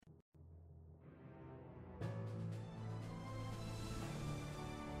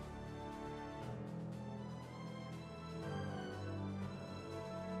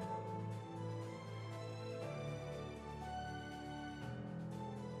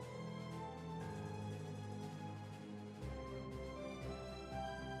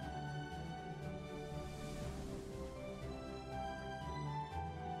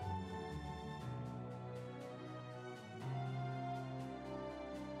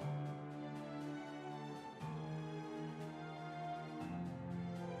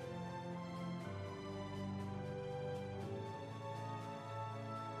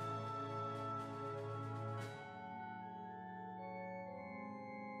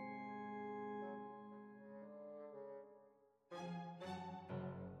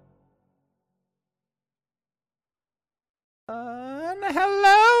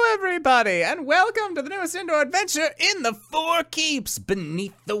Hello, everybody, and welcome to the newest indoor adventure in the Four Keeps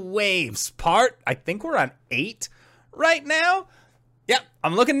Beneath the Waves part. I think we're on 8 right now. Yep,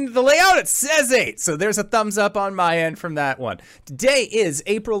 I'm looking at the layout. It says 8, so there's a thumbs up on my end from that one. Today is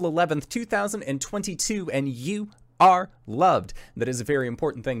April 11th, 2022, and you are loved. That is a very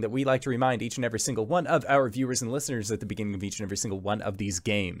important thing that we like to remind each and every single one of our viewers and listeners at the beginning of each and every single one of these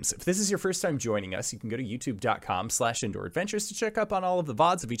games. If this is your first time joining us, you can go to youtube.com/indooradventures to check up on all of the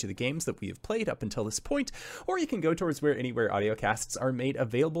VODs of each of the games that we have played up until this point, or you can go towards anywhere audiocasts are made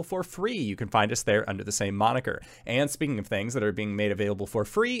available for free. You can find us there under the same moniker. And speaking of things that are being made available for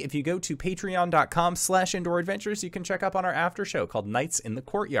free, if you go to patreon.com/indooradventures, you can check up on our after show called Nights in the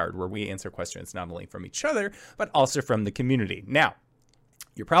Courtyard, where we answer questions not only from each other, but also from the community. Now,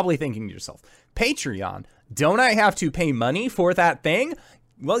 you're probably thinking to yourself, Patreon, don't I have to pay money for that thing?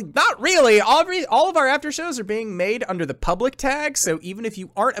 Well, not really. All of our after shows are being made under the public tag, so even if you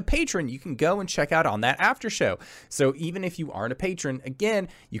aren't a patron, you can go and check out on that after show. So even if you aren't a patron, again,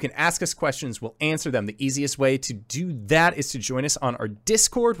 you can ask us questions. We'll answer them. The easiest way to do that is to join us on our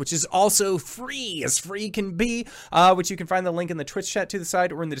Discord, which is also free, as free can be, which you can find the link in the Twitch chat to the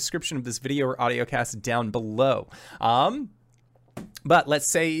side or in the description of this video or audiocast down below. But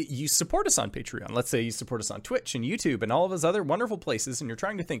let's say you support us on Patreon. Let's say you support us on Twitch and YouTube and all of those other wonderful places, and you're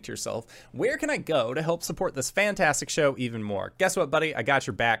trying to think to yourself, where can I go to help support this fantastic show even more? Guess what, buddy? I got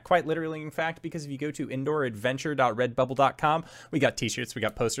your back. Quite literally, in fact, because if you go to indooradventure.redbubble.com, we got t-shirts, we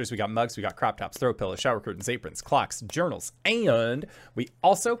got posters, we got mugs, we got crop tops, throw pillows, shower curtains, aprons, clocks, journals, and we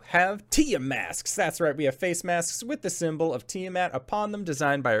also have Tia masks. That's right, we have face masks with the symbol of Tiamat upon them,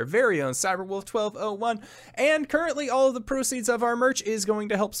 designed by our very own Cyberwolf1201, and currently all of the proceeds of our merch is going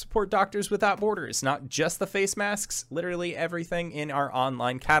to help support Doctors Without Borders, not just the face masks, literally everything in our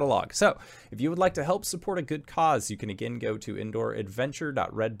online catalog. So if you would like to help support a good cause, you can again go to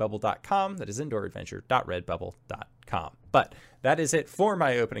indooradventure.redbubble.com. That is indooradventure.redbubble.com. But that is it for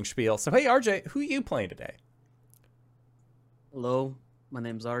my opening spiel. So hey, RJ, who are you playing today? Hello, my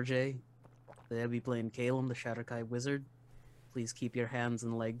name's RJ. Today I'll be playing Calum, the Shadowkai Wizard. Please keep your hands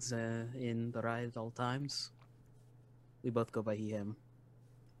and legs in the ride at all times. We both go by he, him.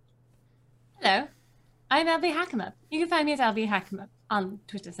 Hello, I'm LB Hackemup. You can find me as LB Hackemup on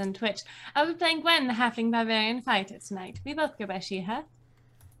Twitter and Twitch. I'll be playing Gwen, the Halfling Barbarian Fighter tonight. We both go by she, her.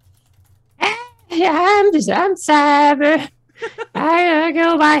 I'm Cyber. I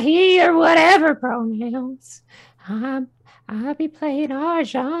go by he or whatever pronouns. I'll be playing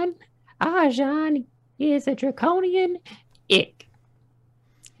Arjan. Arjan is a draconian ick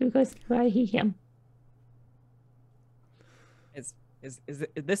who goes by he, him. Is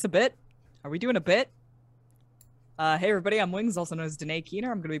this a bit? Are we doing a bit? Hey everybody, I'm Wings, also known as Danae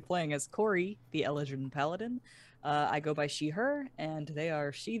Keener. I'm going to be playing as Corey, the Eladrin Paladin. I go by she, her, and they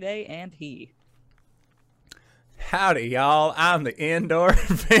are she, they, and he. Howdy, y'all. I'm the Indoor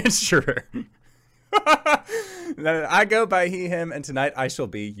Adventurer. I go by he, him, and tonight I shall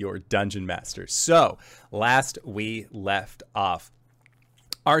be your Dungeon Master. So, last we left off,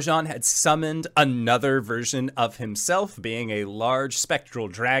 Arjan had summoned another version of himself, being a large spectral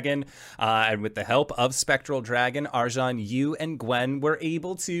dragon, and with the help of Spectral Dragon, Arjan, you and Gwen were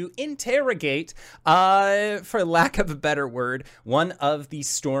able to interrogate, for lack of a better word, one of the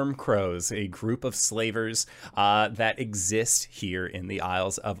Storm Crows, a group of slavers that exist here in the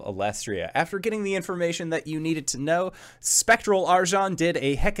Isles of Alestria. After getting the information that you needed to know, Spectral Arjan did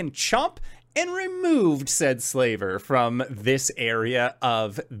a heckin' chomp and removed said slaver from this area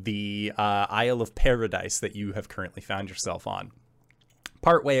of the Isle of Paradise that you have currently found yourself on.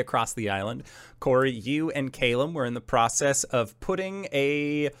 Partway across the island, Corey, you and Calum were in the process of putting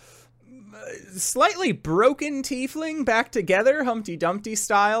a slightly broken tiefling back together, Humpty Dumpty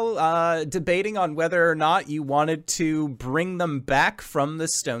style, debating on whether or not you wanted to bring them back from the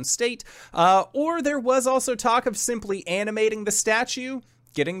Stone State, or there was also talk of simply animating the statue,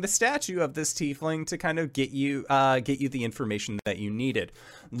 getting the statue of this tiefling to kind of get you the information that you needed.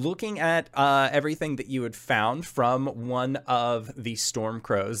 Looking at everything that you had found from one of the Storm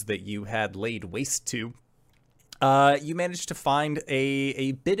Crows that you had laid waste to, you managed to find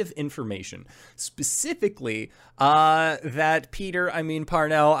a bit of information, specifically that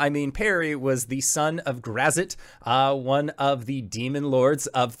Perry was the son of Grazit, one of the demon lords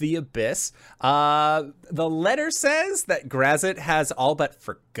of the Abyss. The letter says that Grazit has all but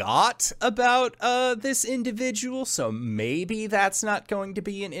forgot about this individual, so maybe that's not going to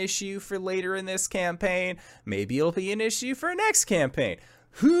be an issue for later in this campaign. Maybe it'll be an issue for next campaign.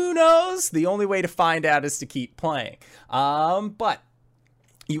 Who knows? The only way to find out is to keep playing. But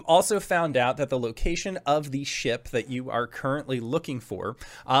You also found out that the location of the ship that you are currently looking for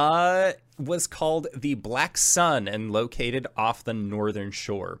was called the Black Sun and located off the northern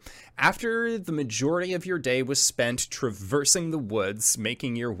shore. After the majority of your day was spent traversing the woods,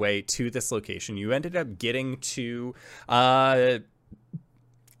 making your way to this location, you ended up getting to a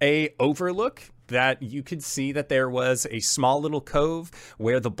overlook that you could see that there was a small little cove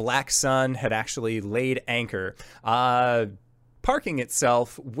where the Black Sun had actually laid anchor, parking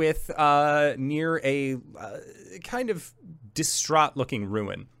itself with near a kind of distraught-looking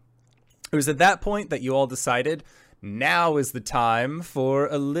ruin. It was at that point that you all decided now is the time for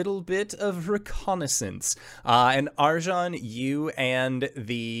a little bit of reconnaissance. And Arjan, you and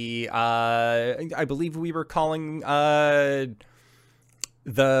the, I believe we were calling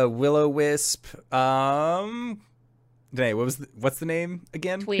the Will-O-Wisp, what's the name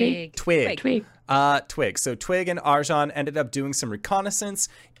again? Twig. Twig. Twig. So Twig and Arjan ended up doing some reconnaissance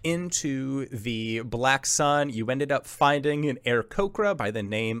into the Black Sun. You ended up finding an Aarakocra by the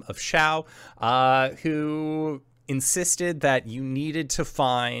name of Shao, who insisted that you needed to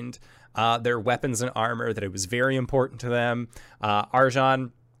find their weapons and armor, that it was very important to them.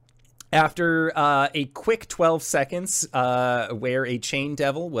 Arjan, after a quick 12 seconds where a chain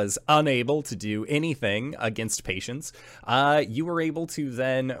devil was unable to do anything against patience, you were able to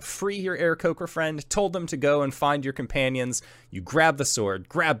then free your Aarakocra friend, told them to go and find your companions. You grabbed the sword,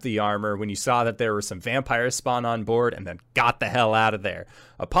 grabbed the armor when you saw that there were some vampires spawn on board, and then got the hell out of there.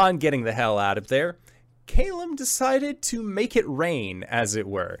 Upon getting the hell out of there, Calum decided to make it rain, as it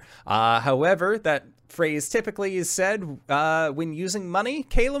were. However, that phrase typically is said when using money.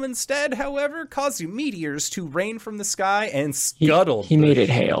 Calum instead, however, caused meteors to rain from the sky and scuttled. He made it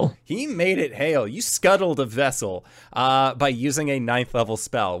hail. He made it hail. You scuttled a vessel by using a 9th level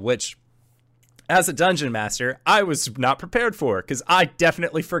spell, which, as a dungeon master, I was not prepared for, because I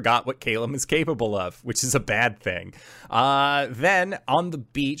definitely forgot what Calum is capable of, which is a bad thing. Then, on the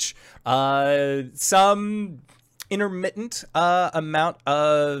beach, some intermittent amount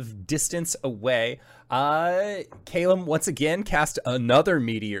of distance away, Calum once again cast another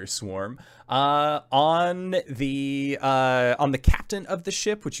meteor swarm on the captain of the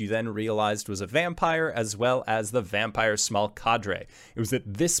ship, which you then realized was a vampire, as well as the vampire small cadre. It was at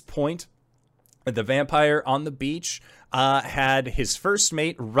this point the vampire on the beach had his first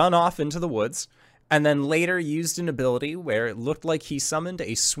mate run off into the woods, and then later used an ability where it looked like he summoned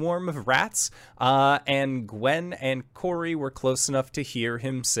a swarm of rats, and Gwen and Corey were close enough to hear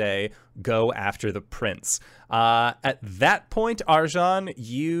him say, "Go after the prince." At that point, Arjan,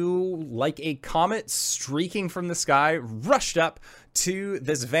 you, like a comet streaking from the sky, rushed up to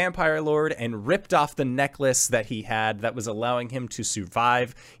this vampire lord and ripped off the necklace that he had that was allowing him to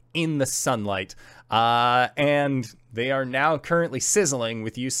survive in the sunlight. And they are now currently sizzling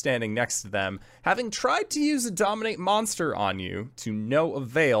with you standing next to them, having tried to use a dominate monster on you to no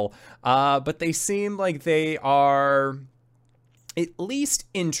avail, but they seem like they are at least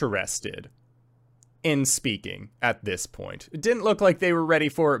interested in speaking at this point. It didn't look like they were ready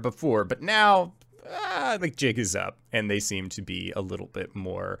for it before, but now the jig is up, and they seem to be a little bit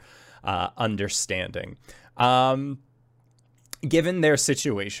more understanding. Given their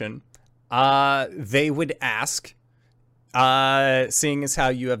situation, they would ask, seeing as how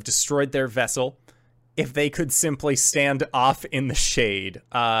you have destroyed their vessel, if they could simply stand off in the shade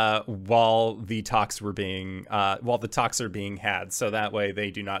while the talks are being had, so that way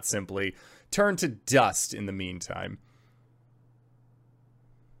they do not simply turn to dust in the meantime.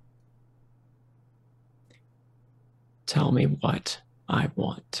 Tell me what I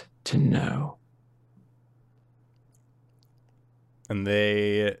want to know. And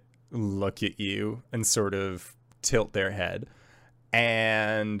they look at you and sort of tilt their head.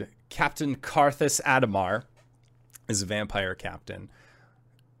 And Captain Karthus Adamar, is a vampire captain,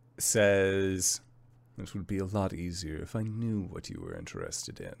 says, "It would be a lot easier if I knew what you were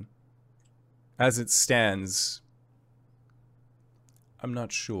interested in. As it stands, I'm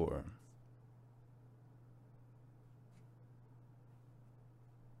not sure."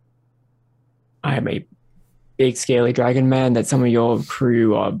 I am a big scaly dragon man that some of your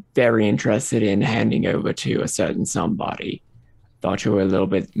crew are very interested in handing over to a certain somebody. Thought you were a little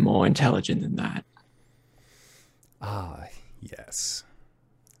bit more intelligent than that. Ah, yes.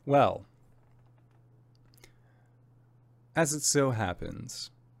 Well, as it so happens,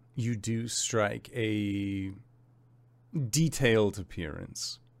 you do strike a detailed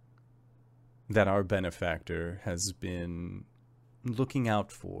appearance that our benefactor has been looking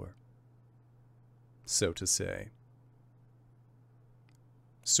out for, so to say.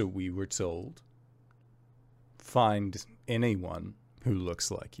 So we were told, find anyone who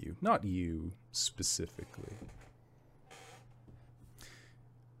looks like you. Not you specifically.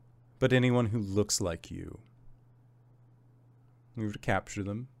 But anyone who looks like you. We were to capture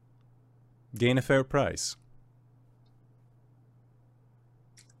them. Gain a fair price.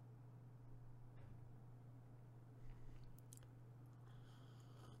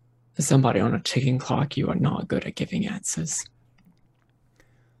 For somebody on a ticking clock, you are not good at giving answers.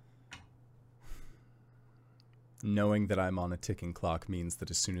 Knowing that I'm on a ticking clock means that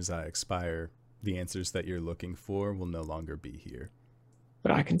as soon as I expire, the answers that you're looking for will no longer be here.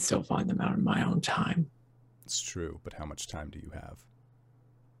 But I can still find them out in my own time. It's true, but how much time do you have?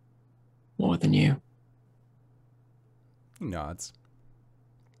 More than you. He nods.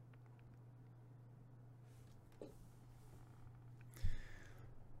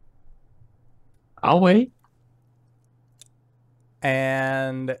 I'll wait.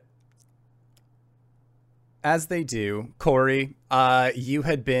 And as they do, Corey, you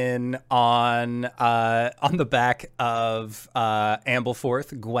had been on the back of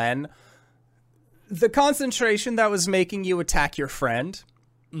Ampleforth, Gwen. The concentration that was making you attack your friend,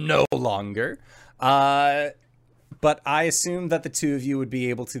 no longer. But I assume that the two of you would be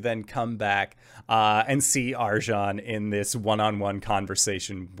able to then come back and see Arjan in this one-on-one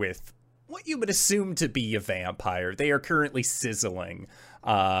conversation with what you would assume to be a vampire. They are currently sizzling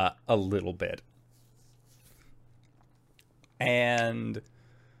a little bit. And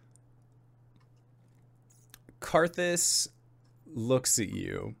Karthus looks at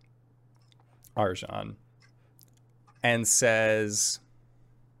you, Arjan, and says,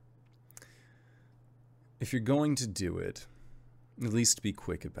 if you're going to do it, at least be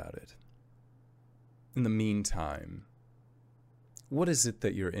quick about it. In the meantime, what is it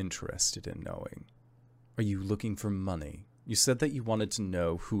that you're interested in knowing? Are you looking for money? You said that you wanted to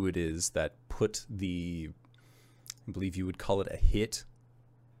know who it is that put the, I believe you would call it a hit,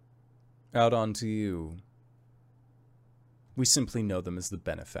 out onto you. We simply know them as the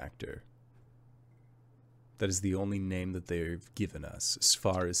benefactor. That is the only name that they've given us. As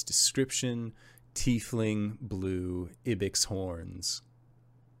far as description, tiefling, blue, ibex horns.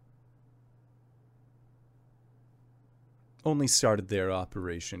 Only started their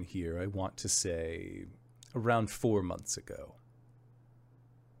operation here, I want to say, around 4 months ago.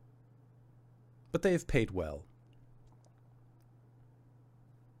 But they have paid well.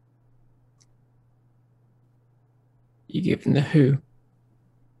 You give them the who.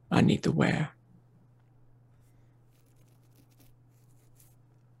 I need the where.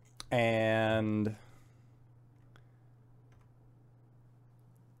 And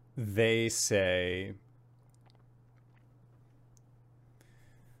they say,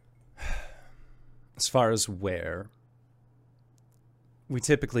 as far as where, we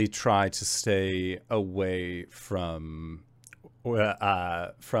typically try to stay away from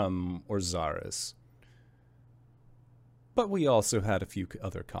Orzaris. But we also had a few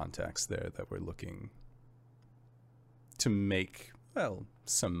other contacts there that we're looking to make, well,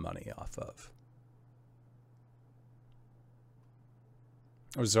 some money off of.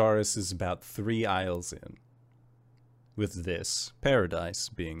 Orzaris is about 3 isles in, with this, Paradise,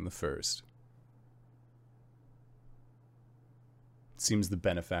 being the first. It seems the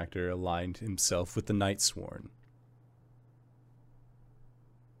benefactor aligned himself with the Nightsworn.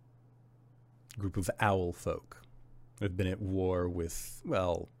 A group of owl folk have been at war with,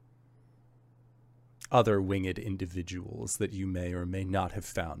 well, other winged individuals that you may or may not have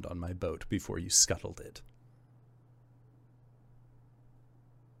found on my boat before you scuttled it.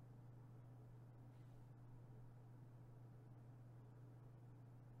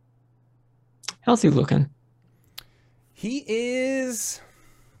 How's he looking? He's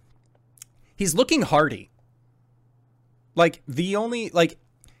looking hardy.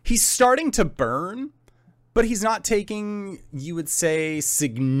 He's starting to burn, but he's not taking, you would say,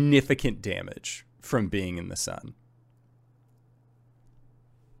 significant damage from being in the sun.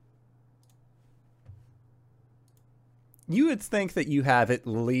 You would think that you have at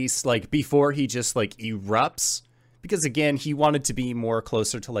least, before he just, erupts, because, again, he wanted to be more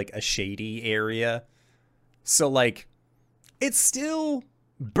closer to, a shady area. So, it's still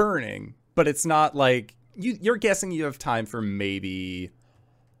burning, but it's not, you're guessing you have time for maybe,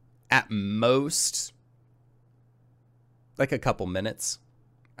 at most, a couple minutes,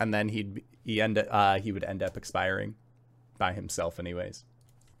 and then he would end up expiring by himself anyways.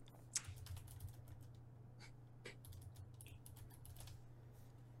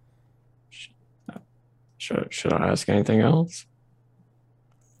 Should I ask anything else?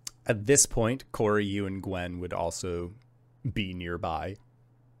 At this point, Corey, you and Gwen would also be nearby.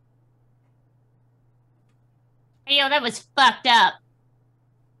 Hey, yo, that was fucked up.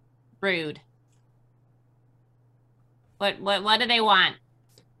 Rude. What do they want?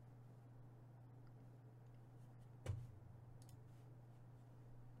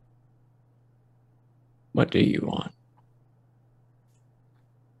 What do you want?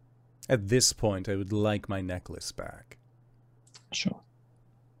 At this point, I would like my necklace back. Sure.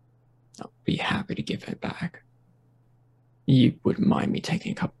 I'll be happy to give it back. You wouldn't mind me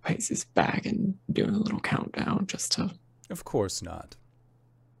taking a couple paces back and doing a little countdown just to... Of course not.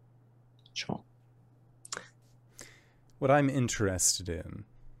 Sure. What I'm interested in,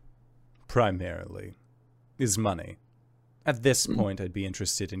 primarily, is money. At this point, I'd be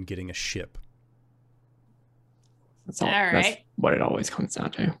interested in getting a ship. That's all. All That's right. what it always comes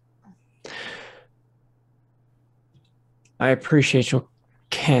down to. I appreciate your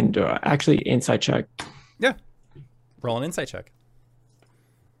candor. Actually, insight check. Yeah. Roll an insight check.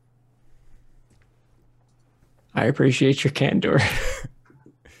 I appreciate your candor.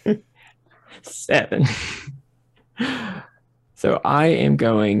 7. So I am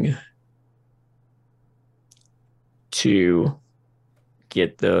going to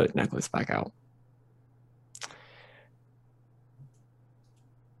get the necklace back out.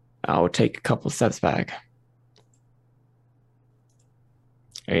 I'll take a couple steps back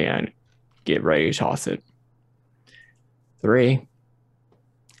and get ready to toss it. 3.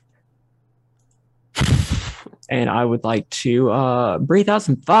 And I would like to breathe out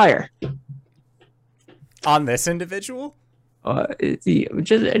some fire. On this individual?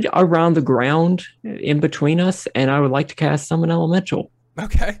 Just around the ground in between us, and I would like to cast Summon Elemental.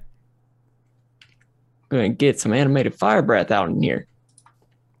 Okay. I'm gonna get some animated fire breath out in here.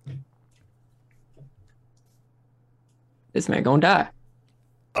 This man gonna die.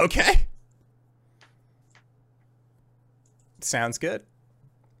 Okay. Sounds good.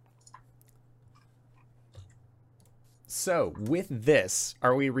 So, with this,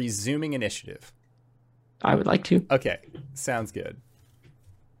 are we resuming initiative? I would like to. Okay, sounds good.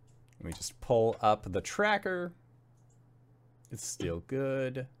 Let me just pull up the tracker. It's still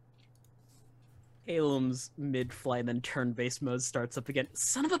good. Calum's mid-flight and turn-based mode starts up again.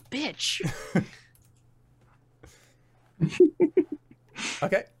 Son of a bitch!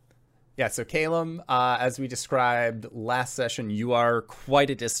 Okay. Yeah, so Calum, as we described last session, you are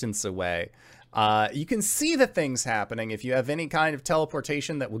quite a distance away. You can see the things happening. If you have any kind of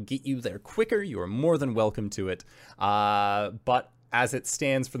teleportation that will get you there quicker, you are more than welcome to it. But as it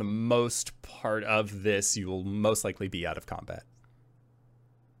stands for the most part of this, you will most likely be out of combat.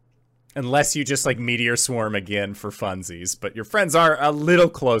 Unless you just, like, meteor swarm again for funsies. But your friends are a little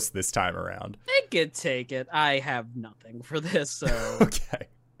close this time around. I could take it. I have nothing for this, so... Okay.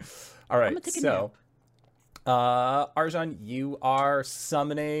 All right, gonna take a so... Arjan, you are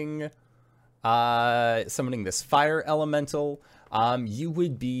summoning this fire elemental. You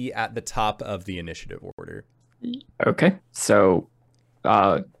would be at the top of the initiative order. Okay, so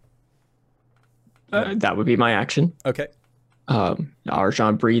that would be my action. Okay.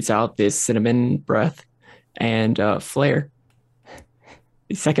 Arjan breathes out this cinnamon breath, and Flare,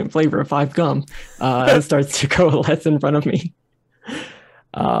 the second flavor of 5 gum, starts to coalesce in front of me.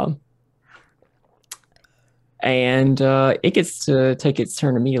 And it gets to take its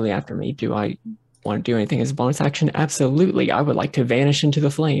turn immediately after me. Do I want to do anything as a bonus action? Absolutely. I would like to vanish into the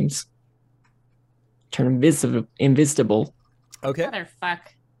flames. Turn invisible. Okay. Motherfuck.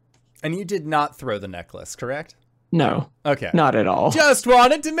 And you did not throw the necklace, correct? No, Okay. not at all. Just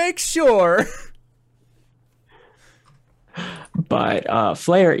wanted to make sure. But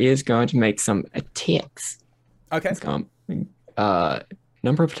Flare is going to make some attacks. Okay. It's going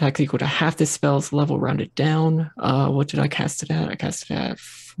number of attacks equal to half the spell's level rounded down. What did I cast it at? I cast it at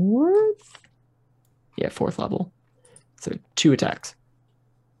 4th? Yeah, 4th level. So 2 attacks.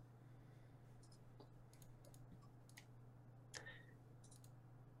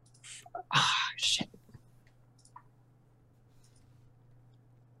 Ah, shit.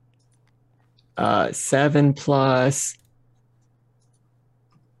 7 plus...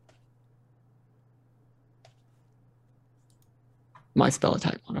 my spell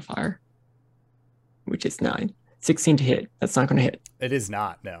attack modifier, which is 9. 16 to hit. That's not going to hit. It is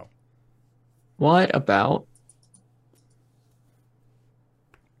not, no. What about...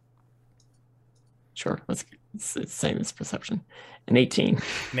 Sure, it's the same as perception. An 18.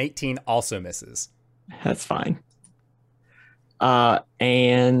 An 18 also misses. That's fine.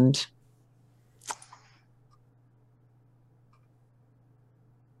 And...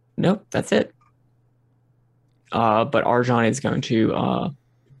 Nope, that's it. But Arjan is going to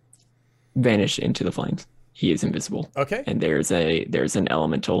vanish into the flames. He is invisible. Okay. And there's an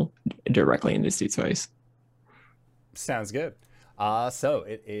elemental directly in this dude's face. Sounds good. So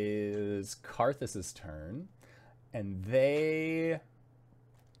it is Karthus's turn, and they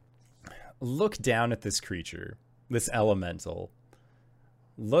look down at this creature, this elemental.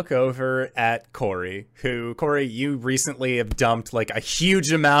 Look over at Corey, Corey, you recently have dumped like a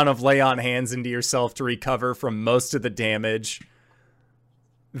huge amount of lay on hands into yourself to recover from most of the damage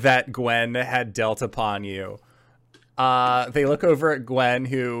that Gwen had dealt upon you. They look over at Gwen,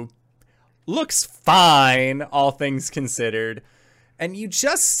 who looks fine, all things considered. And you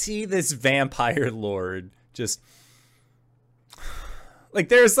just see this vampire lord just... like,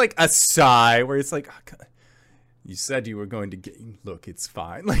 there's, like, a sigh where it's like, oh, God, you said you were going to get... Look, it's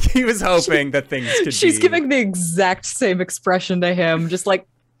fine. Like, he was hoping that things could She's be... giving the exact same expression to him, just like,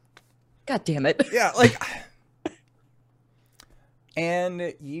 God damn it. Yeah, like...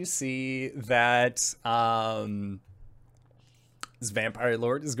 And you see that this vampire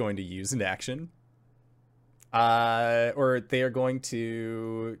lord is going to use an action. Or they are going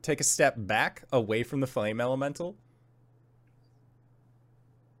to take a step back away from the flame elemental.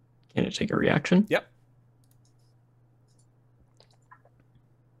 Can it take a reaction? Yep.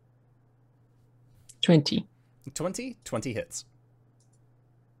 20. 20 hits.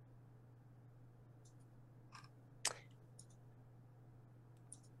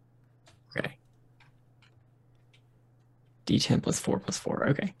 Okay. D10 plus 4 plus 4.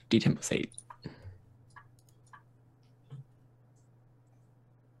 Okay. D10 plus 8.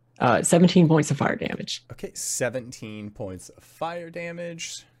 17 points of fire damage. Okay, 17 points of fire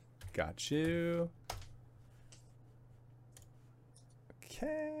damage. Got you.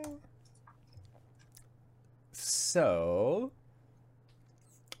 Okay. So,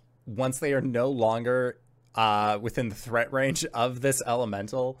 once they are no longer within the threat range of this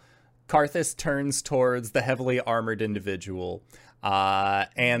elemental, Karthus turns towards the heavily armored individual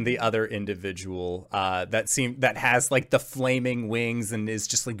and the other individual that has like the flaming wings and is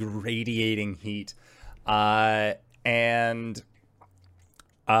just like radiating heat. And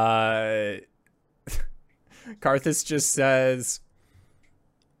Karthus just says,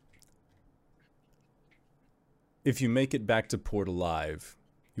 if you make it back to port alive,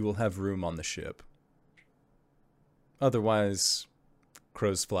 you will have room on the ship. Otherwise,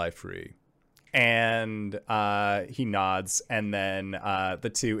 crows fly free. And he nods, and then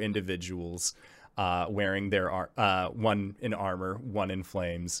the two individuals wearing their one in armor, one in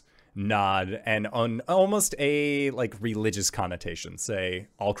flames, nod, and on almost a like religious connotation, say,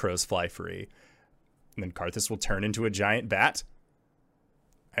 all crows fly free. And then Karthus will turn into a giant bat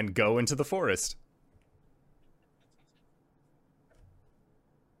and go into the forest.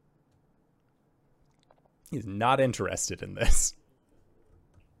 He's not interested in this.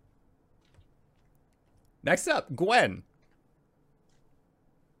 Next up, Gwen.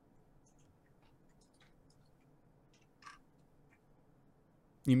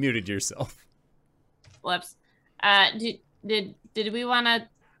 You muted yourself. Whoops. Did we want to?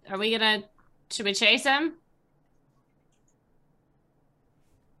 Are we gonna? Should we chase him?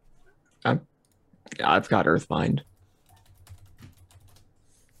 I've got Earthbind.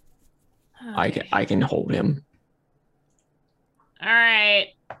 Okay. I can hold him. All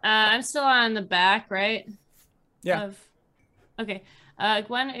right. I'm still on the back, right? Yeah. Okay.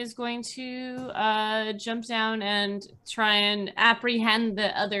 Gwen is going to jump down and try and apprehend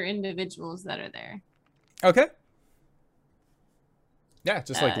the other individuals that are there. Okay. Yeah,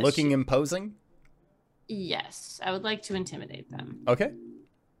 just like looking she- imposing. Yes, I would like to intimidate them. Okay.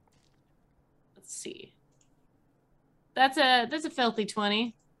 Let's see. That's a filthy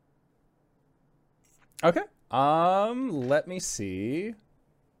 20. Okay. Let me see.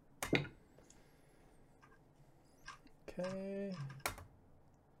 Okay.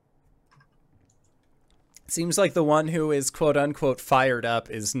 Seems like the one who is quote unquote fired up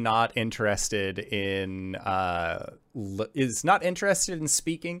is not interested in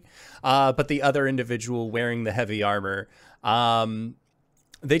speaking. But the other individual wearing the heavy armor,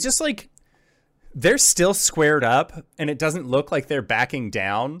 they just like, they're still squared up, and it doesn't look like they're backing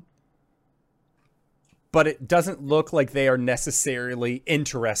down. But it doesn't look like they are necessarily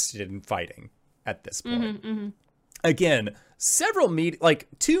interested in fighting at this point. Again,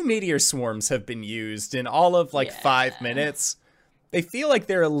 two meteor swarms have been used in all of 5 minutes. They feel like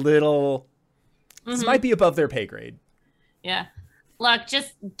they're a little... This might be above their pay grade. Yeah. Look,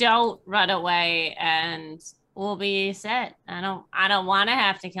 just don't run away and we'll be set. I don't want to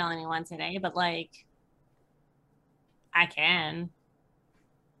have to kill anyone today, but I can.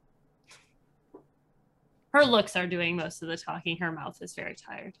 Her looks are doing most of the talking. Her mouth is very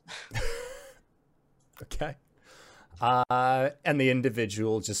tired. Okay. And the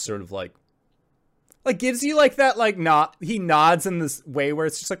individual just sort of Like, gives you, like, that, like, nod. He nods in this way where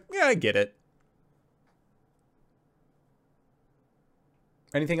it's just like, yeah, I get it.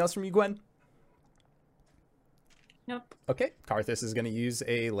 Anything else from you, Gwen? Nope. Okay, Karthus is going to use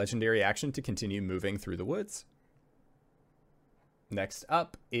a legendary action to continue moving through the woods. Next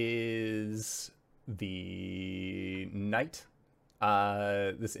up is the knight.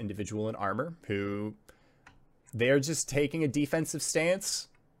 This individual in armor who they're just taking a defensive stance.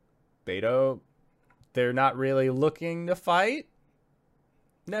 They're not really looking to fight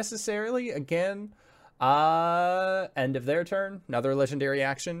necessarily. Again, end of their turn. Another legendary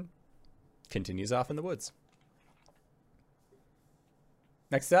action. Continues off in the woods.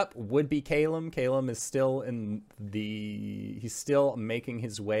 Next up would be Calum. Calum is still he's still making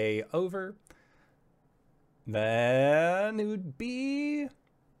his way over. Then it would be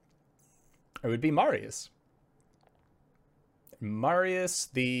Marius. Marius,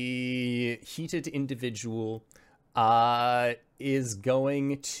 the heated individual, is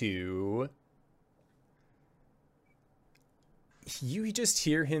going to... You just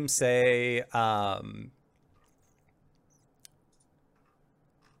hear him say,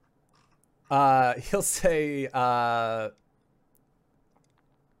 he'll say,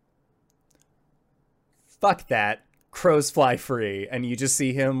 fuck that, crows fly free, and you just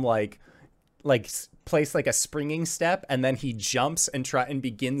see him like place like a springing step, and then he jumps and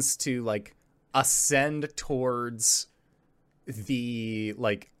begins to like ascend towards the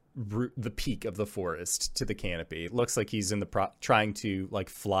the peak of the forest to the canopy. It looks like he's in the trying to like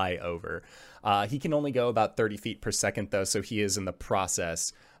fly over. He can only go about 30 feet per second though, so he is in the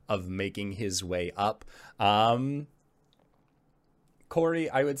process of making his way up. Corey,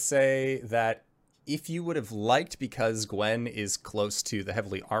 I would say that if you would have liked, because Gwen is close to the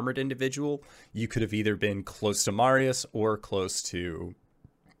heavily armored individual, you could have either been close to Marius or close to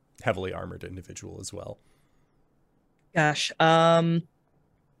heavily armored individual as well. Gosh,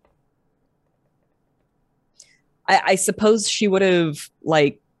 I suppose she would have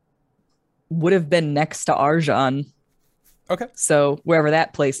been next to Arjan. Okay. So wherever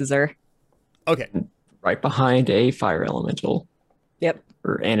that places her. Okay. Right behind a fire elemental. Yep.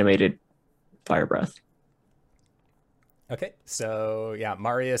 Or animated fire breath. Okay. So yeah,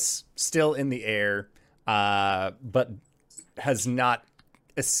 Marius still in the air, but has not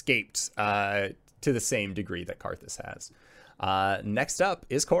escaped to the same degree that Karthus has. Next up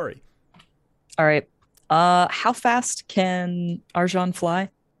is Corey. All right. How fast can Arjan fly?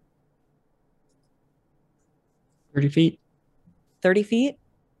 30 feet. 30 feet?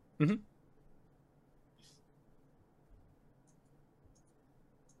 Mm-hmm.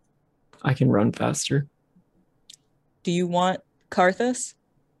 I can run faster. Do you want Karthus?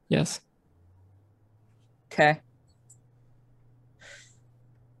 Yes. Okay.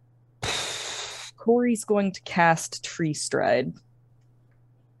 Corey's going to cast Tree Stride.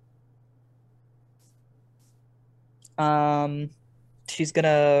 She's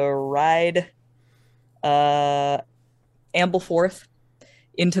gonna ride Ampleforth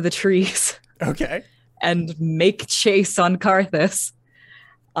into the trees. Okay. And make chase on Karthus.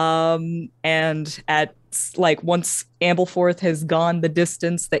 And at once Ampleforth has gone the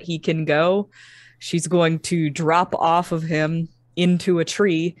distance that he can go, she's going to drop off of him into a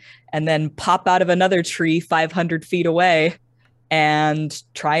tree and then pop out of another tree 500 feet away and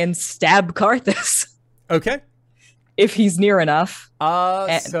try and stab Karthus. Okay. If he's near enough.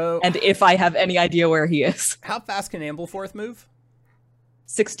 And if I have any idea where he is. How fast can Ampleforth move?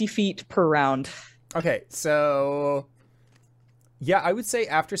 60 feet per round. Okay, so yeah, I would say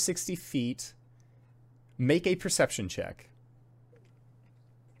after 60 feet, make a perception check.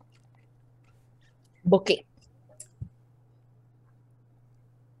 Okay.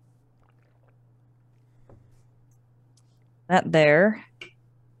 That there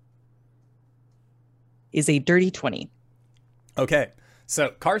is a dirty 20. Okay, so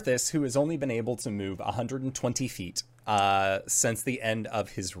Karthus, who has only been able to move 120 feet since the end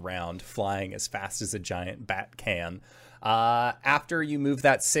of his round, flying as fast as a giant bat can, after you move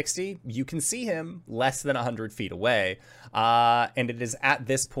that 60, you can see him less than 100 feet away, and it is at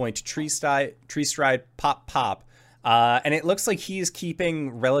this point tree stride, pop, and it looks like he is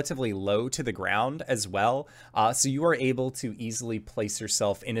keeping relatively low to the ground as well, so you are able to easily place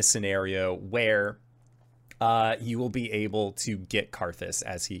yourself in a scenario where you will be able to get Karthus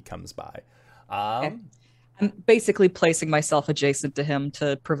as he comes by. Okay. I'm basically placing myself adjacent to him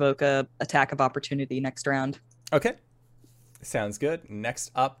to provoke a attack of opportunity next round. Okay. Sounds good.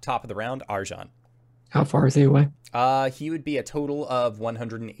 Next up, top of the round, Arjan. How far is he away? He would be a total of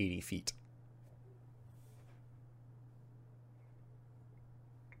 180 feet.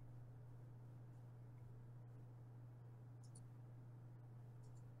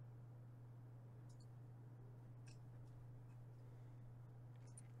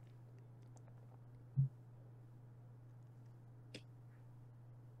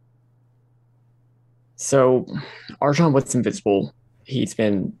 So, Arjan was invisible. He's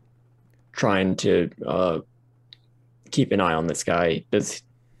been trying to keep an eye on this guy.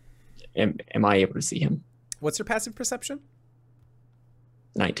 Am I able to see him? What's your passive perception?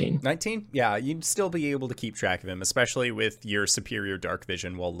 19. 19? Yeah, you'd still be able to keep track of him, especially with your superior dark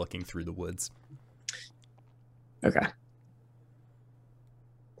vision while looking through the woods. Okay.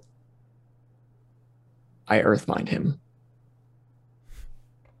 I Earthbind him.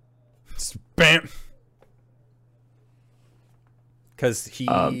 Bam! Because he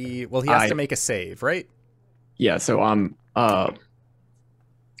has to make a save, right? Yeah, so I'm I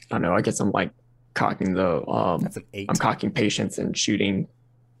don't know, I guess I'm like cocking the That's an 8. I'm cocking patience and shooting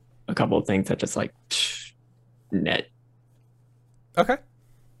a couple of things that just like net. Okay.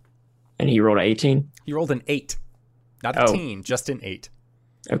 And he rolled an 18. He rolled an 8. Not a teen, just an 8.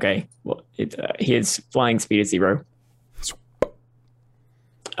 Okay. Well, his flying speed is 0.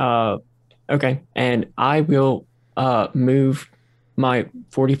 Okay, and I will move my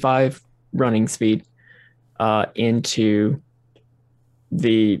 45 running speed into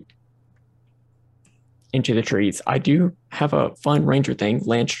the trees. I do have a fun ranger thing,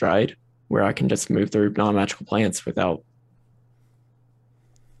 Lance Stride, where I can just move through non-magical plants without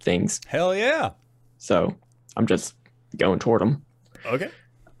things. Hell yeah. So I'm just going toward them. Okay.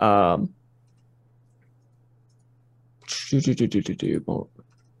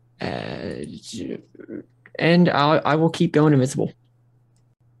 And I will keep going invisible.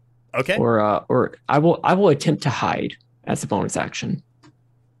 Okay. Or I will attempt to hide as a bonus action.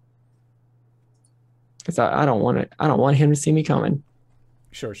 Because I don't want him to see me coming.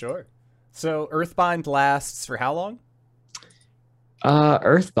 Sure. So Earthbind lasts for how long?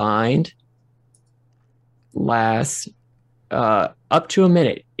 Earthbind lasts up to a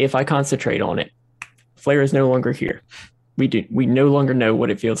minute if I concentrate on it. Flare is no longer here. We no longer know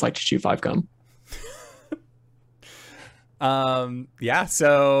what it feels like to chew 5 gum. Yeah,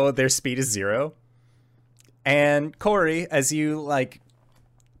 so their speed is 0. And Corey, as you like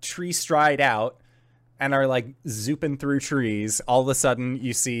tree stride out and are like zooping through trees, all of a sudden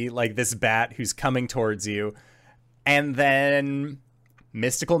you see like this bat who's coming towards you, and then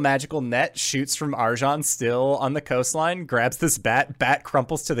mystical magical net shoots from Arjan still on the coastline, grabs this bat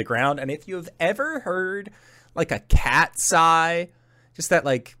crumples to the ground, and if you have ever heard like a cat sigh, just that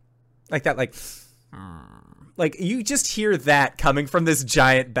like you just hear that coming from this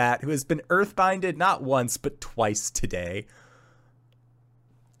giant bat who has been earthbinded not once but twice today.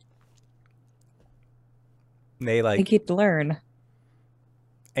 They keep to learn.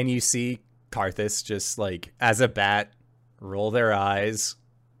 And you see Karthus just like as a bat roll their eyes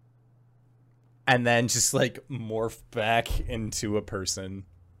and then just like morph back into a person.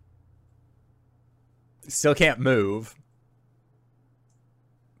 Still can't move,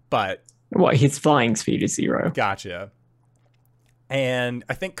 but well, his flying speed is 0. Gotcha. And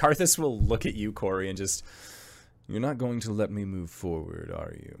I think Karthus will look at you, Corey, and just, you're not going to let me move forward,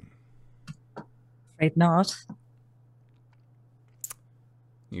 are you? Afraid not.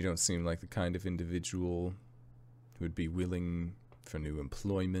 You don't seem like the kind of individual who would be willing for new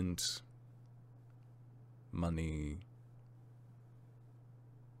employment, money.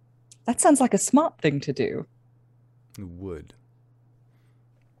 That sounds like a smart thing to do. It would.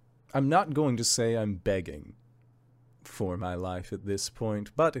 I'm not going to say I'm begging for my life at this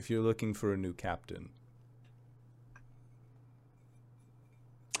point, but if you're looking for a new captain.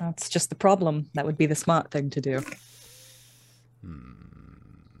 That's just the problem. That would be the smart thing to do.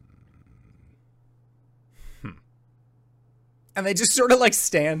 And they just sort of like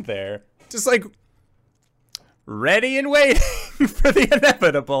stand there, just like ready and waiting for the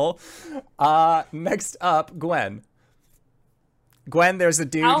inevitable. Next up, Gwen. Gwen, there's a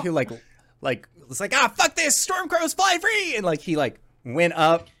dude who like was like, fuck this, Stormcrows fly free, and like he like went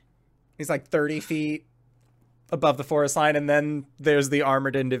up. He's like 30 feet above the forest line, and then there's the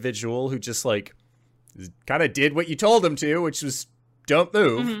armored individual who just like kind of did what you told him to, which was don't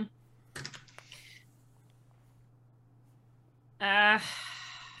move. Mm-hmm.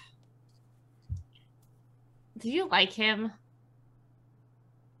 Do you like him?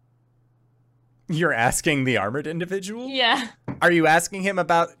 You're asking the armored individual? Yeah. Are you asking him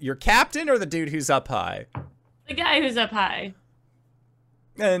about your captain or the dude who's up high? The guy who's up high.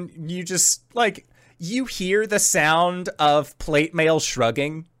 And you just, like, you hear the sound of plate mail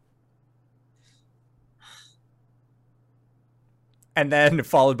shrugging. And then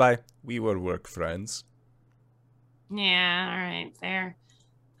followed by, we will work friends. Yeah, alright, fair.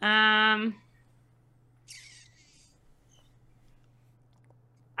 I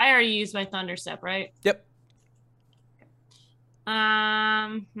already used my thunder step, right? Yep.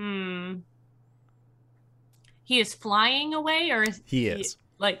 he is flying away, or is He is.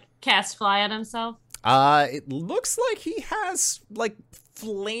 like cast fly on himself? It looks like he has like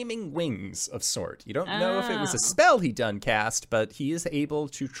flaming wings of sort. You don't know if it was a Oh. spell he done cast, but he is able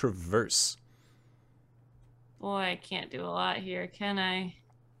to traverse. Boy, I can't do a lot here, can I?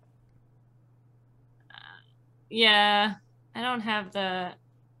 Yeah, I don't have the.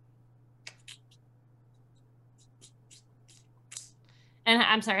 And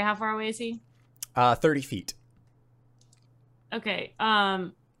I'm sorry, how far away is he? 30 feet. Okay, I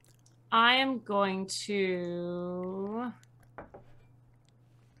am going to.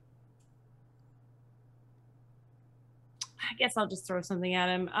 I guess I'll just throw something at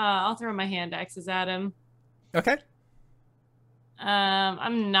him. I'll throw my hand axes at him. Okay.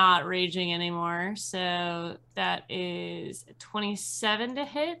 I'm not raging anymore, so that is a 27 to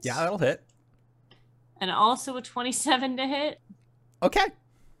hit. Yeah, that'll hit. And also a 27 to hit. Okay.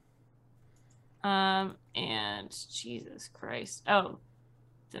 And Jesus Christ. Oh,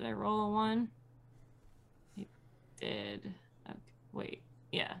 did I roll a 1? I did. Okay, wait.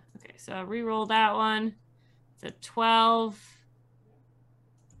 Yeah. Okay, so I re-roll that one. It's a 12.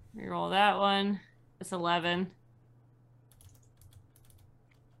 Re-roll that one. It's 11.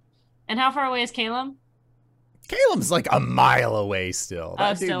 And how far away is Caleb? Caleb's like a mile away still.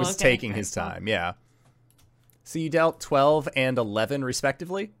 That dude still, was okay, taking okay, his cool. time, yeah. So you dealt 12 and 11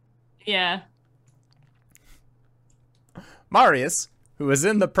 respectively? Yeah. Marius, who is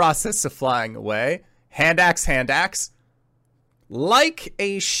in the process of flying away, hand axe, like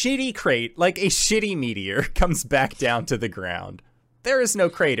a shitty crate, like a shitty meteor, comes back down to the ground. There is no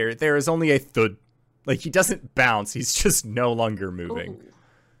crater, there is only a thud. Like, he doesn't bounce, he's just no longer moving. Ooh.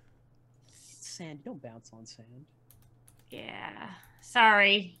 Sand. You don't bounce on sand. Yeah.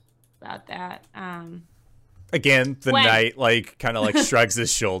 Sorry about that. Again, the When? knight, like, kind of like shrugs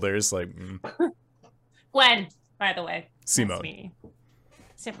his shoulders, like, Gwen, by the way. Simone. Nice to meet you.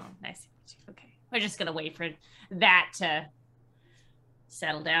 Simone, nice to meet you. Okay. We're just gonna wait for that to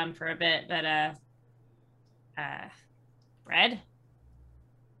settle down for a bit, but bread?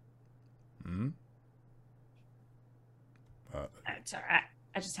 Hmm? Sorry,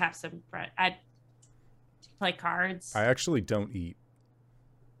 I just have some bread. I play cards. I actually don't eat.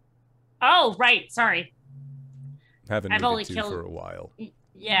 Oh, right, sorry. Haven't I've needed only to killed- for a while.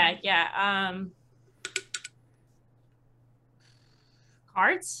 Yeah.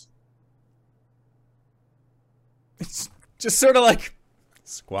 Cards? It's just sort of like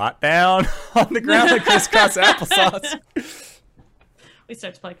squat down on the ground like crisscross applesauce. We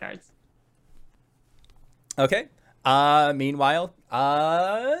start to play cards. Okay. Meanwhile,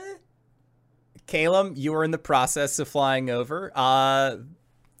 Caleb, you are in the process of flying over.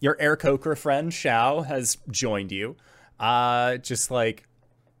 Your Aarakocra friend, Shao, has joined you. Just like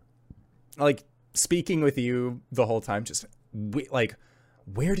speaking with you the whole time. Just like,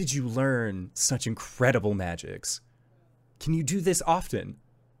 where did you learn such incredible magics? Can you do this often?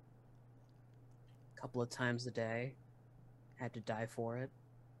 A couple of times a day. Had to die for it.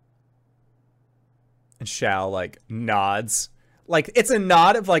 And Shao like nods. Like it's a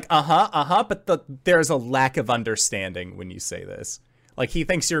nod of like but there's a lack of understanding when you say this. Like he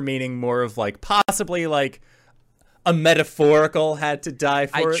thinks you're meaning more of like possibly like a metaphorical had to die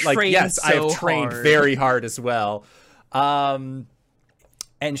for it. Like yes, I have trained very hard as well. And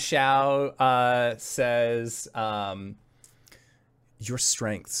Shao says your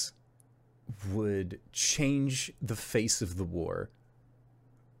strengths would change the face of the war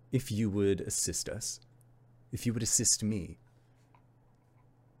if you would assist us. If you would assist me.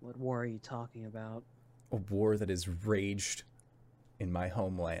 What war are you talking about? A war that has raged in my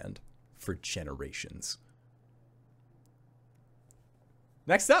homeland for generations.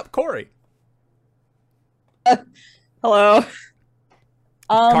 Next up, Corey. Hello.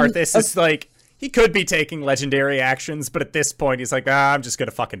 Karthus is like, he could be taking legendary actions, but at this point he's like, I'm just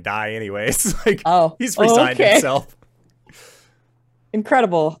gonna fucking die anyways. Like, he's resigned himself.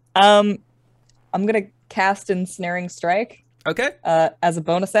 Incredible. I'm gonna cast Ensnaring Strike. Okay. As a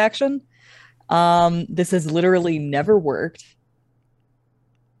bonus action. This has literally never worked.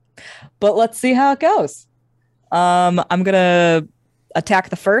 But let's see how it goes. I'm gonna attack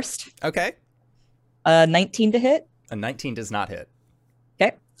the first. Okay. 19 to hit. A 19 does not hit.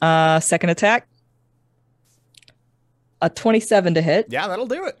 Okay. Second attack. A 27 to hit. Yeah, that'll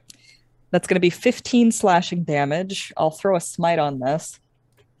do it. That's going to be 15 slashing damage. I'll throw a smite on this.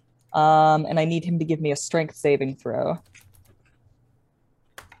 And I need him to give me a strength saving throw.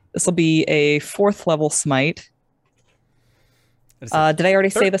 This will be a 4th level smite. Did I already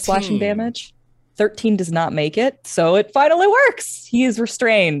say the slashing 13. damage? 13 does not make it, so it finally works. He is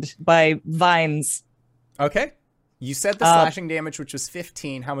restrained by vines. Okay. You said the slashing damage, which was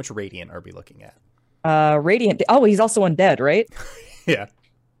 15. How much radiant are we looking at? Radiant. Oh, he's also undead, right? Yeah.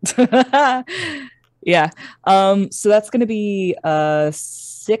 Yeah. So that's gonna be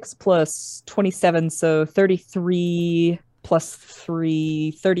 6 plus 27, so 33 plus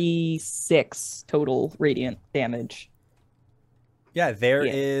 3, 36 total radiant damage. Yeah, there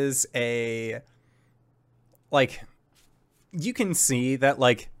Yeah. is a, like, you can see that,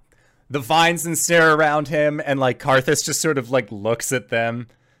 like, the vines ensnare around him, and, like, Karthus just sort of, like, looks at them.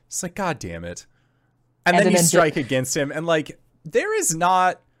 It's like, God damn it. And then you strike against him, and, like, there is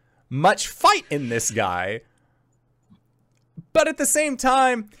not much fight in this guy. But at the same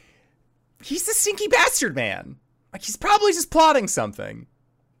time, he's the stinky bastard man. Like, he's probably just plotting something.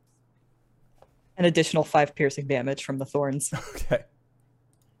 An additional 5 piercing damage from the thorns. Okay.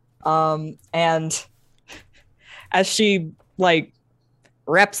 And as she, like,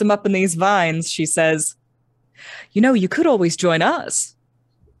 wraps him up in these vines, she says, "You know, you could always join us."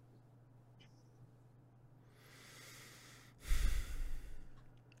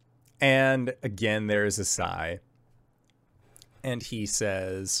 And again, there is a sigh. And he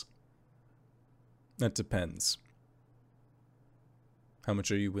says, "That depends. How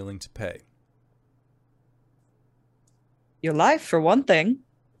much are you willing to pay?" Your life, for one thing.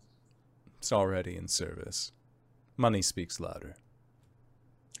 It's already in service. Money speaks louder.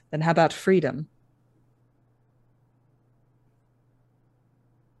 Then how about freedom?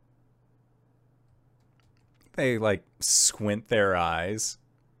 They, like, squint their eyes.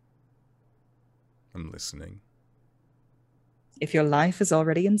 I'm listening. If your life is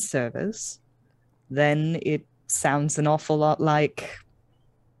already in service, then it sounds an awful lot like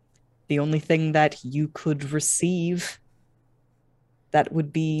the only thing that you could receive that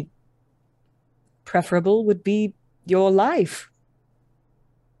would be preferable would be your life.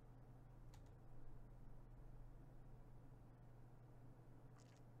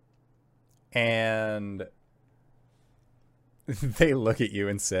 And they look at you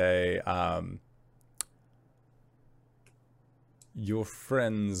and say, your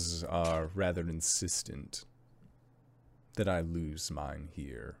friends are rather insistent that I lose mine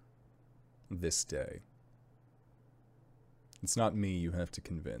here this day. It's not me you have to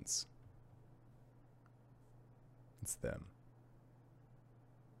convince. It's them.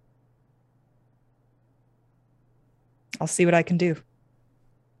 I'll see what I can do.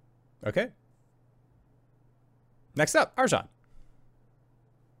 Okay. Next up, Arjan.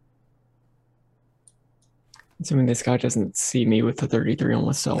 Assuming this guy doesn't see me with the 33 on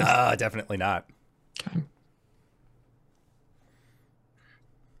myself. Definitely not. Okay.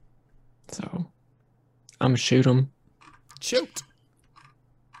 So, I'm gonna shoot him. Shoot.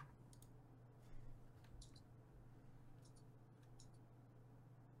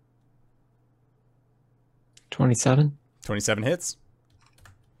 $27. 27 hits.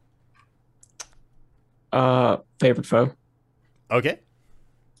 Favorite foe. Okay.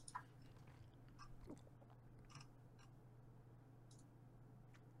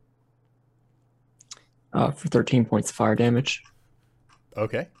 For 13 points of fire damage.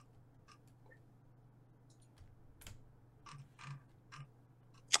 Okay.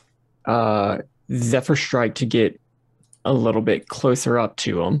 Zephyr Strike to get a little bit closer up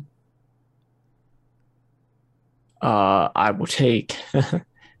to him. I will take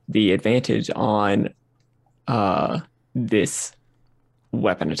the advantage on this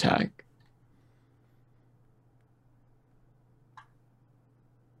weapon attack.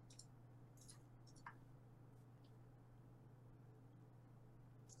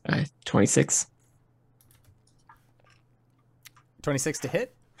 Uh, 26. 26 to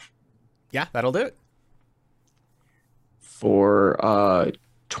hit. Yeah, that'll do it. For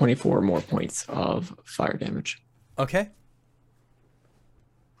 24 more points of fire damage. Okay.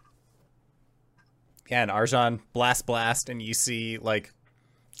 Yeah, and Arjan blast, and you see, like,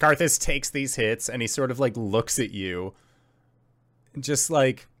 Karthus takes these hits, and he sort of, like, looks at you. Just,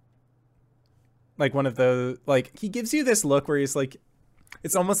 like one of the, like, he gives you this look where he's, like,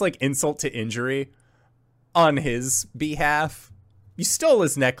 it's almost like insult to injury on his behalf. You stole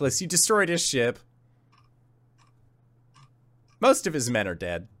his necklace, you destroyed his ship. Most of his men are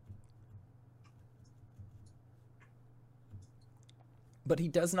dead. But he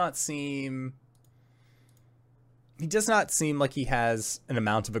does not seem like he has an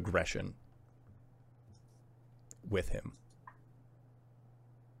amount of aggression with him.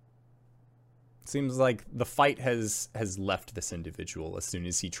 Seems like the fight has left this individual as soon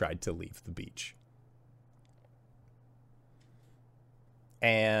as he tried to leave the beach.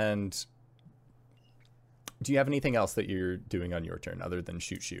 And do you have anything else that you're doing on your turn other than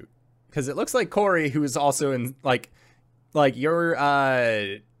shoot? because it looks like Corey, who is also in like your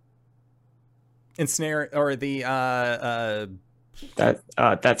ensnare or the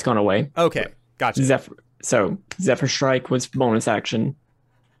That's gone away. okay, gotcha. Zephyr Strike was bonus action,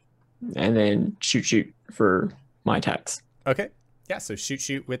 and then shoot for my attacks. Okay. Yeah, so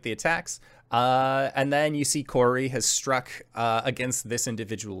shoot with the attacks. And then you see Corey has struck against this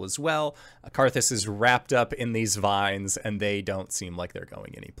individual as well. Karthus is wrapped up in these vines, and they don't seem like they're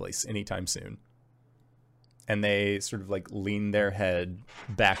going anyplace anytime soon. And they sort of like lean their head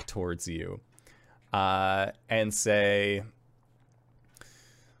back towards you and say,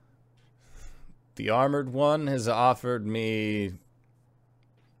 "The Armored One has offered me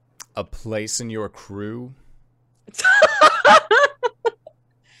a place in your crew."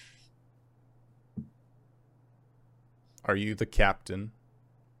 Are you the captain?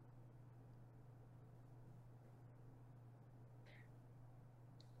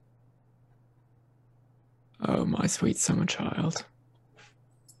 Oh, my sweet summer child.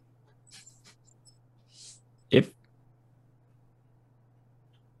 If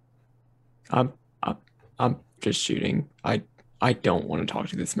I'm just shooting. I don't want to talk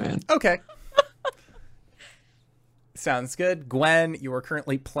to this man. Okay. Sounds good. Gwen, you are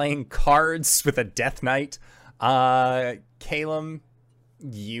currently playing cards with a Death Knight. Calum,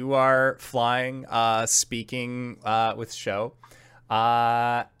 you are flying, speaking with Shao.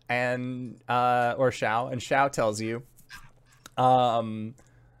 Shao, and Shao tells you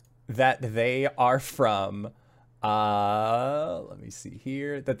that they are from let me see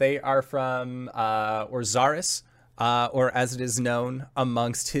here, that they are from Orzaris, or as it is known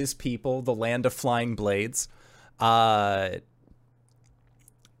amongst his people, the Land of Flying Blades. It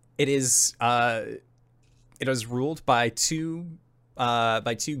is ruled by two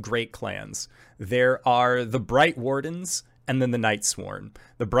great clans. There are the Bright Wardens and then the Nightsworn.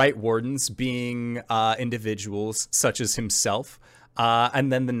 The Bright Wardens being individuals such as himself,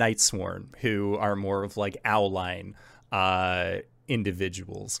 and then the Nightsworn, who are more of like Owline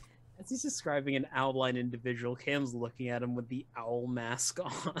individuals. As he's describing an Owline individual, Cam's looking at him with the owl mask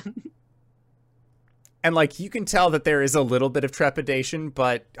on. And, like, you can tell that there is a little bit of trepidation,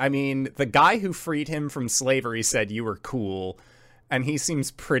 but, I mean, the guy who freed him from slavery said you were cool, and he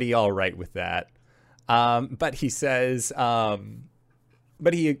seems pretty all right with that. But he says,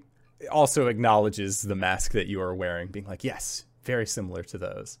 but he also acknowledges the mask that you are wearing, being like, yes, very similar to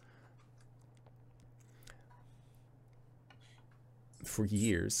those. For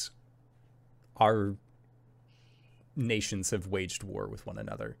years, our nations have waged war with one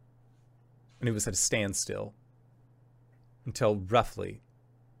another. And it was at a standstill until roughly,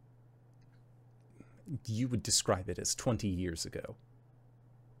 you would describe it as 20 years ago.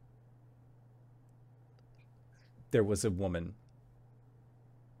 There was a woman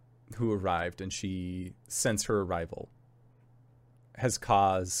who arrived, and she, since her arrival, has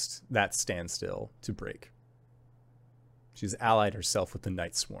caused that standstill to break. She's allied herself with the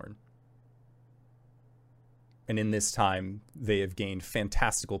Nightsworn. And in this time, they have gained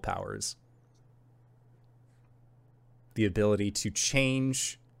fantastical powers. The ability to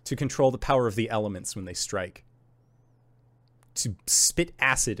change, to control the power of the elements when they strike. To spit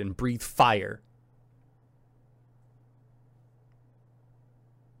acid and breathe fire.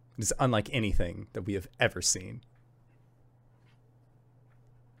 It is unlike anything that we have ever seen.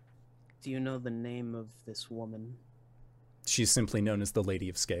 Do you know the name of this woman? She's simply known as the Lady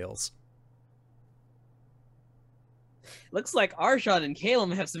of Scales. Looks like Arjan and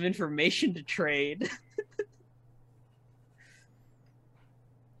Calum have some information to trade.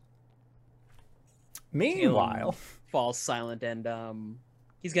 Meanwhile, falls silent, and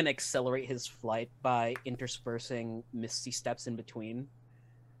he's gonna accelerate his flight by interspersing misty steps in between.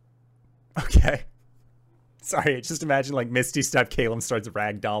 Okay. Sorry, just imagine like Misty Step, Calum starts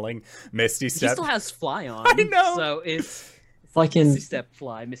ragdolling Misty He Step. still has fly on. I know. So it's Like in, Misty Step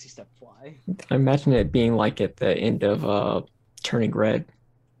fly, Misty Step fly. I imagine it being like at the end of Turning Red,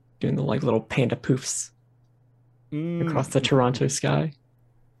 doing the like little panda poofs across the Toronto sky.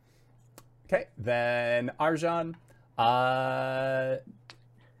 Okay, then Arjan. Or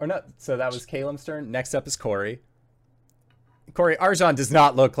no, so that was Calum's turn. Next up is Corey. Corey, Arjan does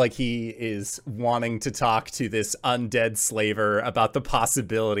not look like he is wanting to talk to this undead slaver about the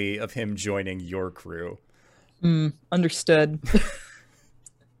possibility of him joining your crew. Understood.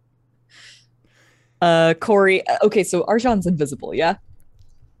 Corey, okay, so Arjan's invisible, yeah?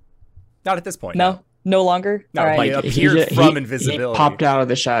 Not at this point. No? No longer? No, All right. like, appeared from invisibility. He popped out of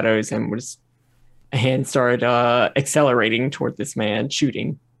the shadows and started accelerating toward this man,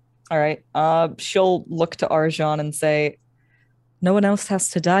 shooting. All right. She'll look to Arjan and say, No one else has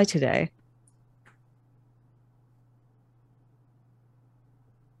to die today.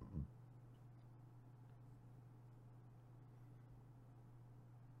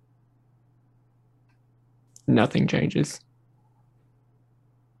 Nothing changes.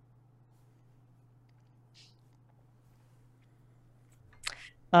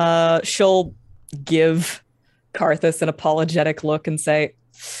 She'll give Karthus an apologetic look and say,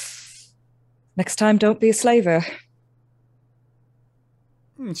 next time, don't be a slaver.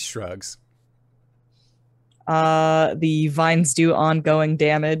 Shrugs. The vines do ongoing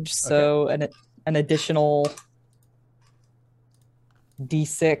damage, so an additional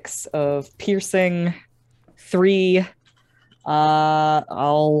d6 of piercing. 3.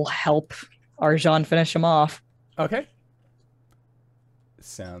 I'll help Arjan finish him off. Okay.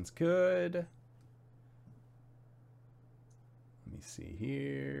 Sounds good. Let me see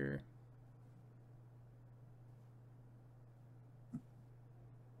here.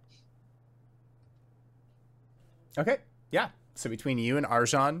 Okay, yeah. So between you and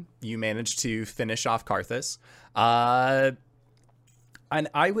Arjan, you managed to finish off Karthus. And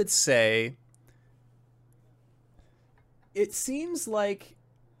I would say it seems like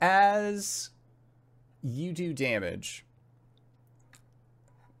as you do damage,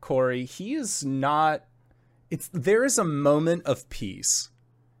 Corey, he is not... there is a moment of peace.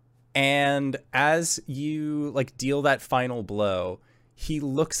 And as you deal that final blow, he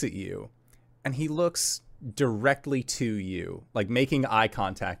looks at you and he looks directly to you, making eye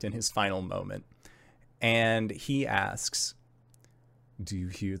contact in his final moment. And he asks, "Do you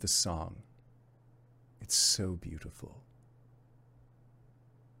hear the song? It's so beautiful."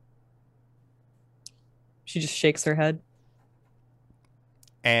 She just shakes her head.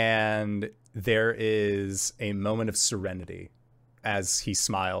 And there is a moment of serenity as he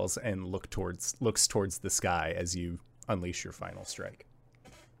smiles and looks towards the sky as you unleash your final strike.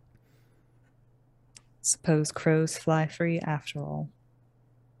 Suppose crows fly free after all.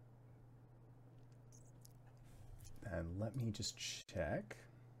 And let me just check.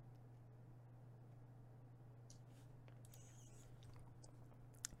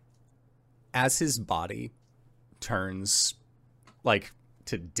 As his body turns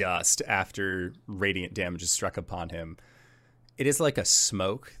to dust after radiant damage is struck upon him, it is like a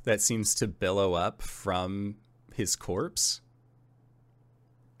smoke that seems to billow up from his corpse.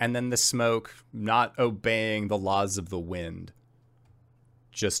 And then the smoke, not obeying the laws of the wind,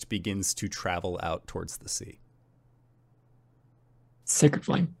 just begins to travel out towards the sea. Sacred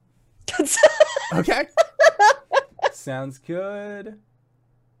Flame. Okay. Sounds good.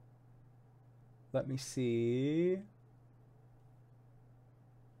 Let me see.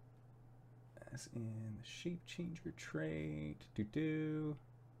 As in the shape changer trait.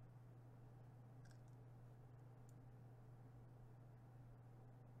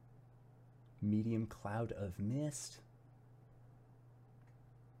 Medium cloud of mist.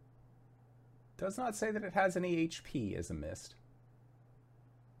 Does not say that it has any HP as a mist.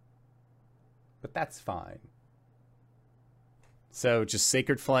 But that's fine. So just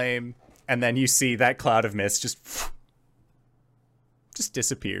Sacred Flame, and then you see that cloud of mist just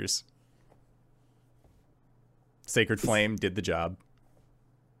disappears. Sacred Flame did the job.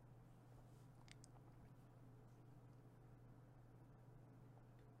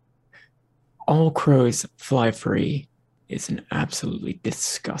 All crows fly free is an absolutely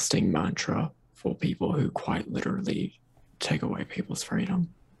disgusting mantra for people who quite literally take away people's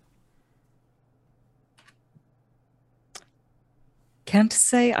freedom. Can't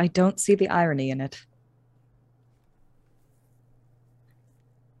say I don't see the irony in it.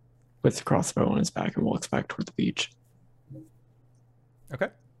 Puts a crossbow on his back and walks back toward the beach. Okay.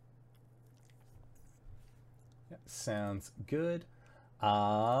 Yeah, sounds good.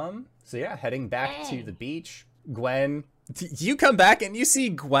 So yeah, heading back to the beach. Gwen, you come back and you see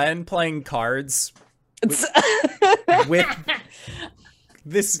Gwen playing cards with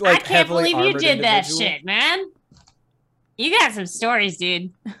this I can't heavily believe you armored did that individual. shit, man. You got some stories,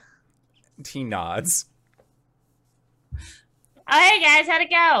 dude. He nods. Oh, hey guys, how'd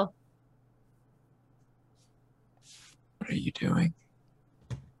it go? What are you doing?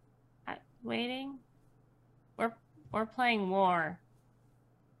 Waiting. We're playing war.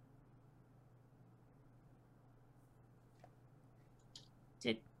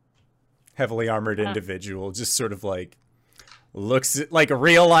 Heavily armored individual just sort of looks at,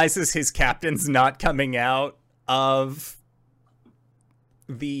 realizes his captain's not coming out of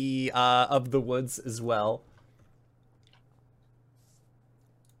the woods as well.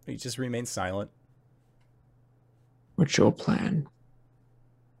 He just remains silent. What's your plan?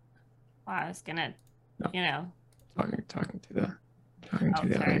 Well, I was gonna, No. you know. Talking to Talking to Oh,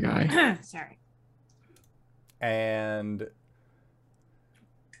 the sorry. other guy. Sorry. And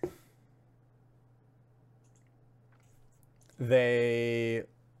they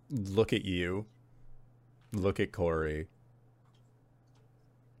look at you, look at Corey,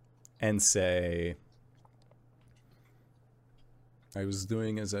 and say, I was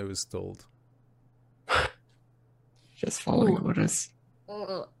doing as I was told. Just following Ooh. orders.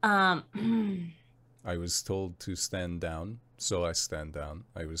 I was told to stand down, so I stand down.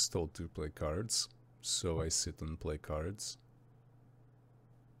 I was told to play cards, so I sit and play cards.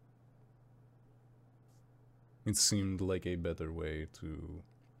 It seemed like a better way to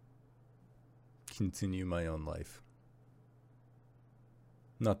continue my own life.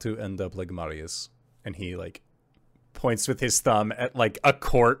 Not to end up like Marius. And he, like, points with his thumb at, like, a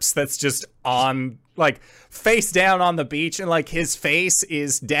corpse that's just on, like, face down on the beach, and, like, his face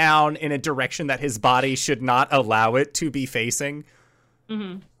is down in a direction that his body should not allow it to be facing.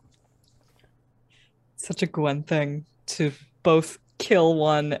 Mm-hmm. Such a Gwen thing to both kill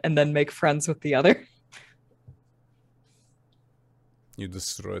one and then make friends with the other. You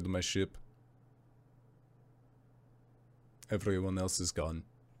destroyed my ship. Everyone else is gone.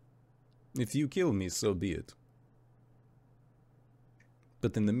 If you kill me, so be it.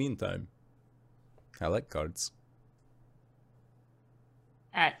 But in the meantime, I like cards.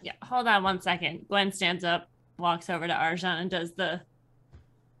 Yeah, hold on one second. Gwen stands up, walks over to Arjan, and does the...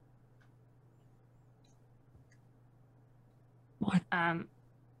 What? Can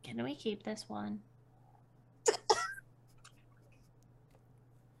we keep this one?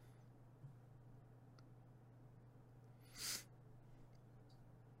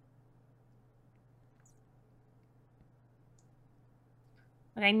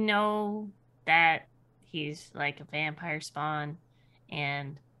 But I know that he's like a vampire spawn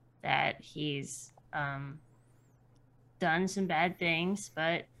and that he's done some bad things,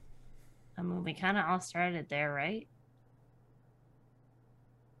 but I mean, we kind of all started there, right?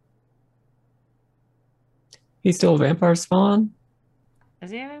 He's still a vampire spawn?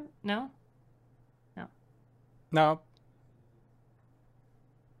 Is he? No? No.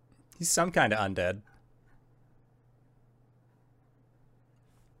 He's some kind of undead.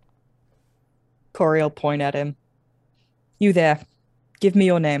 Corey will point at him. You there. Give me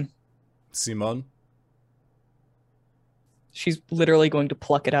your name. Simon? She's literally going to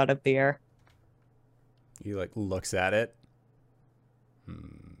pluck it out of the air. He, like, looks at it.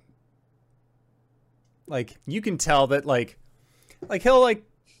 Like, you can tell that, like, he'll, like,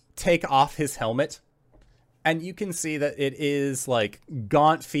 take off his helmet, and you can see that it is, like,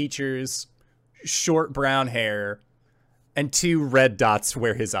 gaunt features, short brown hair, and 2 red dots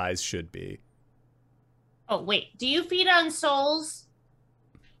where his eyes should be. Oh, wait. Do you feed on souls?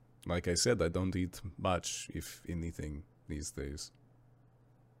 Like I said, I don't eat much, if anything, these days.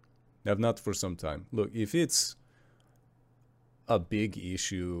 Have not for some time. Look, if it's a big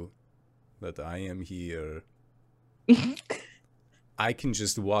issue that I am here, I can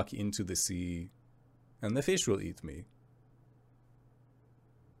just walk into the sea and the fish will eat me.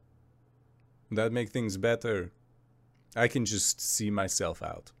 That make things better. I can just see myself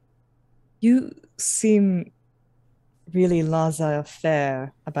out. You seem really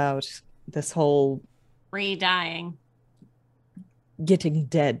laissez-faire about this whole Re-dying. getting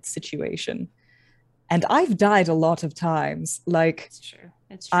dead situation. And I've died a lot of times. Like, It's true.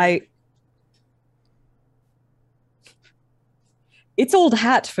 It's true. It's old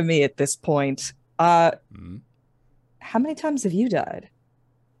hat for me at this point. How Hmm? many times have you died?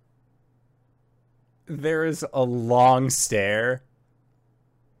 There is a long stare.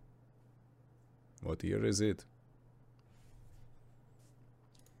 What year is it?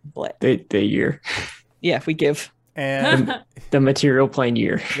 What? The year. Yeah, if we give. And The material plane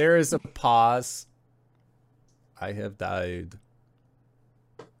year. there is a pause. I have died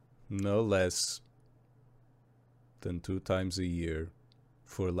no less than 2 times a year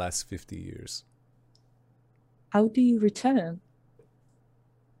for the last 50 years. How do you return?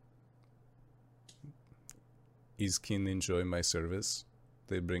 Iskin enjoy my service.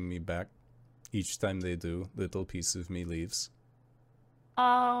 They bring me back. Each time they do, little piece of me leaves.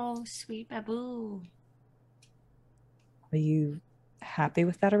 Oh, sweet Babu. Are you happy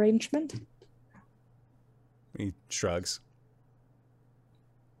with that arrangement? He shrugs.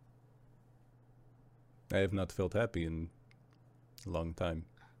 I have not felt happy in a long time.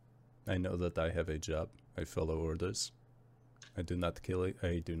 I know that I have a job. I follow orders. I do not kill it.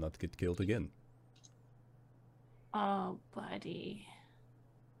 I do not get killed again. Oh, buddy.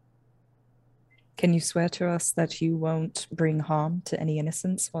 Can you swear to us that you won't bring harm to any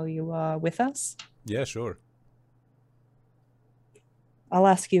innocents while you are with us? Yeah, sure. I'll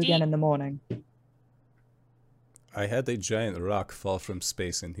ask you Do again you- in the morning. I had a giant rock fall from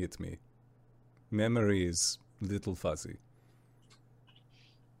space and hit me. Memory is little fuzzy.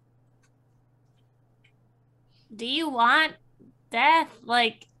 Do you want death,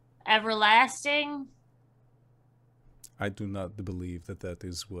 like everlasting? I do not believe that that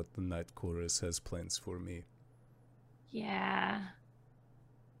is what the Night Chorus has plans for me. Yeah.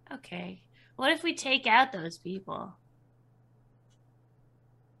 Okay. What if we take out those people?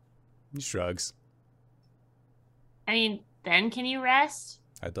 He shrugs. I mean, then can you rest?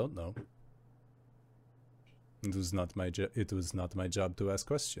 I don't know. It was not my job to ask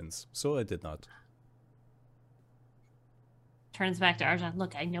questions, so I did not. Turns back to Arjan.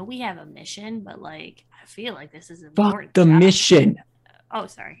 Look, I know we have a mission, but like, I feel like this is Fuck important. the job. mission. Oh,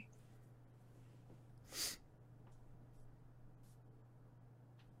 sorry.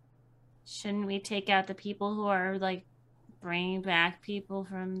 Shouldn't we take out the people who are like bringing back people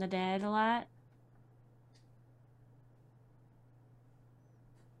from the dead a lot?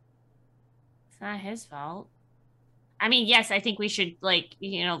 It's not his fault. I mean, yes, I think we should like,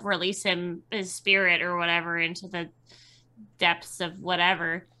 release his spirit or whatever into the depths of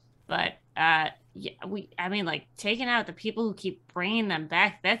whatever. But yeah, I mean, like taking out the people who keep bringing them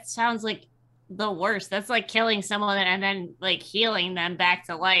back, that sounds like the worst. That's like killing someone and then like healing them back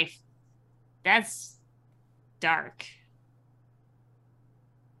to life. That's dark.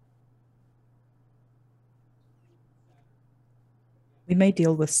 We may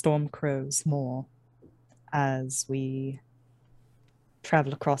deal with storm crows more as we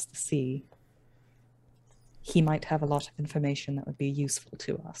travel across the sea. He might have a lot of information that would be useful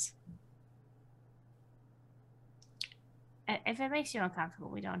to us. If it makes you uncomfortable,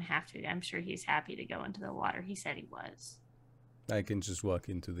 we don't have to. I'm sure he's happy to go into the water. He said he was. I can just walk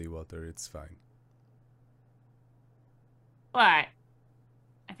into the water, it's fine. But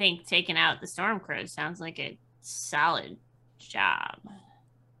I think taking out the storm crows sounds like a solid job.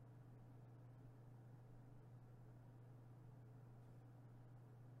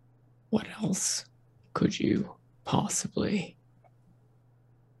 What else could you possibly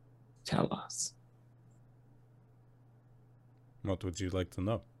tell us? What would you like to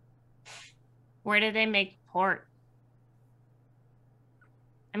know? Where do they make port?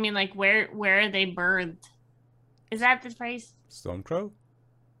 I mean, like, where are they birthed? Is that the phrase? Stormcrow?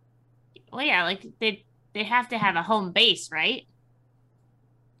 Well, yeah, like they have to have a home base, right?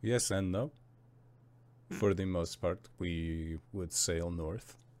 Yes and no. For the most part, we would sail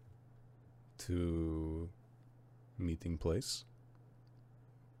north to meeting place.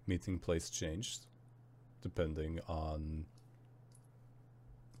 Meeting place changed depending on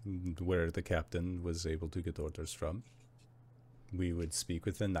where the captain was able to get orders from. We would speak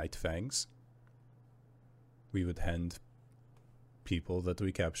with the Night Fangs. We would hand people that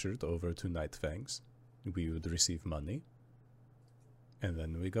we captured over to Night Fangs. We would receive money. And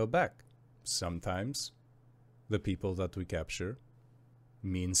then we go back. Sometimes the people that we capture,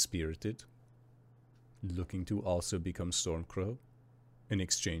 mean-spirited, looking to also become Stormcrow in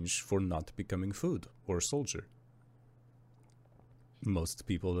exchange for not becoming food or soldier. Most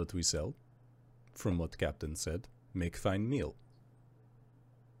people that we sell, from what Captain said, make fine meal.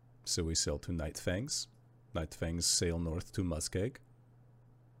 So we sell to Night Fangs. Night Fangs sail north to Muskeg.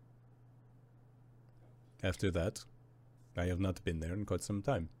 After that, I have not been there in quite some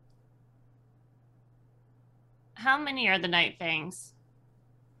time. How many are the Night Fangs?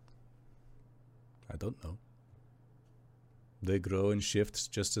 I don't know. They grow in shifts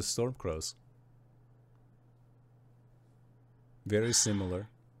just as Stormcrows. Very similar,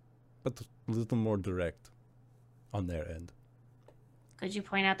 but a little more direct on their end. Could you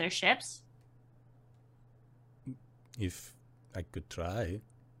point out their ships? If I could try.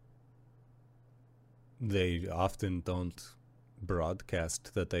 They often don't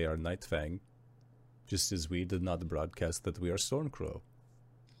broadcast that they are Night Fang, just as we did not broadcast that we are Stormcrow.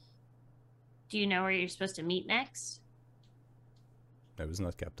 Do you know where you're supposed to meet next? I was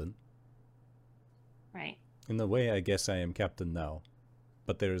not captain. Right. In a way, I guess I am captain now,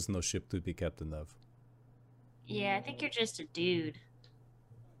 but there is no ship to be captain of. Yeah, I think you're just a dude.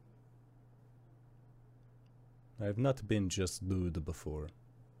 I have not been just dude before.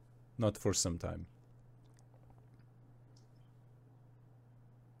 Not for some time.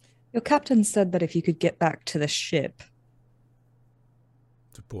 Your captain said that if you could get back to the ship,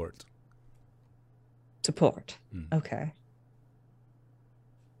 To port. to port. Mm. Okay.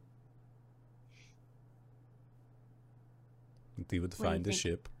 He would What do you find a think?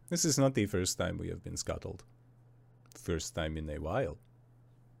 ship. This is not the first time we have been scuttled. First time in a while.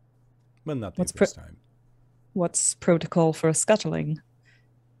 But not the What's first time. What's protocol for a scuttling?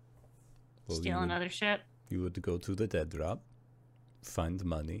 Well, Steal another ship. You would go to the dead drop, find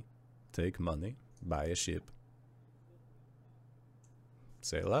money, take money, buy a ship,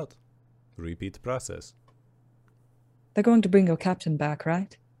 sail out, repeat the process. They're going to bring your captain back,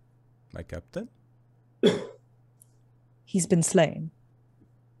 right? My captain? He's been slain.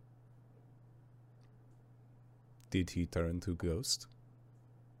 Did he turn to ghost?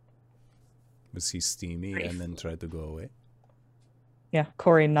 Was he steamy and then tried to go away? Yeah,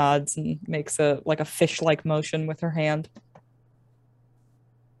 Corey nods and makes a fish-like motion with her hand.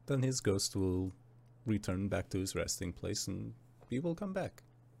 Then his ghost will return back to his resting place and he will come back.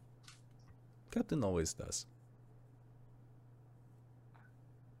 Captain always does.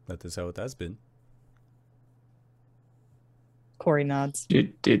 That is how it has been. Corey nods.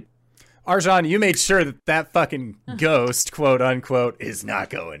 Did Arjan, you made sure that that fucking ghost, quote unquote, is not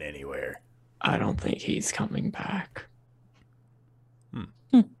going anywhere. I don't think he's coming back.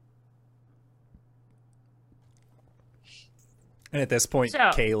 And at this point,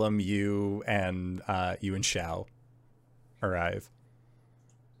 So- Calum, you and Xiao arrive.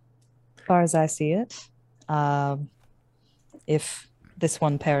 As far as I see it, if this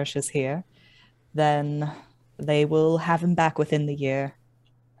one perishes here, then they will have him back within the year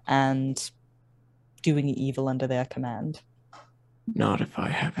and doing evil under their command. Not if I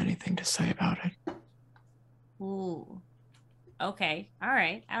have anything to say about it. Ooh. Okay. All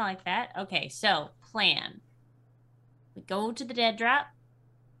right. I like that. Okay. So, plan. We go to the dead drop,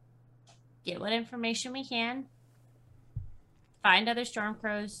 get what information we can, find other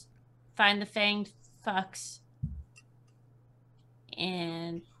Stormcrows, find the fanged fucks,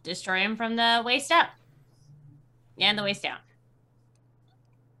 and destroy them from the waist up and the waist down.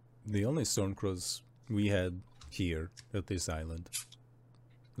 The only Stormcrows we had here at this island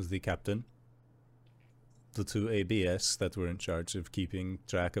was the captain, the two ABS that were in charge of keeping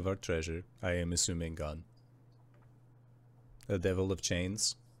track of our treasure, I am assuming gone. The Devil of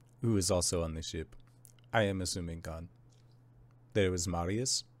Chains, who is also on the ship, I am assuming gone. There was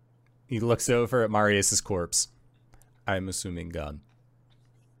Marius. He looks over at Marius's corpse. I am assuming gone.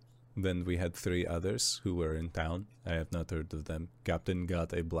 Then we had 3 others who were in town. I have not heard of them. Captain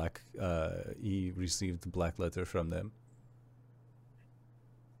got a he received a black letter from them.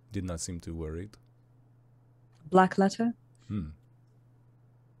 Did not seem too worried. Black letter?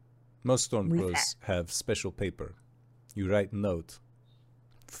 Most Stormcrows have special paper. You write note,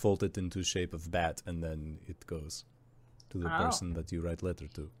 fold it into shape of bat, and then it goes to the person that you write letter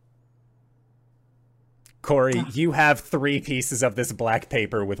to. Corey, you have 3 pieces of this black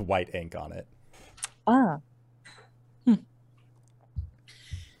paper with white ink on it. Ah.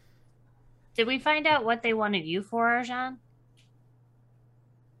 Did we find out what they wanted you for, Arjan?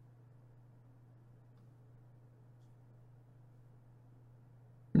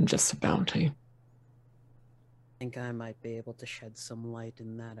 Just a bounty. I think I might be able to shed some light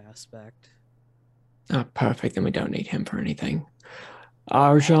in that aspect. Ah, perfect. Then we don't need him for anything.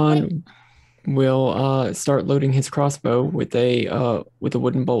 Arjan will start loading his crossbow with a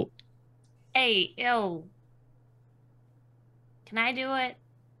wooden bolt. Hey, yo. Can I do it?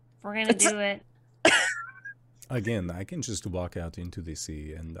 If we're gonna do it. Again, I can just walk out into the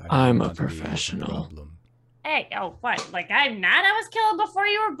sea, and I'm will a not be professional. problem. Hey, oh, what? Like, I'm not? I was killed before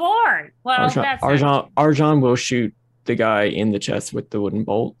you were born. Well, that's Arjan will shoot the guy in the chest with the wooden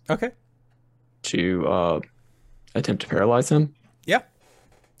bolt Okay. to attempt to paralyze him. Yeah.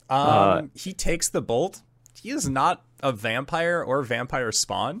 He takes the bolt. He is not a vampire or vampire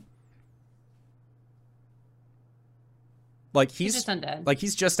spawn. Like He's just undead. Like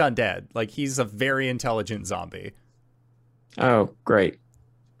he's just undead. Like he's a very intelligent zombie. Oh, great.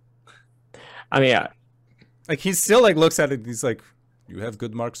 I mean, yeah. Like he still like looks at it. And he's like, "You have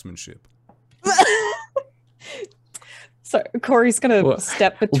good marksmanship." So Corey's gonna Well,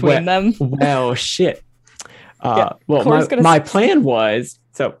 step between them. Well, shit. Yeah, Well, Corey's gonna my plan was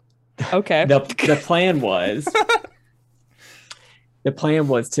Okay. the plan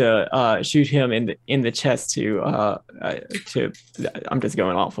was to shoot him in the chest to I'm just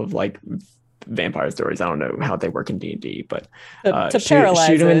going off of like vampire stories. I don't know how they work in D&D, but to paralyze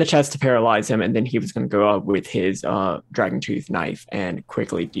shoot him in the it. chest to paralyze him, and then he was going to go out with his dragon tooth knife and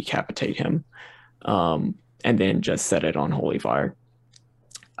quickly decapitate him, and then just set it on holy fire.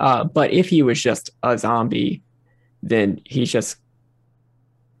 But if he was just a zombie, then he's just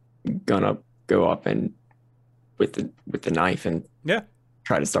gonna go up and with the knife and Yeah.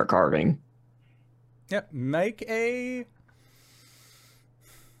 try to start carving. Yeah. Make a.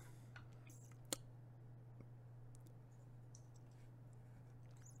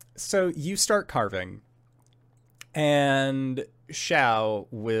 So you start carving, and Xiao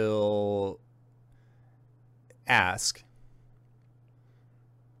will ask,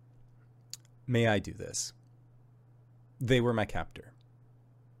 may I do this? They were my captor.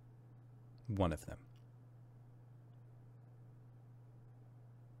 One of them.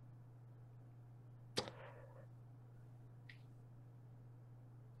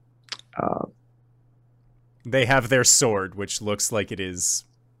 They have their sword, which looks like it is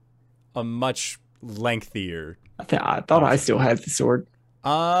a much lengthier. I thought I still had the sword.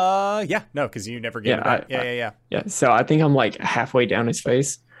 Yeah, no, because you never gave it back. Yeah. Yeah, so I think I'm like halfway down his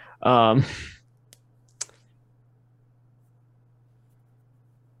face.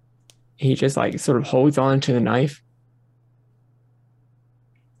 He just like sort of holds on to the knife.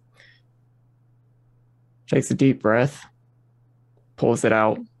 Takes a deep breath. Pulls it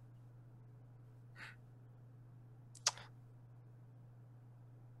out.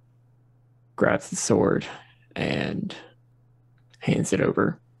 Grabs the sword and hands it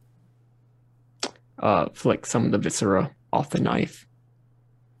over. Flicks some of the viscera off the knife.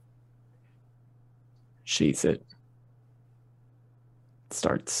 Sheathes it.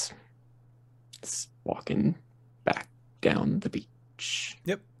 Starts walking back down the beach.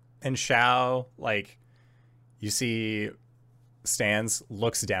 Yep. And Shao, like, you see, stands,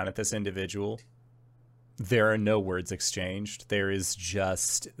 looks down at this individual. There are no words exchanged. There is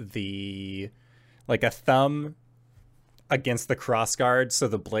just like a thumb against the crossguard, so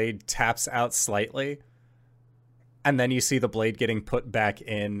the blade taps out slightly. And then you see the blade getting put back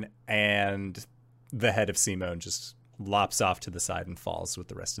in, and the head of Simone just lops off to the side and falls with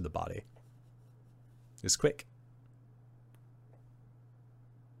the rest of the body. It's quick.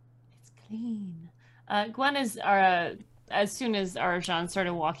 It's clean. Gwen is, as soon as Arjan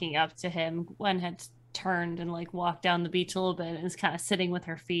started walking up to him, Gwen had turned and like walked down the beach a little bit and is kind of sitting with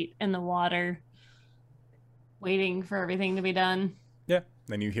her feet in the water, waiting for everything to be done. Yeah.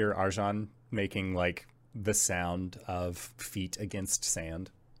 Then you hear Arjan making like the sound of feet against sand.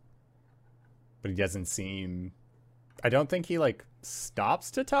 But he doesn't seem... I don't think he like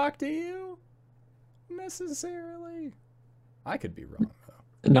stops to talk to you necessarily. I could be wrong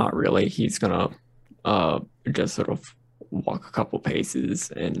though. Not really. He's gonna just sort of walk a couple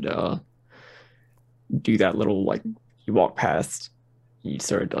paces and do that little, like, you walk past, you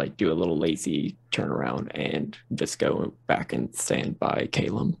sort of like do a little lazy turnaround and just go back and stand by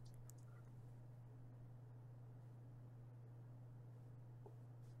Calum.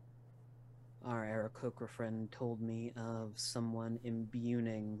 Our Aarakocra friend told me of someone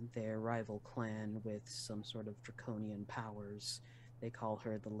imbuing their rival clan with some sort of draconian powers. They call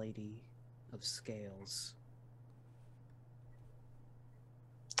her the Lady of Scales.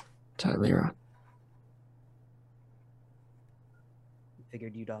 Tylera.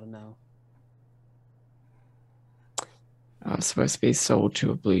 Figured you'd ought to know. I was supposed to be sold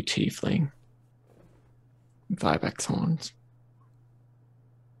to a blue tiefling. 5x horns.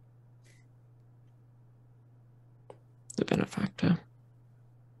 The benefactor.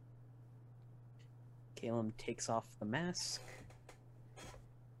 Calum takes off the mask.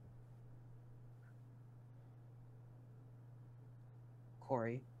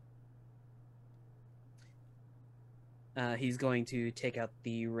 Corey. He's going to take out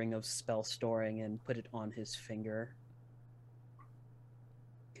the ring of spell storing and put it on his finger.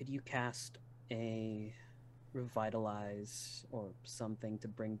 Could you cast a revitalize or something to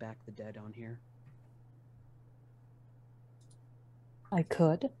bring back the dead on here? I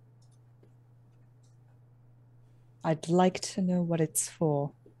could. I'd like to know what it's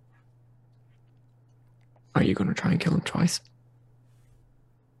for. Are you going to try and kill him twice?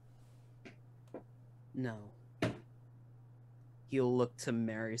 No. He'll look to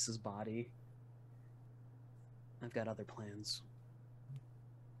Marius's body. I've got other plans.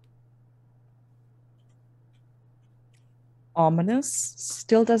 Ominous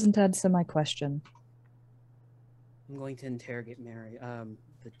still doesn't answer my question. I'm going to interrogate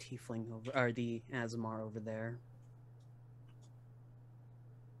the tiefling over, or the Azamar over there.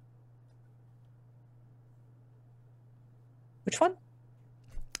 Which one?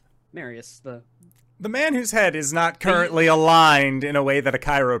 Marius, the man whose head is not currently aligned in a way that a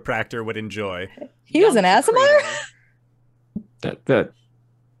chiropractor would enjoy. He was an Azamar? The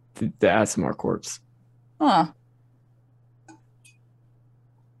Azamar corpse. Huh.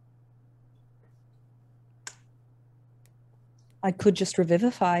 I could just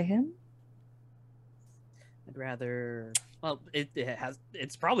revivify him. I'd rather. Well,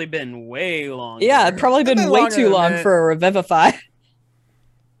 it's probably been way long. Yeah, it's probably been way too long for a revivify.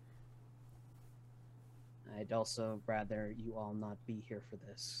 I'd also rather you all not be here for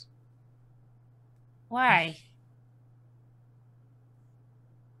this. Why?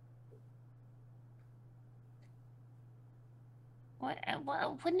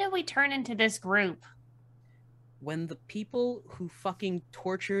 When did we turn into this group? When the people who fucking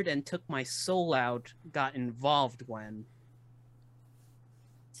tortured and took my soul out got involved, Gwen.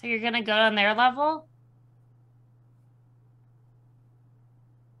 So you're gonna go on their level?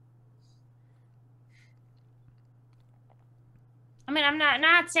 I mean, I'm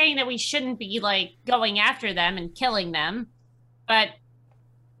not saying that we shouldn't be like going after them and killing them, but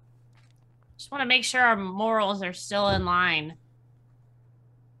just want to make sure our morals are still in line.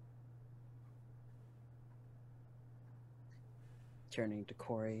 Turning to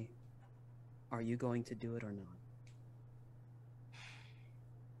Corey, are you going to do it or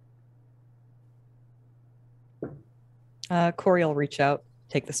not? Corey will reach out,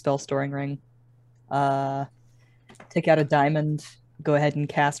 take the spell storing ring, take out a diamond, go ahead and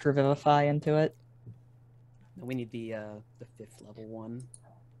cast Revivify into it. We need the 5th level one.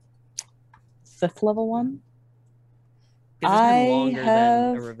 5th level one? Because it's been longer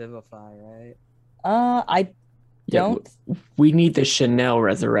than a Revivify, right? I don't. We need the Chanel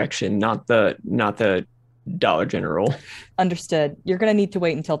resurrection, not the Dollar General. Understood. You're gonna need to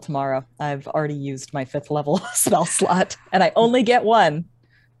wait until tomorrow. I've already used my 5th level spell slot, and I only get one.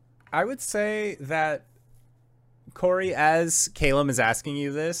 I would say that, Corey, as Caleb is asking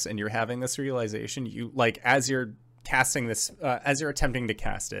you this and you're having this realization, you like as you're casting this, as you're attempting to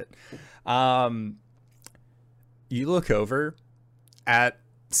cast it, you look over at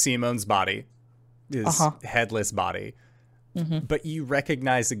Simone's body, his headless body, but you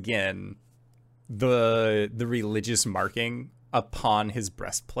recognize again the religious marking upon his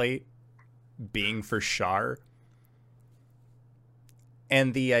breastplate being for Shar,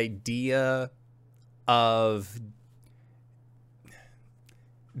 and the idea of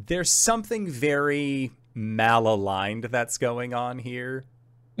there's something very malaligned that's going on here.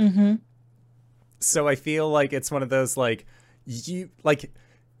 So I feel like it's one of those you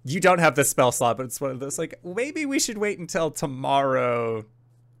don't have the spell slot, but it's one of those maybe we should wait until tomorrow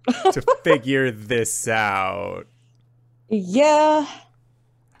to figure this out. Yeah.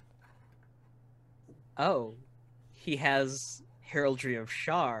 Oh, he has Heraldry of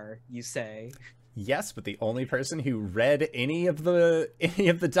Shar, you say? Yes, but the only person who read any of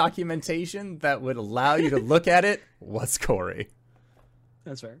the documentation that would allow you to look at it was Corey.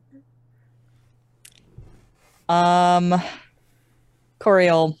 That's fair. Corey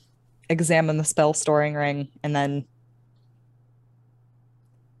will examine the spell storing ring and then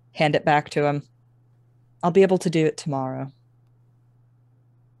hand it back to him. I'll be able to do it tomorrow.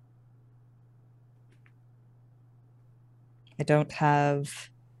 I don't have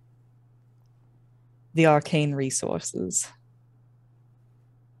the arcane resources.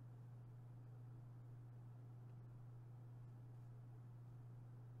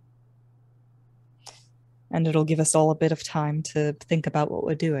 And it'll give us all a bit of time to think about what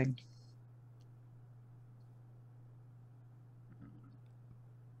we're doing.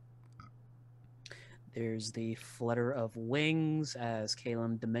 There's the flutter of wings as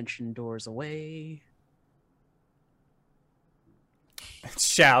Caleb dimension doors away.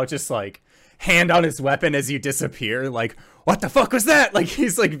 Xiao just hand on his weapon as you disappear, what the fuck was that?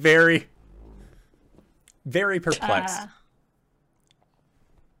 He's very, very perplexed.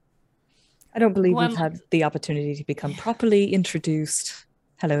 I don't believe we've had the opportunity to become properly introduced.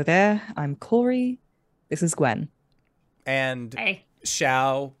 Hello there, I'm Corey. This is Gwen. And Hey.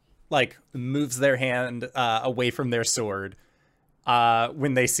 Xiao moves their hand away from their sword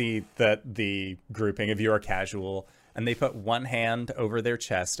when they see that the grouping of you are casual, and they put one hand over their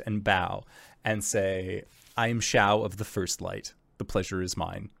chest and bow and say, I am Xiao of the First Light. The pleasure is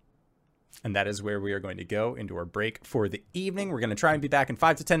mine. And that is where we are going to go into our break for the evening. We're going to try and be back in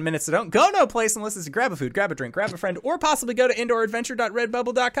 5 to 10 minutes, so don't go no place unless it's to grab a food, grab a drink, grab a friend, or possibly go to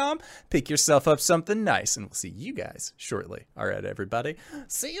indooradventure.redbubble.com, pick yourself up something nice, and we'll see you guys shortly. All right, everybody.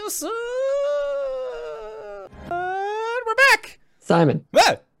 See you soon. We're back. Simon,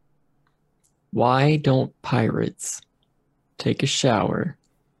 Ah! why don't pirates take a shower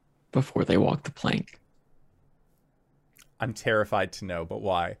before they walk the plank? I'm terrified to know, but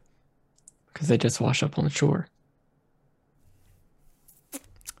why? Because they just wash up on the shore.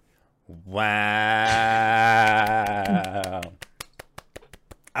 Wow.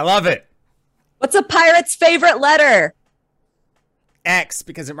 I love it. What's a pirate's favorite letter? X,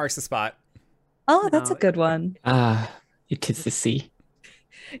 because it marks the spot. Oh, that's a good one. It is the sea.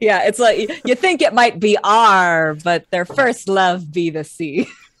 Yeah, it's you think it might be R, but their first love be the sea.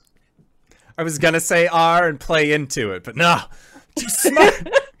 I was going to say R and play into it, but no. Too smart.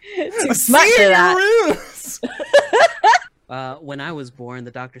 Too smart for that. When I was born,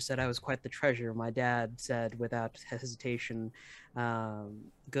 the doctor said I was quite the treasure. My dad said without hesitation,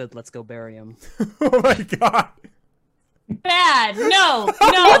 good, let's go bury him. Oh my god. Bad. No.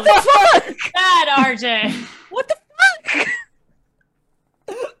 No. Bad, RJ. What the fuck?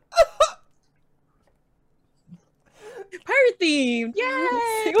 Pirate themed! Yay!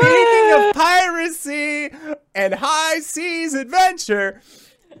 Speaking of piracy and high seas adventure,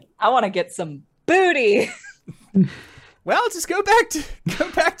 I want to get some booty. well, just go back to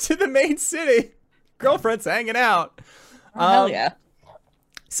the main city. Girlfriend's hanging out. Hell yeah.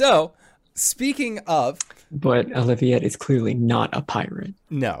 So, speaking of, But Oliviette is clearly not a pirate.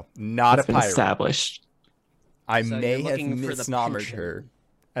 no, not That's a been pirate. established. I So may you're have looking for the misnomered pension. her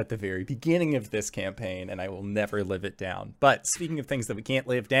at the very beginning of this campaign, and I will never live it down. But speaking of things that we can't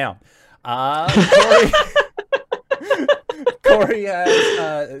live down, Corey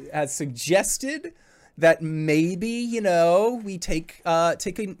has suggested that maybe we take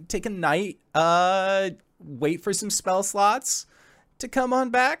a night, wait for some spell slots to come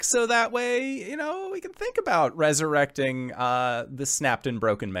on back, so that way we can think about resurrecting the snapped and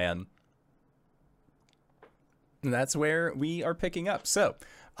broken man. And that's where we are picking up. So,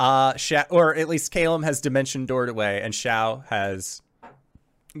 or at least Calum has dimension doored away, and Shao has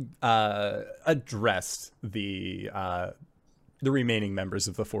addressed the remaining members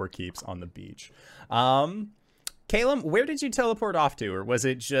of the Four Keeps on the beach. Calum, where did you teleport off to, or was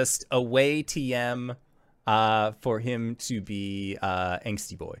it just away TM for him to be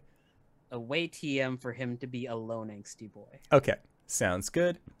angsty boy? Away TM for him to be a lone angsty boy. Okay, sounds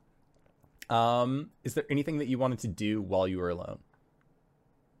good. Is there anything that you wanted to do while you were alone?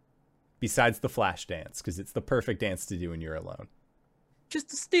 Besides the flash dance, because it's the perfect dance to do when you're alone.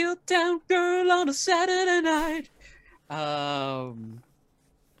 Just a steel town girl on a Saturday night.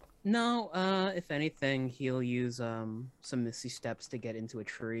 No, if anything, he'll use some Misty Steps to get into a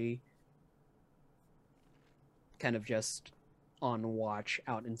tree. Kind of just on watch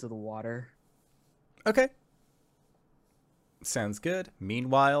out into the water. Okay. Sounds good.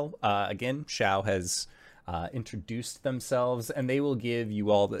 Meanwhile, again, Shao has introduced themselves, and they will give you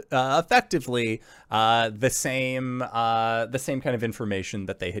all effectively the same kind of information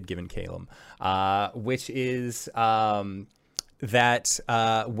that they had given Calum, which is that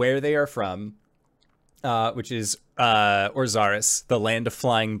where they are from, which is Orzaris, the land of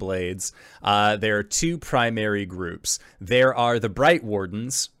flying blades. There are two primary groups. There are the Bright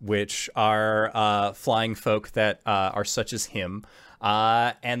Wardens, which are flying folk that are such as him.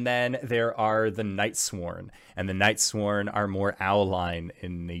 And then there are the Nightsworn, and the Nightsworn are more owline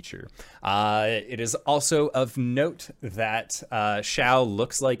in nature. It is also of note that Shao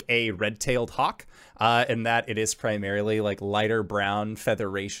looks like a red-tailed hawk, in that it is primarily like lighter brown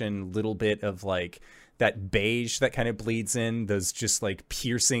featheration, little bit of like that beige that kind of bleeds in, those just like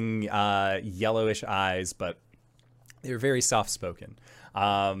piercing yellowish eyes, but they're very soft-spoken,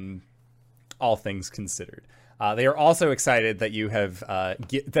 all things considered. They are also excited that you have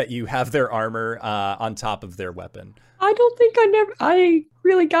their armor on top of their weapon. I don't think I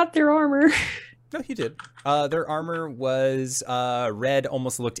really got their armor. No, you did. Their armor was red,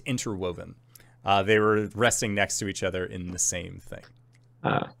 almost looked interwoven. They were resting next to each other in the same thing.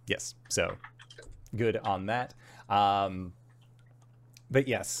 Yes, so good on that. But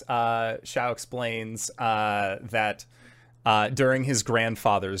yes, Shao explains that during his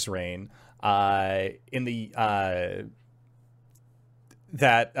grandfather's reign, in the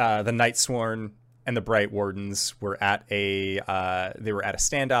the Nightsworn and the Bright Wardens were at a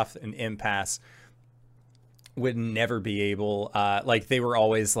standoff, an impasse. Would never be able, they were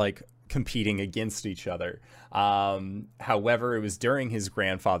always like competing against each other. However, it was during his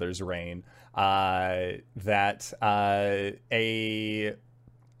grandfather's reign that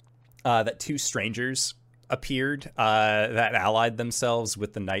two strangers appeared that allied themselves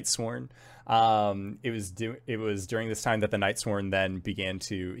with the Nightsworn. It was during this time that the Nightsworn then began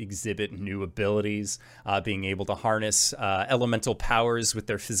to exhibit new abilities, being able to harness elemental powers with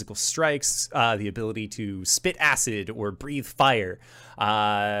their physical strikes, the ability to spit acid or breathe fire.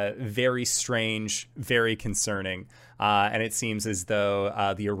 Very strange, very concerning. And it seems as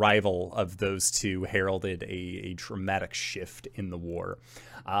though the arrival of those two heralded a dramatic shift in the war.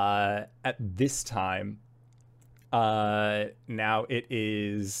 At this time, now it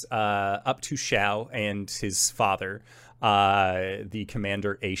is up to Shao and his father, the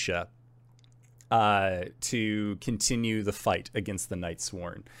commander Aisha, to continue the fight against the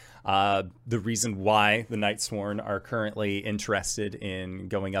Nightsworn. The reason why the Nightsworn are currently interested in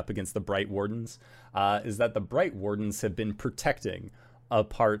going up against the Bright Wardens is that the Bright Wardens have been protecting a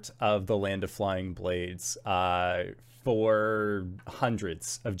part of the Land of Flying Blades for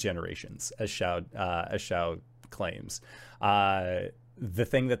hundreds of generations, as Shao claims. The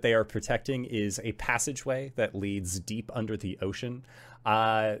thing that they are protecting is a passageway that leads deep under the ocean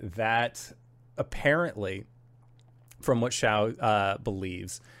that apparently, from what Shao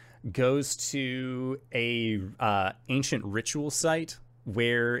believes, goes to a ancient ritual site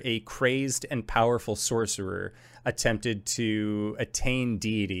where a crazed and powerful sorcerer attempted to attain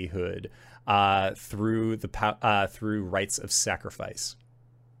deityhood through rites of sacrifice.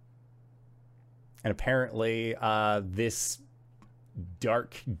 And apparently, this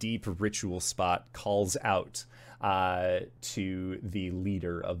dark, deep ritual spot calls out to the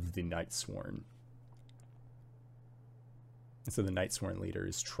leader of the Nightsworn. And so the Nightsworn leader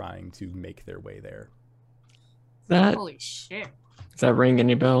is trying to make their way there. Holy shit. Does that ring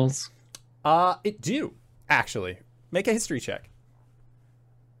any bells? It do, actually. Make a history check.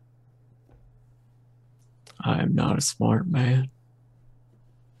 I'm not a smart man.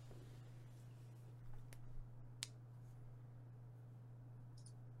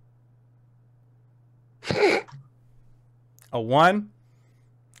 A 1?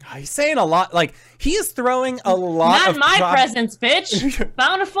 Oh, he's saying a lot. Like, he is throwing a lot Not of my presence, bitch.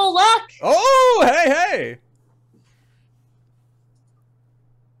 Bountiful luck. Oh, hey.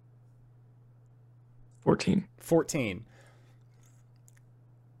 14.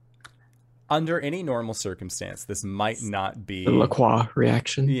 Under any normal circumstance, this might not be... The LaCroix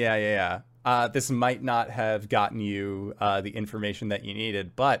reaction. Yeah. This might not have gotten you the information that you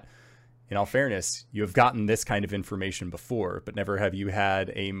needed, but in all fairness, you have gotten this kind of information before, but never have you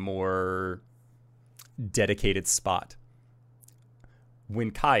had a more dedicated spot.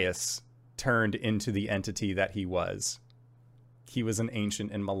 When Caius turned into the entity that he was an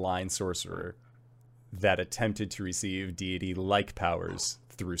ancient and malign sorcerer that attempted to receive deity-like powers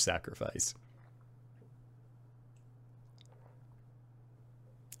through sacrifice.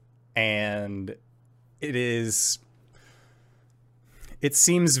 And it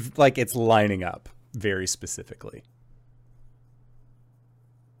seems like it's lining up very specifically.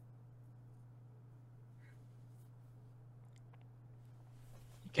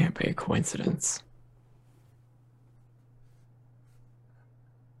 It can't be a coincidence.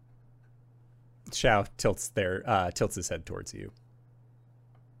 Shao tilts his head towards you.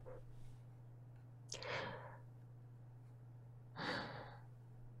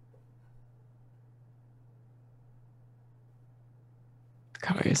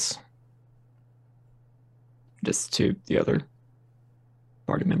 Caius. Just to the other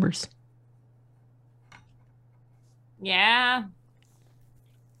party members. Yeah.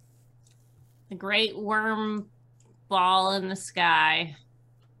 The great worm ball in the sky.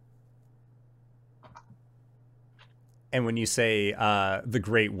 And when you say the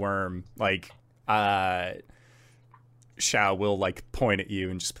great worm, like Shao will like point at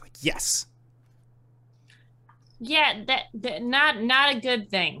you and just be like, yes. Yeah, that not a good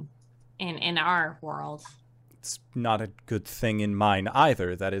thing in our world. It's not a good thing in mine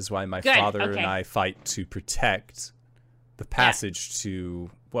either. That is why my Good, father okay. and I fight to protect the passage to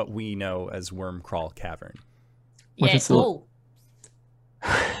what we know as Wormcrawl Cavern. What Yeah. is the-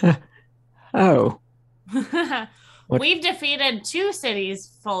 Oh. What- We've defeated 2 cities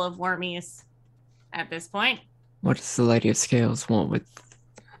full of wormies at this point. What does the Lady of Scales want with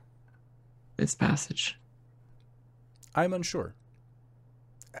this passage? I'm unsure.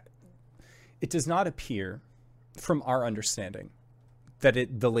 It does not appear, from our understanding,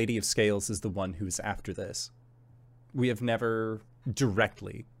 that the Lady of Scales is the one who is after this. We have never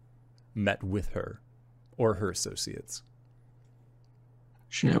directly met with her or her associates.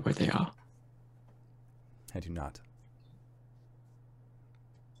 Should know where they are. I do not.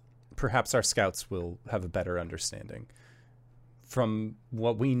 Perhaps our scouts will have a better understanding. From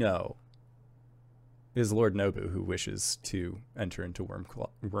what we know, it is Lord Nobu who wishes to enter into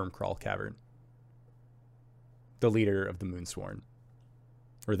Wormcrawl Cavern. The leader of the Moonsworn.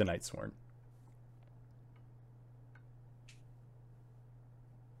 Or the Nightsworn.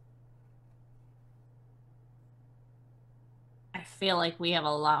 I feel like we have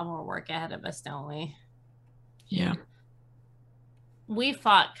a lot more work ahead of us, don't we? Yeah. We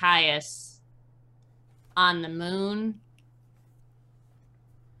fought Caius on the moon.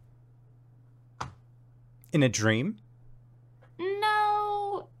 In a dream?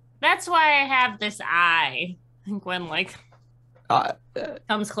 No, that's why I have this eye. And Gwen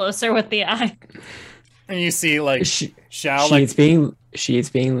comes closer with the eye. And you see, like, She Shao, is being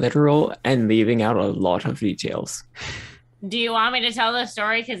literal and leaving out a lot of details. Do you want me to tell the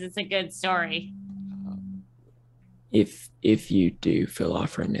story? Because it's a good story. If you do fill our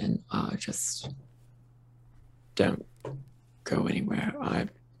friend in, just don't go anywhere. I'm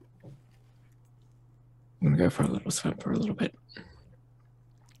gonna go for a little swim for a little bit.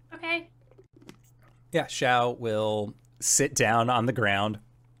 Okay. Yeah, Xiao will sit down on the ground.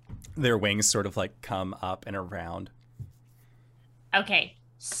 Their wings sort of like come up and around. Okay.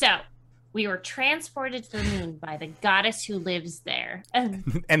 So we were transported to the moon by the goddess who lives there.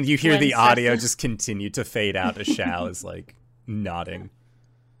 And you hear When the audio Cecil- just continue to fade out as Xiao is like nodding.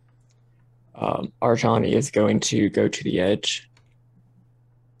 Arjan is going to go to the edge,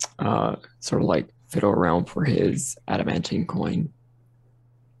 sort of like fiddle around for his adamantine coin.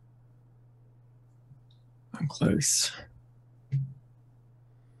 I'm close.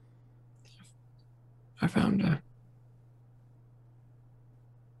 I found a.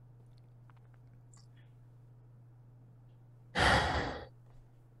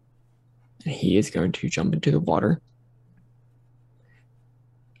 And he is going to jump into the water.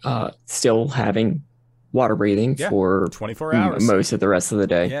 Still having water breathing Yeah, for 24 hours. most of the rest of the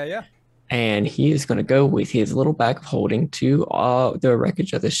day. Yeah, yeah. And he is going to go with his little bag of holding to the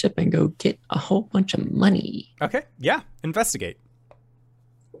wreckage of the ship and go get a whole bunch of money. Okay, yeah. Investigate.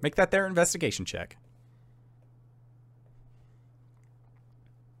 Make that their investigation check.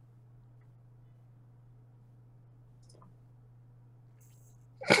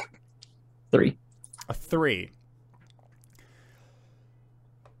 Three. A 3.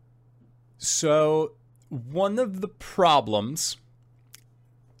 So, one of the problems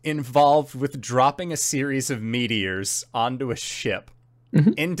involved with dropping a series of meteors onto a ship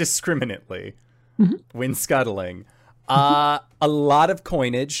indiscriminately when scuttling, a lot of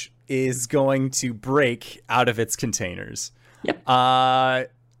coinage is going to break out of its containers. Yep.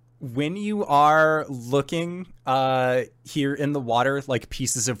 When you are looking here in the water, like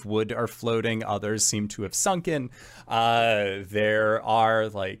pieces of wood are floating, others seem to have sunken. There are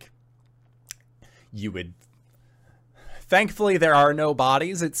like, you would, thankfully there are no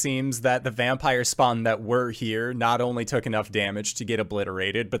bodies. It seems that the vampire spawn that were here not only took enough damage to get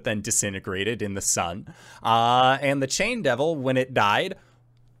obliterated, but then disintegrated in the sun. And the chain devil, when it died,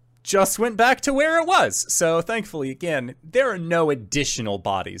 just went back to where it was. So thankfully, again, there are no additional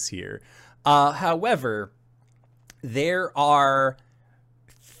bodies here. However, there are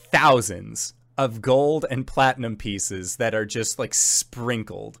thousands of gold and platinum pieces that are just like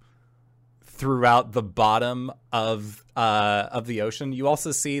sprinkled throughout the bottom of the ocean. You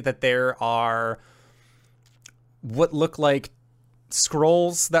also see that there are what look like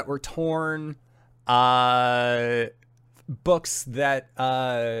scrolls that were torn, books that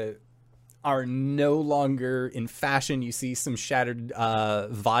are no longer in fashion. You see some shattered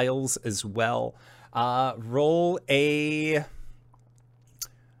vials as well. Roll a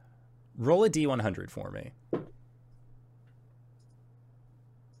D100 for me.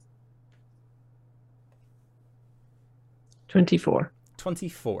 24.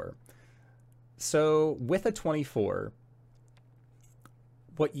 24. So with a 24,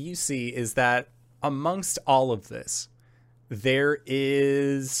 what you see is that amongst all of this, there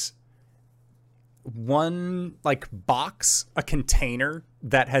is one like box, a container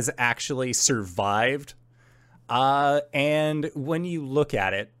that has actually survived. And when you look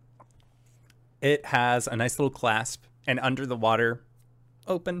at it, it has a nice little clasp, and under the water,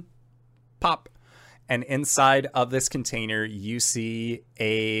 open, pop. And inside of this container, you see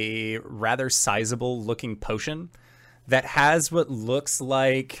a rather sizable looking potion that has what looks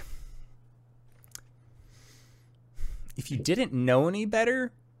like, if you didn't know any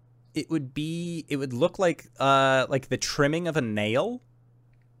better, it would look like the trimming of a nail,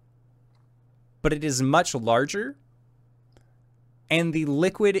 but it is much larger. And the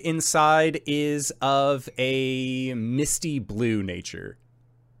liquid inside is of a misty blue nature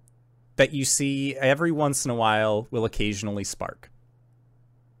that you see every once in a while will occasionally spark.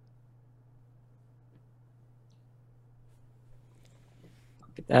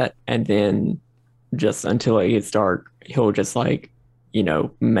 Look at that. And then just until it gets dark, he'll just like,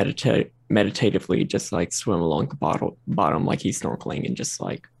 meditatively just like swim along the bottom like he's snorkeling and just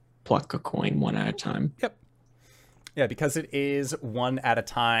like pluck a coin one at a time. Yep. Yeah, because it is one at a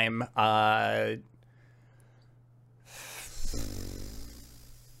time.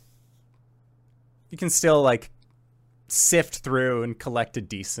 You can still like sift through and collect a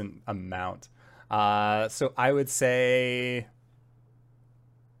decent amount. So I would say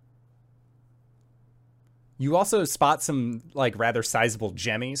you also spot some like rather sizable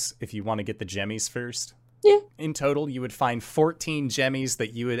gemmies if you want to get the gemmies first. Yeah. In total, you would find 14 gemmies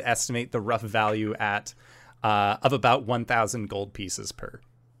that you would estimate the rough value at of about 1,000 gold pieces per.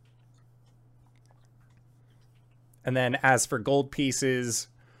 And then as for gold pieces,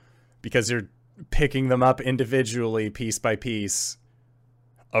 because you're picking them up individually, piece by piece,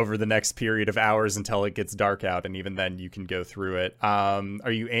 over the next period of hours until it gets dark out, and even then you can go through it.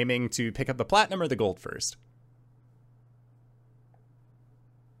 Are you aiming to pick up the platinum or the gold first?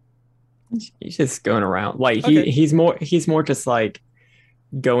 He's just going around. Like Okay. he's more just like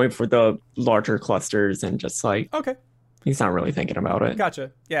going for the larger clusters and just like Okay. he's not really thinking about it.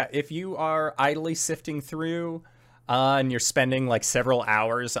 Gotcha. Yeah, if you are idly sifting through and you're spending like several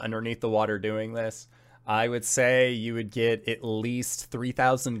hours underneath the water doing this, I would say you would get at least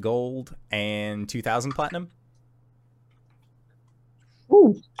 3,000 gold and 2,000 platinum.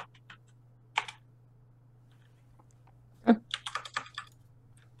 Ooh.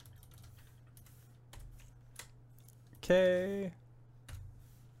 Okay.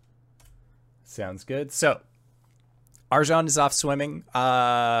 Sounds good. So, Arjan is off swimming,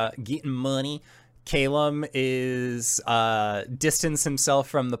 getting money. Calum is distance himself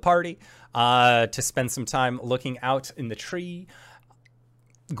from the party to spend some time looking out in the tree.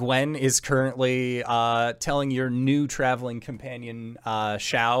 Gwen is currently telling your new traveling companion,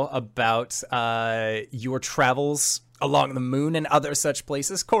 Shao, about your travels along the moon and other such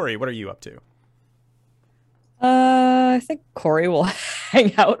places. Corey, what are you up to? I think Corey will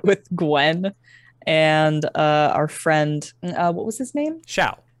hang out with Gwen and our friend. What was his name?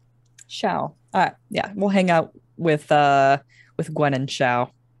 Shao. Shao. Yeah, we'll hang out with Gwen and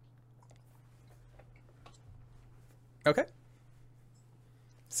Shao. Okay.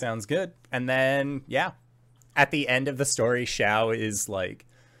 Sounds good. And then, yeah, at the end of the story, Shao is like,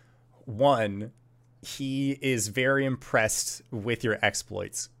 one, he is very impressed with your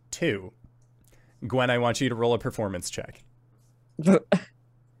exploits. Two, Gwen, I want you to roll a performance check.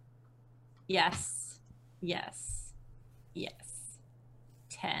 Yes. Yes. Yes.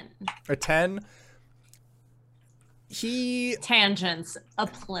 10. A 10. He, Tangents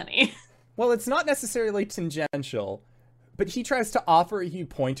aplenty. well, it's not necessarily tangential, but he tries to offer you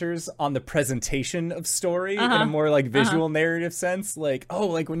pointers on the presentation of story in a more like visual narrative sense. Like, oh,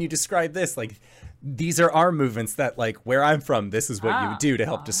 like when you describe this, like these are our movements that like where I'm from, this is what you would do to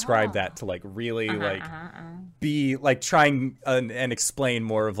help describe that, to like really like be like trying and explain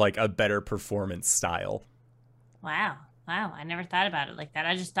more of like a better performance style. Wow. Wow. I never thought about it like that.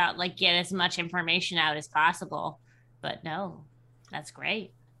 I just thought like get as much information out as possible. But no, that's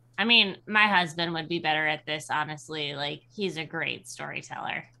great. I mean, my husband would be better at this, honestly. Like, he's a great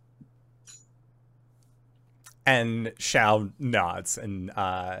storyteller. And Shao nods and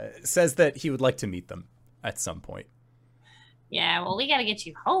says that he would like to meet them at some point. Yeah, well, we got to get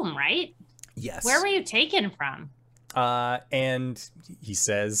you home, right? Yes. Where were you taken from? And he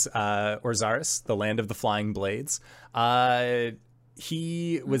says, Orzaris, the land of the flying blades.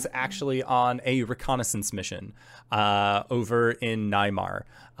 He was actually on a reconnaissance mission over in Nymar.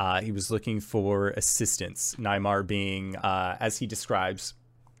 He was looking for assistance. Nymar being, as he describes,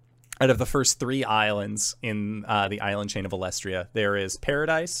 out of the first 3 islands in the island chain of Alestria, there is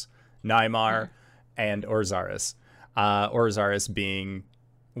Paradise, Nymar, and Orzaris. Orzaris being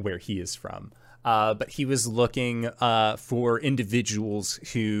where he is from. But he was looking for individuals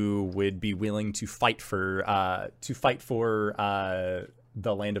who would be willing to fight for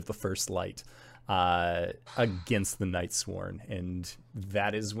the land of the first light against the Nightsworn, and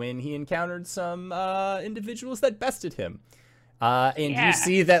that is when he encountered some individuals that bested him. And you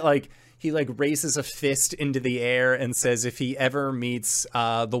see that like he like raises a fist into the air and says, if he ever meets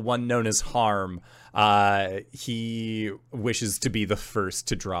the one known as Harm, he wishes to be the first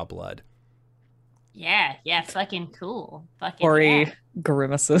to draw blood. Yeah, fucking cool. Fucking Corey yeah.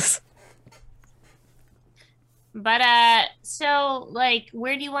 grimaces. But, so, like,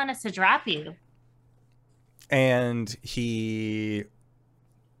 where do you want us to drop you? And he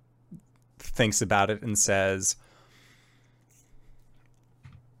thinks about it and says,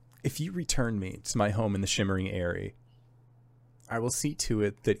 if you return me to my home in the Shimmering Eyrie, I will see to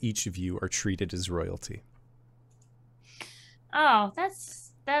it that each of you are treated as royalty. Oh, that's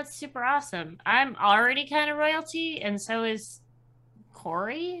super awesome. I'm already kind of royalty, and so is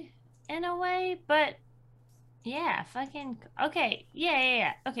Corey in a way, but yeah, fucking okay.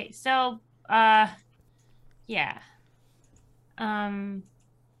 Yeah. Okay, so yeah.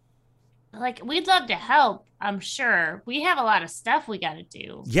 Like we'd love to help, I'm sure. We have a lot of stuff we got to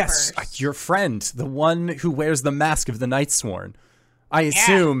do. Yes, first. your friend, the one who wears the mask of the Nightsworn. I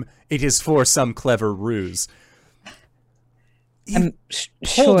assume it is for some clever ruse. I'm Pulled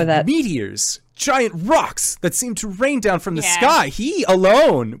sure that meteors, giant rocks that seem to rain down from the Yeah. sky. He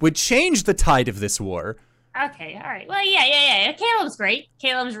alone would change the tide of this war. Okay, all right. Well, yeah. Caleb's great.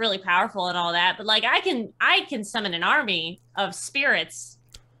 Caleb's really powerful and all that, but like I can summon an army of spirits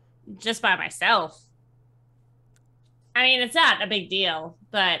just by myself. I mean, it's not a big deal,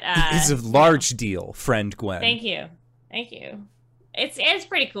 but It is a large deal, friend Gwen. Thank you. It's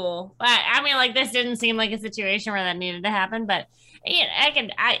pretty cool, but I mean, like, this didn't seem like a situation where that needed to happen. But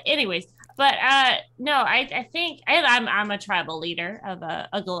anyways. But no, I think I'm a tribal leader of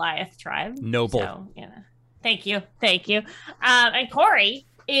a Goliath tribe. Noble. So, thank you. And Corey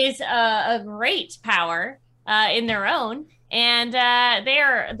is a great power in their own, and they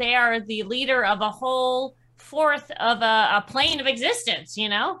are the leader of a whole fourth of a plane of existence.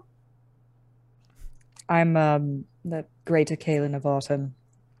 I'm the Greater Kalen of Autumn.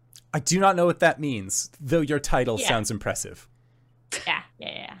 I do not know what that means, though your title Yeah. sounds impressive.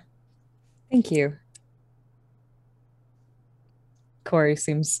 Yeah. Thank you. Corey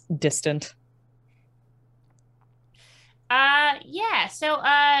seems distant. Yeah. So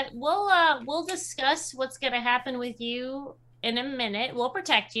we'll discuss what's gonna happen with you in a minute. We'll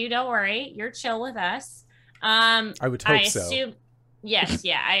protect you. Don't worry. You're chill with us. I would hope so. assume. Yes.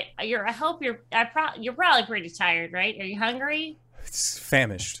 Yeah. I hope you're probably pretty tired, right? Are you hungry? It's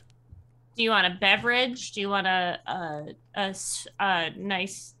famished. Do you want a beverage? Do you want a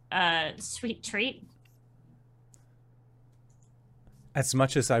nice sweet treat? As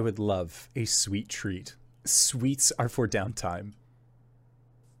much as I would love a sweet treat, sweets are for downtime.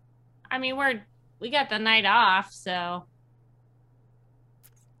 I mean, we got the night off, so.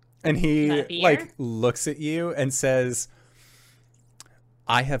 And he Is that a beer? looks at you and says,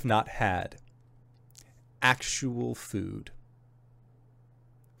 I have not had actual food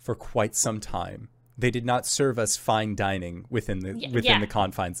for quite some time. They did not serve us fine dining within the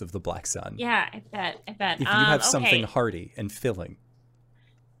confines of the Black Sun. Yeah, I bet. If you have okay. something hearty and filling.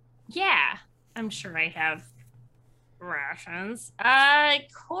 Yeah, I'm sure I have rations.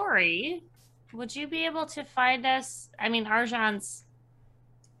 Corey, would you be able to find us? I mean, Arjan's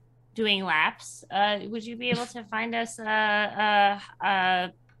doing laps. Would you be able to find us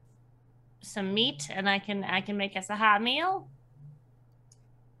some meat, and I can make us a hot meal?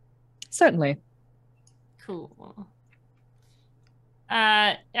 Certainly. Cool.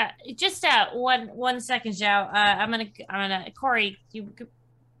 Just one second, Zhao. I'm gonna Corey.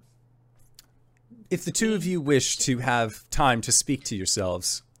 If the two of you wish to have time to speak to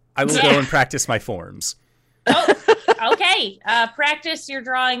yourselves, I will go and practice my forms. Oh, okay. Practice your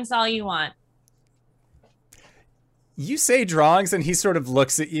drawings all you want. You say drawings, and he sort of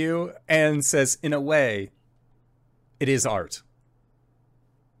looks at you and says, in a way, it is art.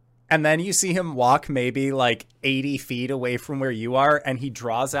 And then you see him walk maybe 80 feet away from where you are, and he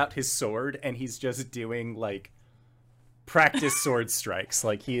draws out his sword, and he's just doing practice sword strikes.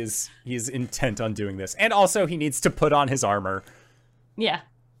 He is intent on doing this. And also he needs to put on his armor. Yeah.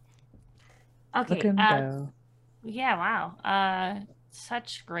 Okay. Look him go. Yeah, wow.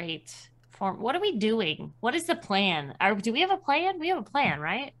 Such great form. What are we doing? What is the plan? Do we have a plan? We have a plan,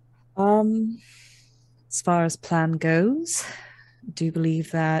 right? As far as plan goes, I do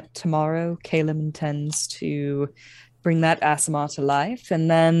believe that tomorrow Caleb intends to bring that Asimar to life and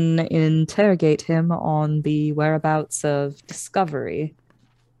then interrogate him on the whereabouts of Discovery.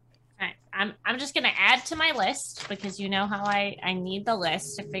 All right. I'm just gonna add to my list because you know how I need the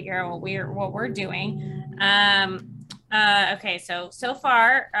list to figure out what we're doing. Okay, so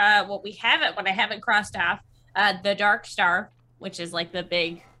far, what I haven't crossed off, the Dark Star, which is the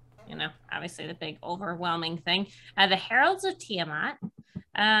big, obviously the big overwhelming thing. The Heralds of Tiamat,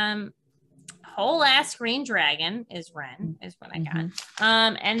 whole ass green dragon is what I got.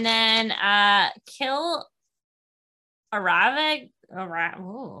 And then kill Arave.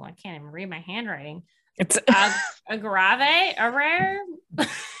 Oh, I can't even read my handwriting. It's Agrave, a rare.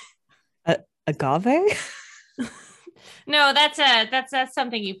 Agave? No, that's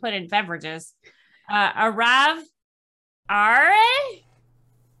something you put in beverages. Aravar?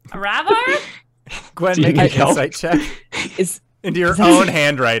 Gwen, Do you make an need help? insight check Is into your own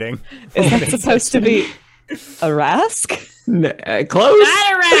handwriting. is that supposed to be a Rask? Close.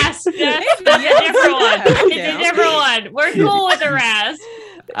 Not a rasp. That's a different one. It's a different one. We're cool with a rasp.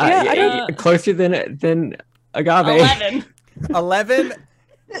 Closer than agave. 11. 11.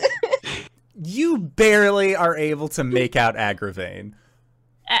 You barely are able to make out Agravain.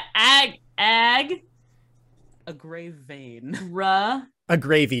 Ag. A grave vein. Ra. A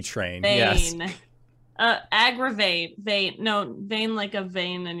gravy train, Vein. yes. Aggravate. Vein. No, vein like a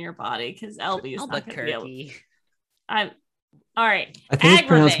vein in your body because LB is not going to be able. Albuquerque. All right. I think it's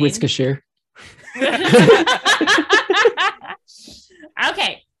pronounced Agravain. Whiskershire.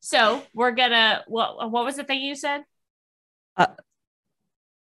 Okay, so we're gonna. What was the thing you said? I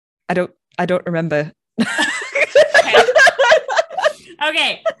don't remember. Okay.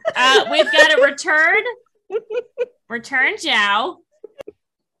 Okay, we've got to return Zhao.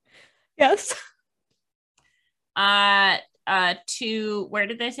 Yes. To where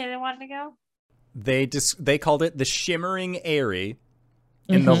did they say they wanted to go? They called it the Shimmering Eyrie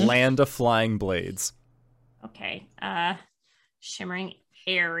in the Land of Flying Blades. Okay, Shimmering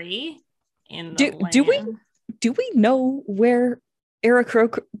Eyrie in the land. Do we know where Eric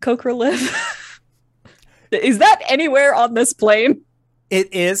Kokra live? Is that anywhere on this plane?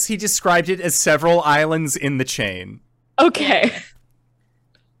 It is. He described it as several islands in the chain. Okay.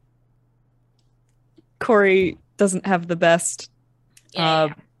 Corey doesn't have the best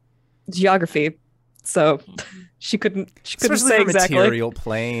geography, so she couldn't Especially say for exactly. material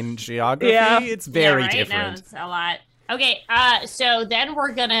plane geography. Yeah. It's very right different. now it's a lot. Okay, so then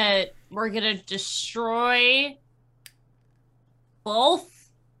we're gonna destroy both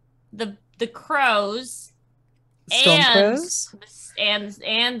the crows Storm crows.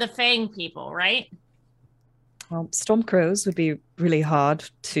 and the Fang people, right? Well, storm crows would be really hard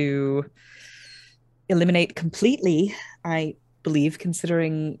to eliminate completely, I believe,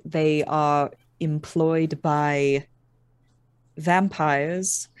 considering they are employed by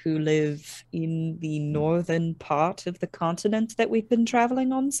vampires who live in the northern part of the continent that we've been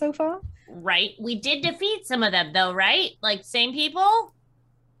traveling on so far. Right. We did defeat some of them though, right? Like same people?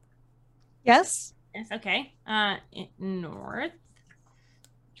 Yes. Yes, okay. North.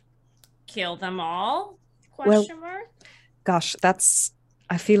 Kill them all? Question mark? Gosh,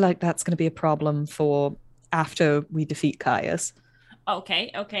 I feel like that's going to be a problem for after we defeat Caius.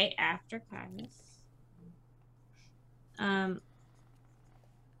 Okay, after Caius.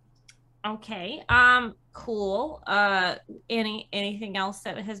 Okay. Cool. Anything else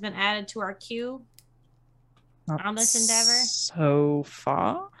that has been added to our queue on this endeavor? So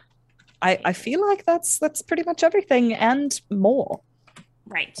far? I feel like that's pretty much everything and more.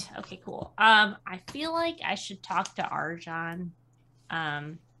 Right. Okay, cool. I feel like I should talk to Arjan.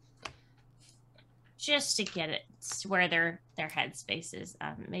 Just to get it where their headspace is.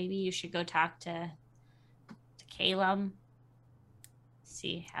 Maybe you should go talk to Caleb.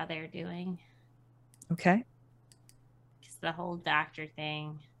 See how they're doing. Okay. Because the whole doctor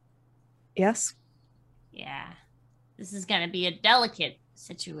thing. Yes. Yeah. This is going to be a delicate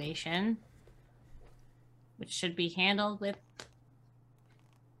situation, which should be handled with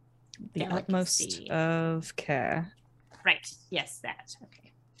the utmost of care. Right. Yes, that.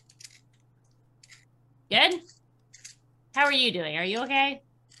 Okay. Good? How are you doing? Are you okay?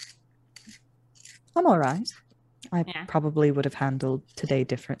 I'm all right. I probably would have handled today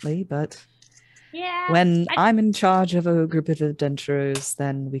differently, but when I'm in charge of a group of adventurers,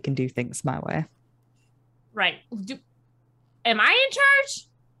 then we can do things my way. Right. Am I in charge?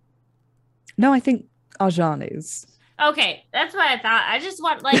 No, I think Arjan is. Okay, that's what I thought. I just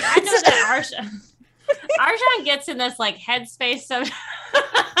want, like, I know that Arjan gets in this, like, headspace sometimes.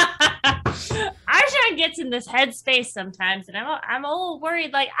 Arjan gets in this headspace sometimes, and I'm a little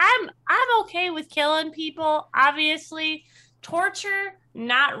worried. Like, I'm okay with killing people, obviously. Torture,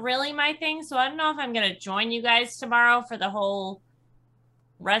 not really my thing, so I don't know if I'm going to join you guys tomorrow for the whole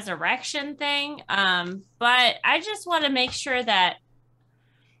resurrection thing. But I just want to make sure that,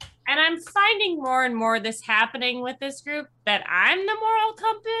 and I'm finding more and more this happening with this group, that I'm the moral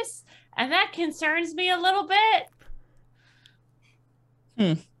compass, and that concerns me a little bit.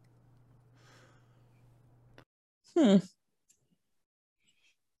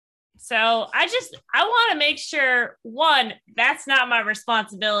 So I want to make sure, one, that's not my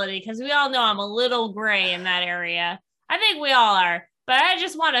responsibility, because we all know I'm a little gray in that area. I think we all are, but I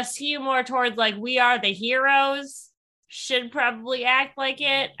just want to skew more towards, like, we are the heroes, should probably act like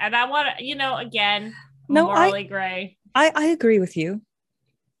it. And I want to, again, morally gray. I agree with you.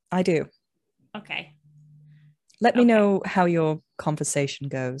 I do. Okay. Let me know how your conversation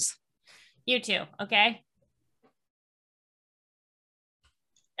goes. You too, okay?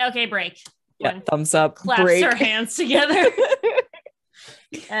 Okay, break. Yeah, thumbs up. Claps break. her hands together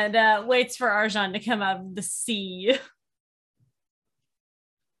and waits for Arjan to come out of the sea.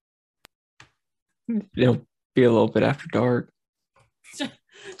 It'll be a little bit after dark.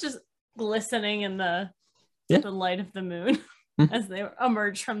 Just glistening in the light of the moon as they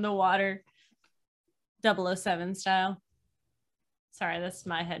emerge from the water. 007 style. Sorry, that's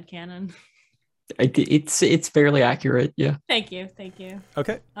my headcanon. It's fairly accurate, yeah. Thank you.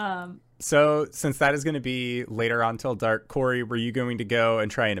 Okay. So since that is going to be later on till dark, Corey, were you going to go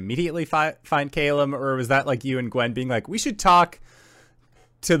and try and immediately find Caleb, or was that like you and Gwen being like, we should talk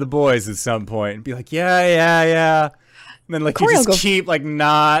to the boys at some point and be like, yeah. And then like Corey you just keep like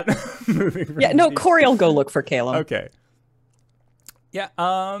not moving. Yeah, no, Corey will go look for Caleb. Okay. Yeah,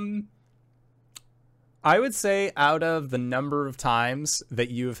 I would say out of the number of times that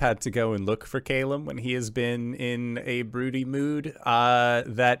you've had to go and look for Caleb when he has been in a broody mood,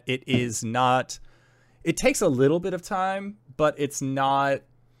 that it is not... It takes a little bit of time, but it's not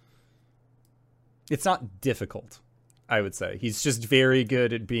difficult, I would say. He's just very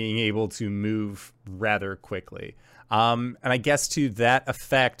good at being able to move rather quickly. And I guess to that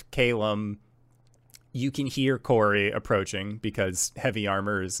effect, Caleb, you can hear Corey approaching because heavy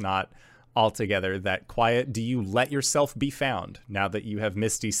armor is not altogether that quiet. Do you let yourself be found now that you have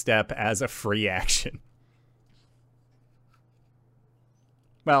Misty Step as a free action?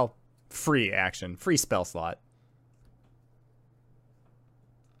 Well, free action, free spell slot.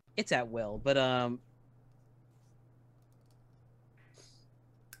 It's at will, but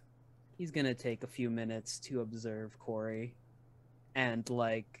he's gonna take a few minutes to observe Corey, and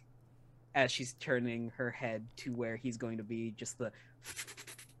like, as she's turning her head to where he's going to be, just the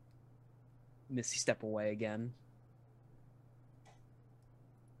Misty Step away again.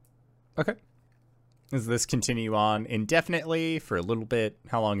 Okay. Does this continue on indefinitely for a little bit?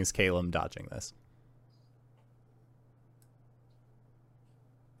 How long is Caleb dodging this?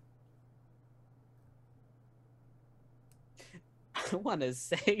 I want to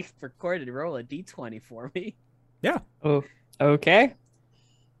say for Corey to roll a d20 for me. Yeah. Oh, okay.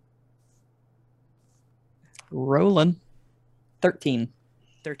 Rolling. 13.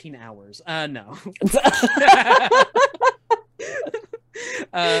 13 hours. No.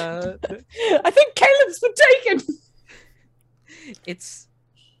 I think Caleb's been taken. It's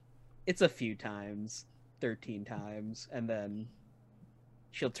a few times, 13 times, and then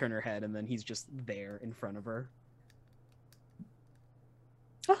she'll turn her head, and then he's just there in front of her.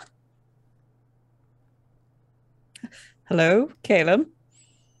 Hello, Caleb.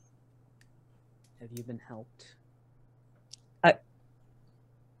 Have you been helped?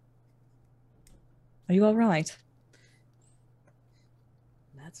 Are you all right?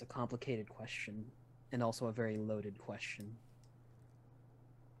 That's a complicated question, and also a very loaded question.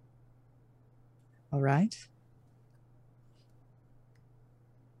 All right.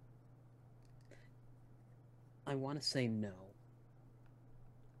 I want to say no.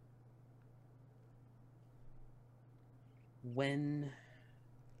 When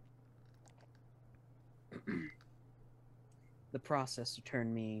the process to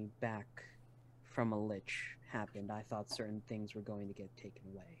turn me back from a lich happened, I thought certain things were going to get taken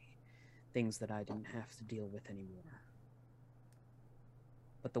away. Things that I didn't have to deal with anymore.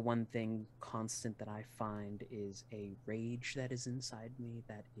 But the one thing constant that I find is a rage that is inside me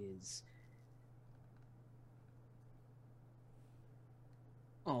that is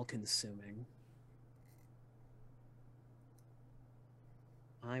all-consuming.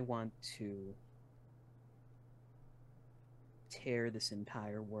 I want to tear this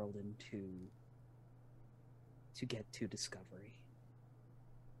entire world in two to get to discovery.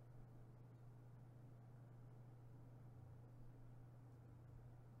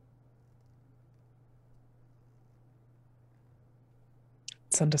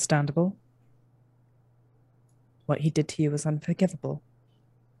 It's understandable. What he did to you was unforgivable.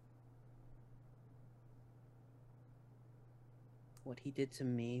 What he did to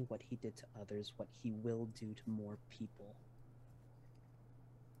me, what he did to others, what he will do to more people.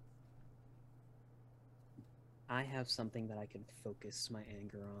 I have something that I can focus my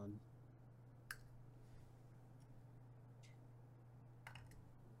anger on.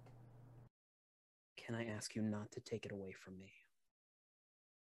 Can I ask you not to take it away from me?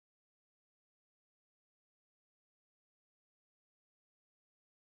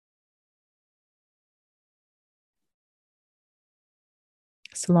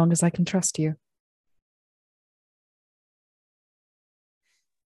 So long as I can trust you.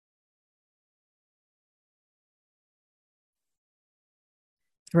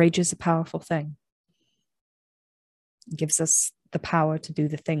 Rage is a powerful thing. It gives us the power to do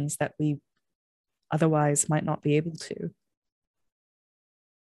the things that we otherwise might not be able to.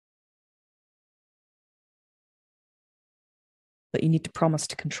 But you need to promise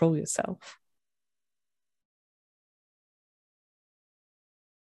to control yourself.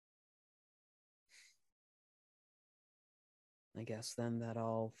 I guess then that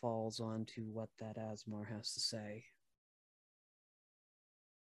all falls on to what that Asmar has to say.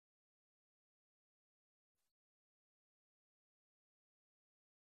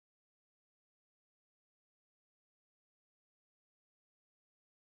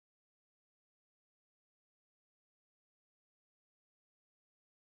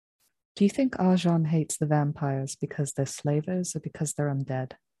 Do you think Arjan hates the vampires because they're slavers or because they're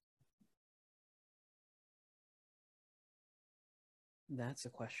undead? That's a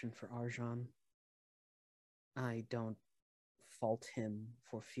question for Arjan. I don't fault him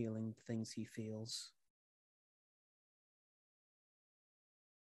for feeling the things he feels.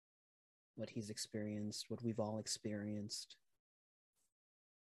 What he's experienced, what we've all experienced.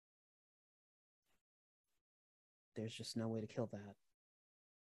 There's just no way to kill that.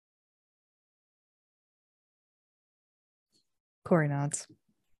 Corey nods.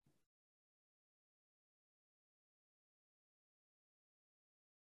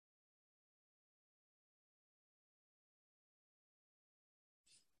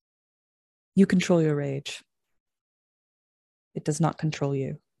 You control your rage. It does not control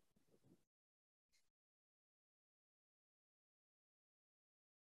you.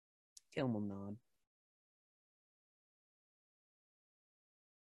 Gilm will nod.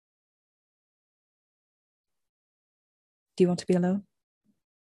 Do you want to be alone?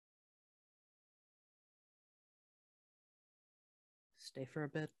 Stay for a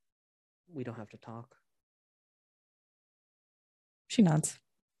bit. We don't have to talk. She nods.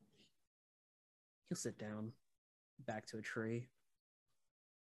 He'll sit down, back to a tree.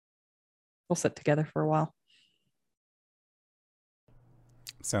 We'll sit together for a while.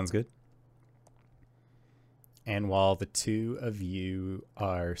 Sounds good. And while the two of you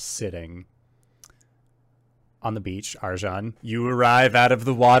are sitting on the beach, Arjan, you arrive out of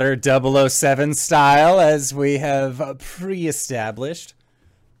the water 007 style, as we have pre-established.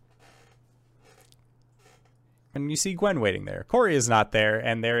 And you see Gwen waiting there. Corey is not there,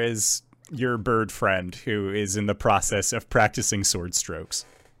 and there is your bird friend who is in the process of practicing sword strokes.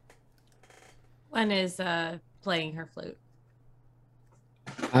 Gwen is playing her flute.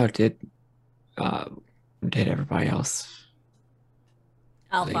 Oh, did everybody else?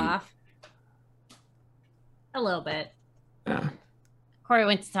 Elf They- off. A little bit. Uh, Corey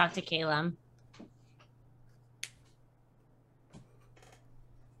went to talk to Caleb.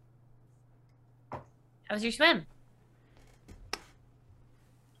 How was your swim?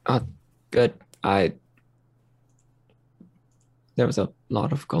 good. There was a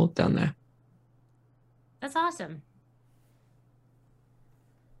lot of gold down there. That's awesome.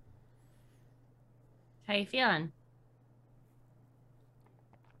 How you feeling?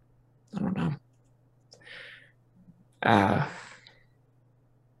 I don't know.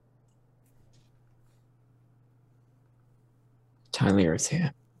 Tyler is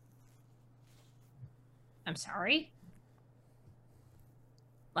here. I'm sorry?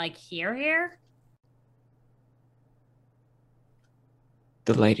 Like here?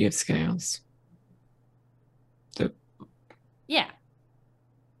 The Lady of Scales. Yeah.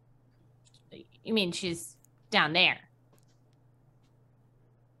 You mean she's down there?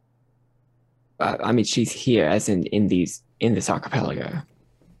 I mean, she's here, as in this archipelago.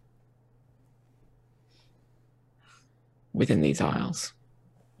 Within these isles.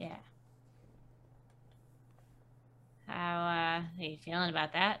 Yeah. How are you feeling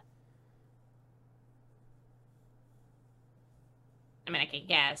about that? I mean, I could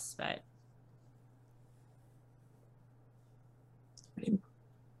guess, but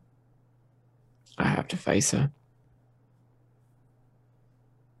I have to face her.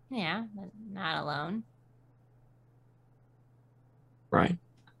 yeah, but not alone. Right.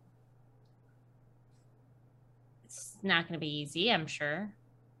 It's not going to be easy, I'm sure.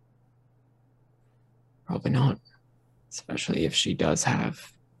 Probably not. Especially if she does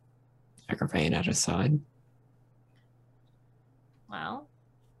have Agravain at her side. Well,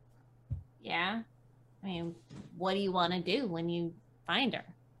 yeah. I mean, what do you want to do when you find her?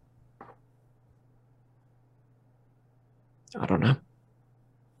 I don't know.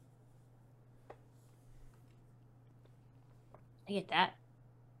 I get that.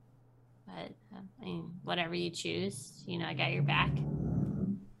 But, I mean, whatever you choose, you know, I got your back.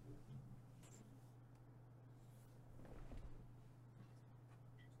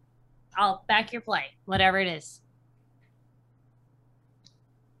 I'll back your play, whatever it is.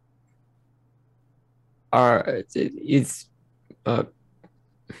 Is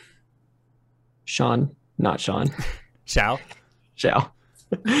Sean, not Sean. Shao? Shao.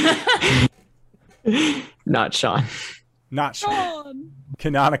 Not Sean. Not Sean.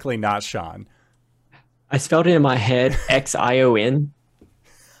 Canonically not Sean. I spelled it in my head Xion.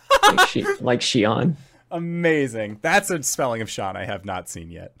 like Xion. Amazing. That's a spelling of Sean I have not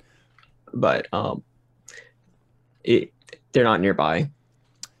seen yet. But they're not nearby.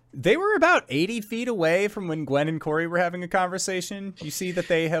 They were about 80 feet away from when Gwen and Corey were having a conversation. You see that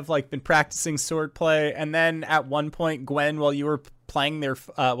they have like been practicing swordplay, and then at one point, Gwen, while you were playing your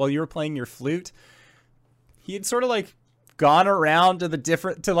flute, he had sort of like gone around to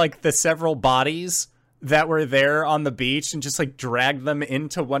the several bodies that were there on the beach and just like dragged them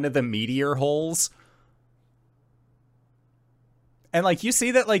into one of the meteor holes. And like you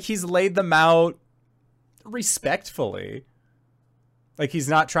see that like he's laid them out respectfully. Like he's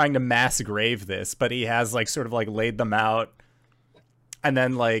not trying to mass grave this, but he has like sort of like laid them out and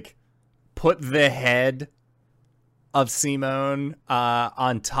then like put the head of Simone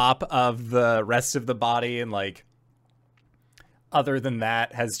on top of the rest of the body, and like other than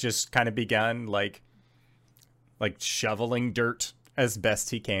that has just kind of begun like shoveling dirt as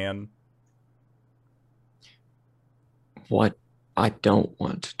best he can. What I don't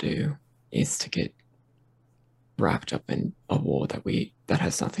want to do is to get wrapped up in a war that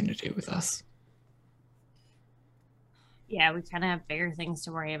has nothing to do with us. Yeah, we kind of have bigger things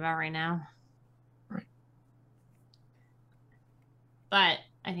to worry about right now. Right. But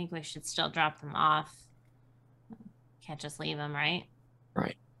I think we should still drop them off. Can't just leave them, right?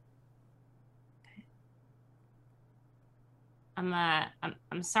 Right.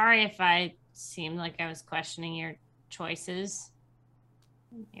 I'm sorry if I seemed like I was questioning your choices.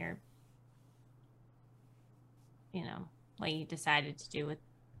 Your, you know, what you decided to do with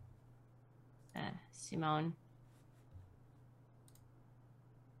Simone.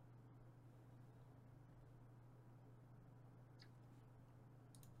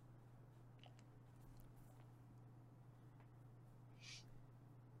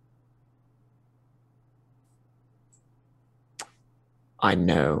 I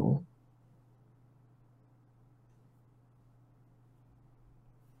know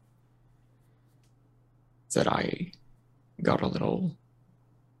that I got a little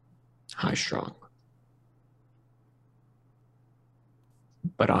high-strung,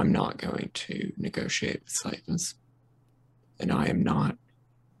 but I'm not going to negotiate with Slavens, and I am not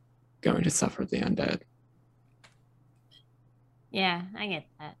going to suffer the undead. Yeah, I get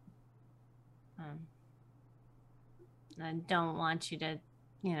that. I don't want you to,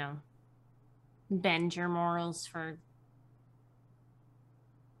 you know, bend your morals for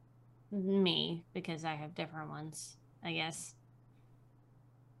me because I have different ones, I guess.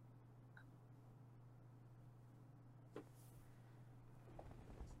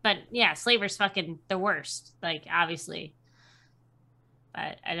 But yeah, Slaver's fucking the worst, like, obviously.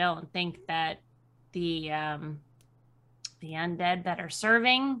 But I don't think that the undead that are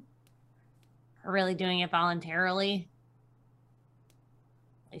serving are really doing it voluntarily.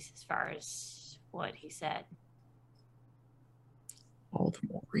 At least as far as what he said. All the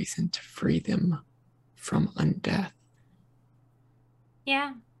more reason to free them from undeath.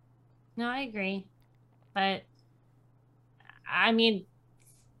 Yeah. No, I agree. But, I mean,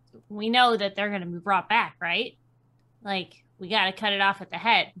 we know that they're going to be brought back, right? Like, we got to cut it off at the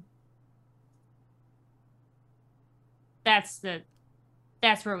head. That's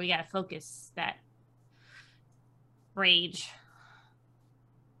where we got to focus that rage.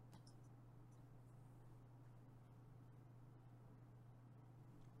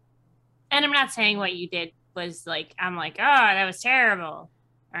 And I'm not saying what you did was like, I'm like, oh, that was terrible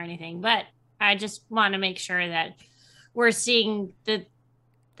or anything, but I just want to make sure that we're seeing the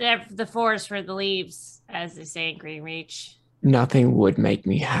forest for the leaves, as they say in Green Reach. Nothing would make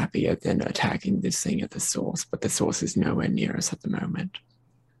me happier than attacking this thing at the source, but the source is nowhere near us at the moment.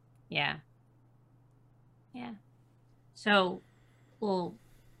 Yeah. Yeah. So, well,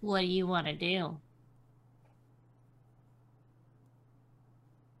 what do you want to do?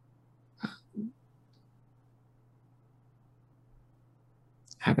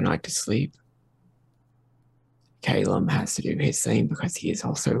 Have a night to sleep. Calum has to do his thing because he is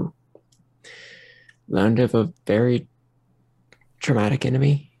also learned of a very traumatic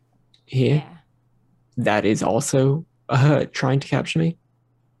enemy here Yeah. that is also trying to capture me.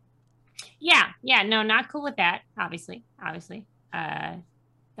 Yeah, no, not cool with that, obviously.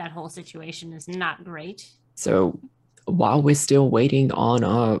 That whole situation is not great. So while we're still waiting on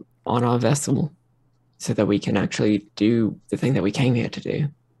our vessel so that we can actually do the thing that we came here to do,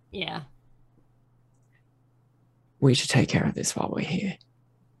 Yeah. we should take care of this while we're here.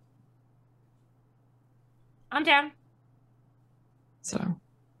 I'm down.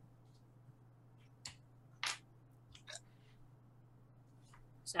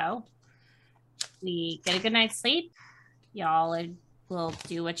 So we get a good night's sleep. Y'all will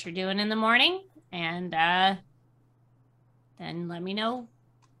do what you're doing in the morning, and then let me know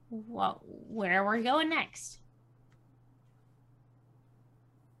where we're going next.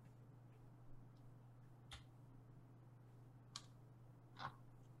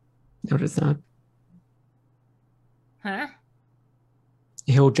 notice that. Huh?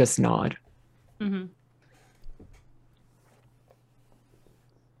 He'll just nod.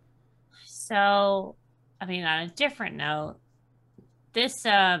 So I mean, on a different note, this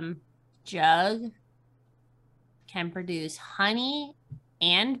jug can produce honey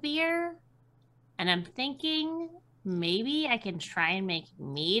and beer, and I'm thinking maybe I can try and make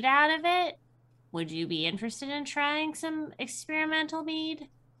mead out of it. Would you be interested in trying some experimental mead?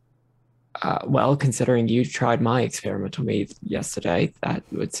 Well, considering you tried my experimental mead yesterday, that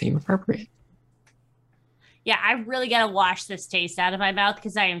would seem appropriate. Yeah, I really gotta wash this taste out of my mouth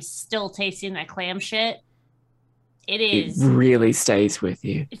because I am still tasting that clam shit. It is. It really stays with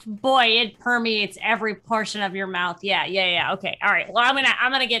you. Boy, it permeates every portion of your mouth. Yeah. Okay. All right. Well, I'm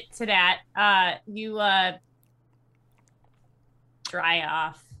gonna get to that. You dry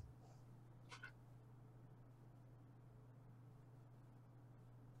off.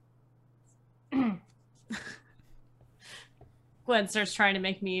 Gwen starts trying to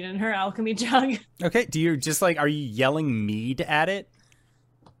make mead in her alchemy jug. Okay, do you just like, are you yelling mead at it?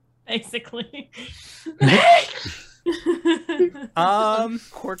 Basically.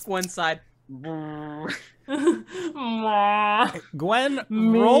 Cork one side. Gwen,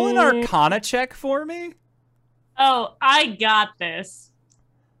 roll an Arcana check for me. Oh, I got this.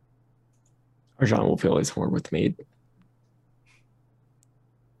 Arjan will fill his horn with mead.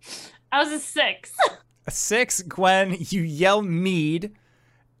 I was a 6. A 6, Gwen. You yell mead,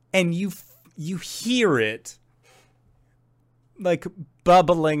 and you hear it like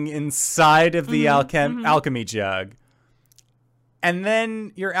bubbling inside of the alchemy jug. And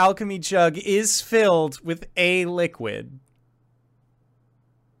then your alchemy jug is filled with a liquid.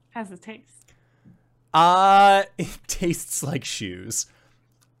 How's it taste? It tastes like shoes.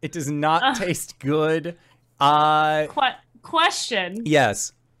 It does not taste good. Question.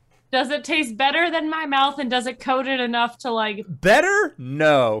 Yes. Does it taste better than my mouth, and does it coat it enough to like... Better?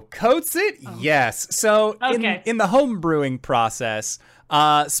 No. Coats it? Oh. Yes. So Okay. in the home brewing process,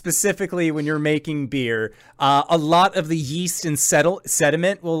 specifically when you're making beer, a lot of the yeast and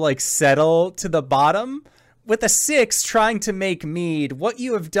sediment will like settle to the bottom. With a 6 trying to make mead, what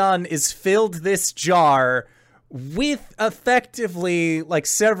you have done is filled this jar with effectively like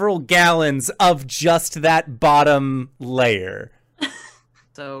several gallons of just that bottom layer.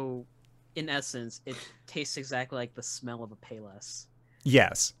 So, in essence, it tastes exactly like the smell of a Payless.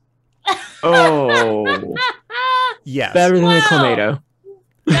 Yes. Oh, Yes. better than the Wow. Clamato.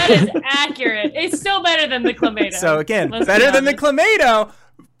 That is accurate. It's still better than the Clamato. So again, Let's be better than the honest. Clamato,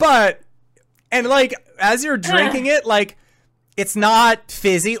 but and like as you're drinking it, like it's not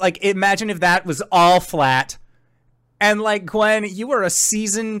fizzy. Like imagine if that was all flat. And like Gwen, you are a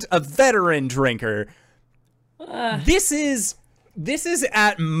veteran drinker. This is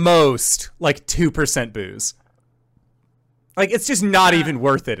at most like 2% booze. Like it's just not even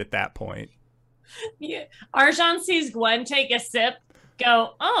worth it at that point. Yeah. Arjan sees Gwen take a sip,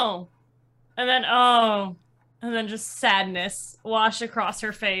 go, oh, and then just sadness wash across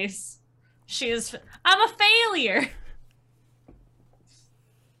her face. I'm a failure.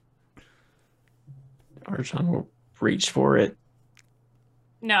 Arjan will reach for it.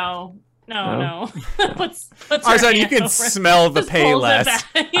 No. No? Puts Arjan, her you hand can over it. smell the Just pulls it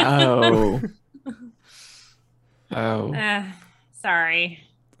Payless. back. Oh. Oh. Sorry.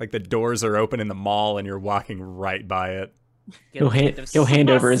 Like the doors are open in the mall and you're walking right by it. He'll hand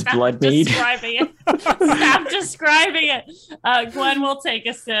over his Stop blood mead. describing it. Stop describing it. Gwen will take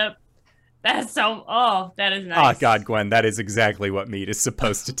a sip. That is nice. Oh God, Gwen, that is exactly what meat is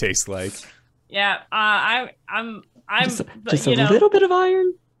supposed to taste like. Yeah, I'm Just a little bit of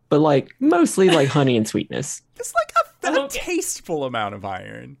iron, but like mostly like honey and sweetness. Just like a Okay. tasteful amount of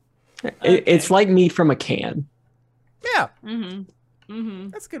iron. It's like meat from a can. Yeah, Mm-hmm.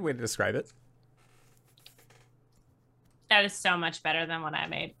 that's a good way to describe it. That is so much better than what I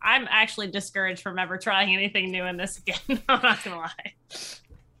made. I'm actually discouraged from ever trying anything new in this again. I'm not gonna lie.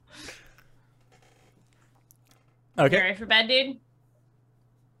 Okay. You ready for bed, dude?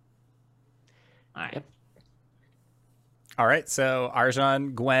 All right. Yep. All right, so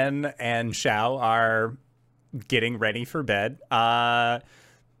Arjan, Gwen, and Xiao are getting ready for bed.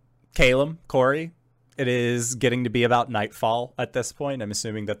 Caleb, Corey, it is getting to be about nightfall at this point. I'm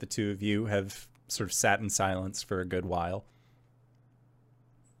assuming that the two of you have sort of sat in silence for a good while.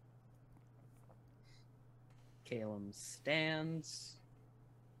 Caleb stands.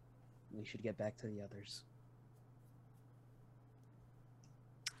 We should get back to the others.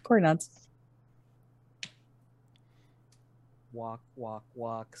 Corey nods.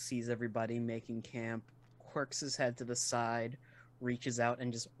 Walk, sees everybody making camp, quirks his head to the side, reaches out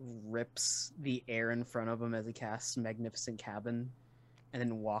and just rips the air in front of him as he casts Magnificent Cabin, and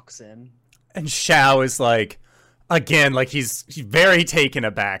then walks in. And Xiao is like, again, like he's very taken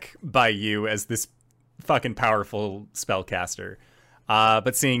aback by you as this fucking powerful spellcaster.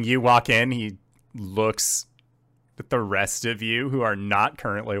 But seeing you walk in, he looks at the rest of you who are not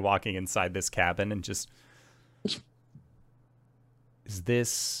currently walking inside this cabin and just... Is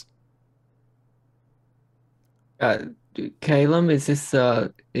this... Caleb, is this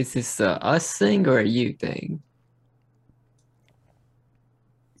a us thing or a you thing?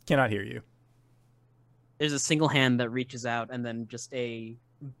 Cannot hear you. There's a single hand that reaches out and then just a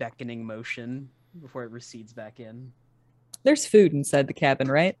beckoning motion before it recedes back in. There's food inside the cabin,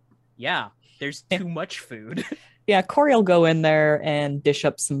 right? Yeah, there's too much food. Yeah, Corey will go in there and dish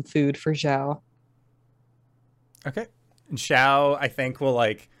up some food for Zhao. Okay. And Xiao, I think, will,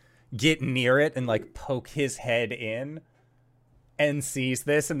 like, get near it and, like, poke his head in and sees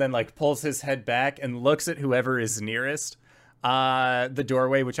this and then, like, pulls his head back and looks at whoever is nearest. The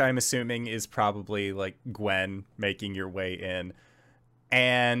doorway, which I'm assuming is probably, like, Gwen making your way in.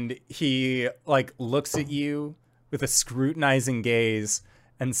 And he, like, looks at you with a scrutinizing gaze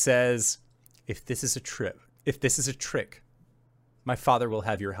and says, if this is a trick, my father will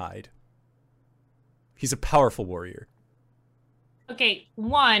have your hide. He's a powerful warrior. Okay,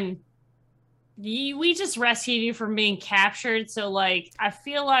 one, we just rescued you from being captured, so, like, I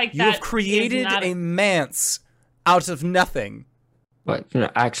feel like You have created a manse out of nothing. But no,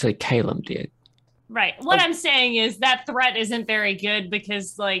 actually, Caleb did. Right. What I'm saying is that threat isn't very good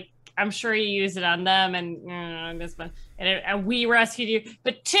because, like, I'm sure you use it on them and this one, and we rescued you.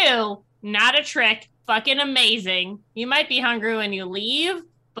 But two, not a trick, fucking amazing. You might be hungry when you leave,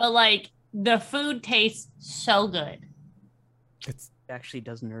 but, like, the food tastes so good. It actually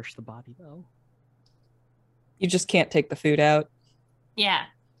does nourish the body, though. You just can't take the food out. Yeah.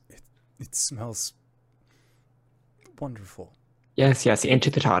 It smells wonderful. Yes, into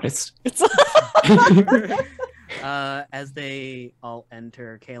the TARDIS. As they all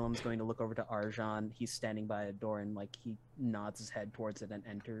enter, Caleb's going to look over to Arjan. He's standing by a door and, like, he nods his head towards it and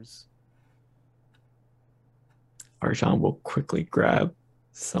enters. Arjan will quickly grab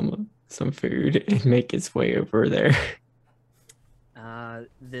some food and make his way over there.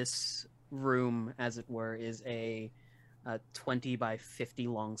 This room, as it were, is a 20 by 50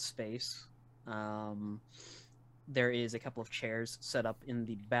 long space. There is a couple of chairs set up in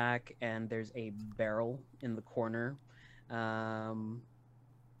the back, and there's a barrel in the corner. Caleb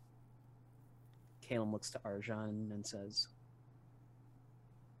looks to Arjan and says,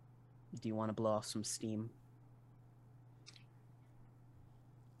 do you want to blow off some steam?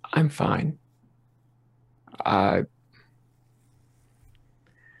 I'm fine.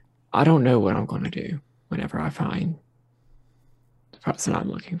 I don't know what I'm going to do whenever I find the person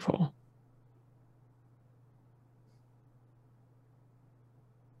I'm looking for.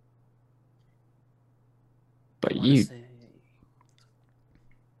 But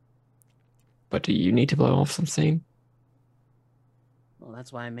But do you need to blow off some steam? Well,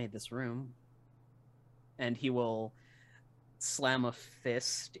 that's why I made this room. And he will slam a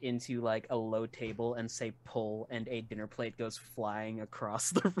fist into, like, a low table and say pull, and a dinner plate goes flying across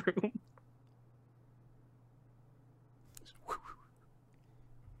the room.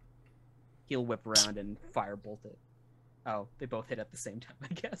 He'll whip around and firebolt it. Oh, they both hit at the same time,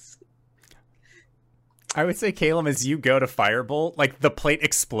 I guess. I would say, Caleb, as you go to firebolt, like, the plate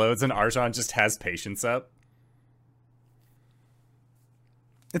explodes and Arjan just has patience up.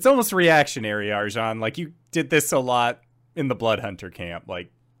 It's almost reactionary, Arjan. Like, you did this a lot in the Blood Hunter camp.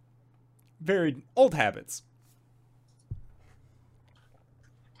 Like, very old habits.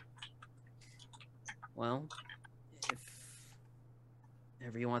 Well, if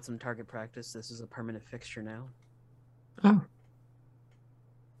ever you want some target practice, this is a permanent fixture now. Oh.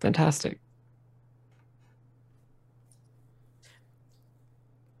 Fantastic.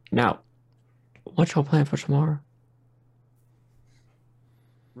 Now, what's your plan for tomorrow?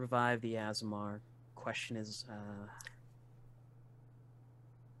 Revive the Azamar. Question is,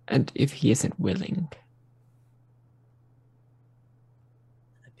 And if he isn't willing?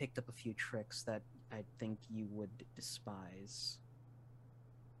 I picked up a few tricks that I think you would despise.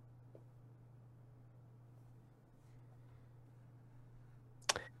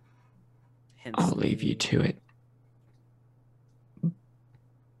 Hence I'll leave you to it.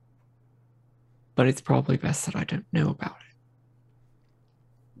 But it's probably best that I don't know about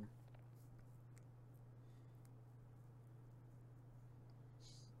it.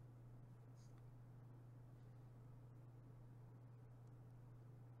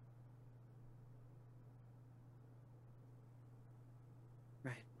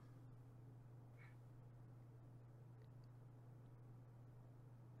 Right.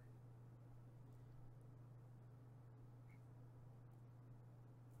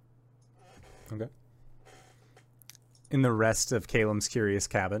 Okay. in the rest of Caleb's curious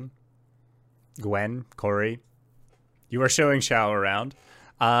cabin. Gwen, Corey, you are showing Shao around,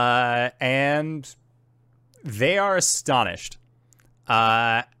 and they are astonished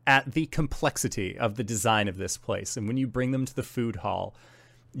at the complexity of the design of this place. And when you bring them to the food hall,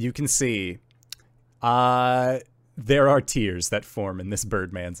 you can see there are tears that form in this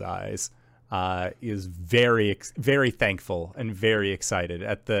Birdman's eyes. He is very, very thankful and very excited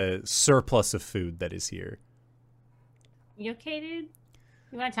at the surplus of food that is here. You okay, dude?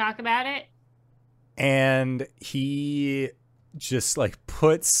 You want to talk about it? And he just like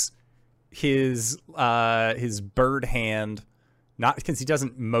puts his bird hand, not because he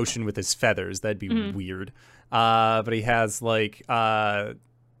doesn't motion with his feathers, that'd be weird. But he has like a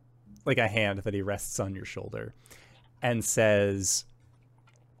hand that he rests on your shoulder and says,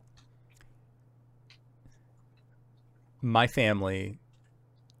 "My family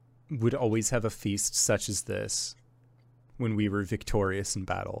would always have a feast such as this when we were victorious in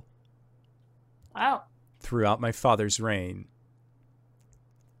battle. Wow. Throughout my father's reign,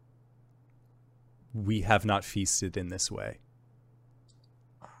 we have not feasted in this way."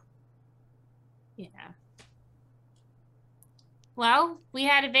 Yeah. Well, we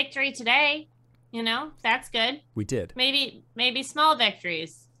had a victory today. You know, that's good. We did. Maybe small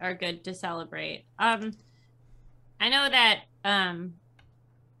victories are good to celebrate. I know that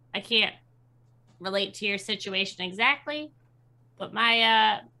I can't relate to your situation exactly, but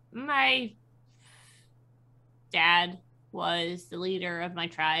my my dad was the leader of my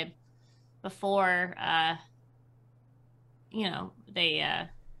tribe before they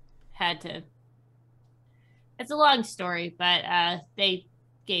had to. It's a long story, but they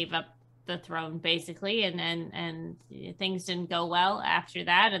gave up the throne basically, and things didn't go well after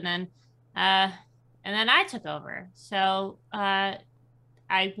that, and then I took over. So I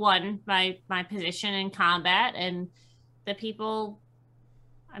won my position in combat, and the people,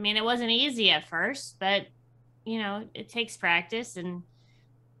 I mean, it wasn't easy at first, but you know, it takes practice. And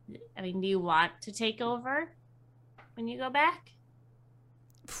I mean, do you want to take over when you go back?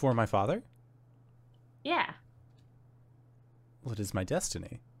 For my father? Yeah. Well, it is my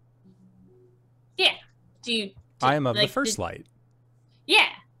destiny. Yeah. I am of the first light. Yeah.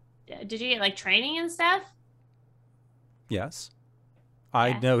 Did you get like training and stuff? Yes.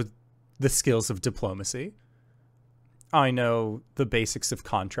 I know the skills of diplomacy. I know the basics of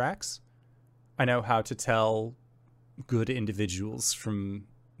contracts. I know how to tell good individuals from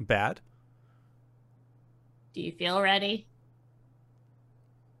bad. Do you feel ready?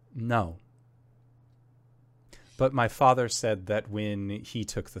 No. But my father said that when he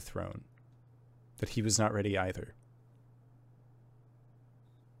took the throne, that he was not ready either.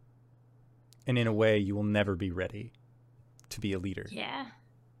 And in a way, you will never be ready to be a leader. Yeah.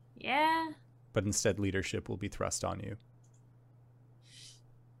 Yeah. But instead, leadership will be thrust on you.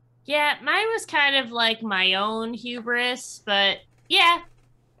 Yeah, mine was kind of like my own hubris, but yeah.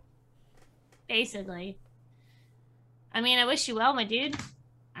 Basically. I mean, I wish you well, my dude.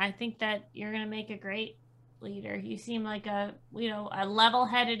 I think that you're going to make a great leader. You seem like a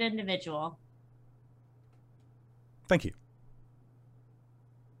level-headed individual. Thank you.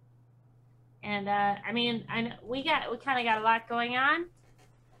 And I mean, I know we kind of got a lot going on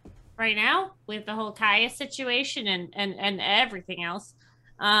right now with the whole Kaya situation and everything else.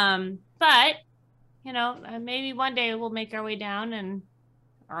 But you know, maybe one day we'll make our way down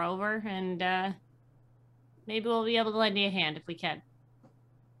or over, and maybe we'll be able to lend you a hand if we can.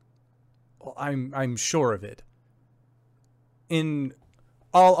 Well, I'm sure of it. In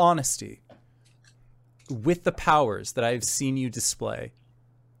all honesty, with the powers that I've seen you display,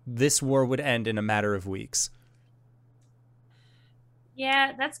 this war would end in a matter of weeks.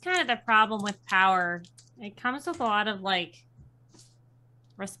 Yeah, that's kind of the problem with power. It comes with a lot of like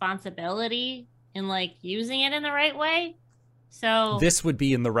responsibility and like using it in the right way. So this would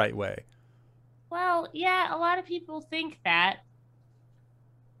be in the right way. Well, yeah, a lot of people think that.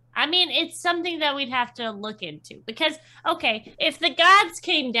 I mean, it's something that we'd have to look into because, okay, if the gods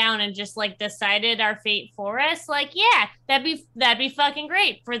came down and just like decided our fate for us, like, yeah, that'd be fucking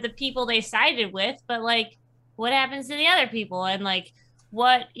great for the people they sided with. But like, what happens to the other people? And like,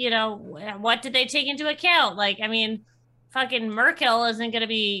 what did they take into account? Like, I mean, fucking Merkel isn't going to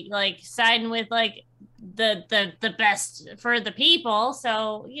be like siding with like the best for the people.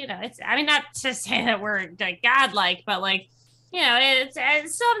 So, you know, I mean, not to say that we're like godlike, but like, you know,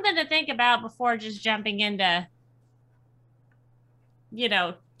 it's something to think about before just jumping into, you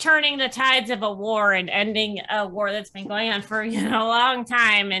know, turning the tides of a war and ending a war that's been going on for, you know, a long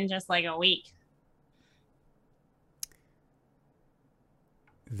time in just like a week.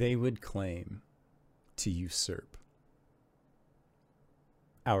 They would claim to usurp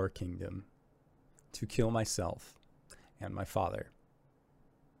our kingdom to kill myself and my father,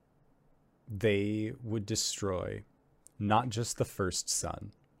 they would destroy not just the first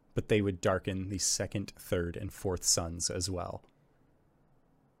sun, but they would darken the second, third, and fourth suns as well.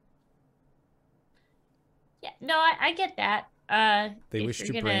 Yeah, no, I get that. They if wish you're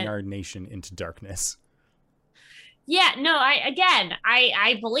to gonna- bring our nation into darkness. Yeah, no,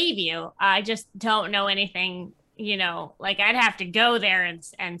 I believe you. I just don't know anything, like I'd have to go there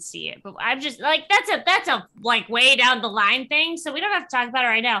and see it. But I'm just like that's a like way down the line thing, so we don't have to talk about it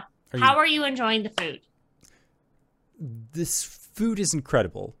right now. How are you enjoying the food? This food is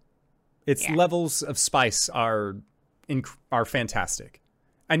incredible. Its Yeah. levels of spice are fantastic.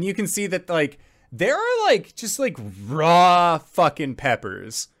 And you can see that like there are like just like raw fucking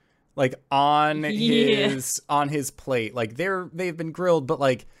peppers like on Yeah. his plate. Like they've been grilled, but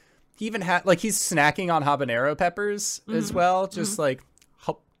like he even had like he's snacking on habanero peppers as well, just like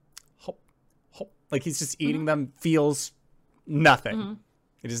hop hop hop. Like he's just eating them, feels nothing.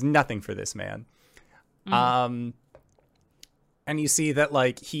 It is nothing for this man. And you see that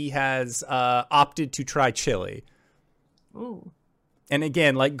like he has opted to try chili. Ooh. And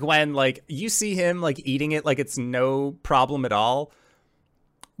again, like Gwen, like you see him like eating it like it's no problem at all.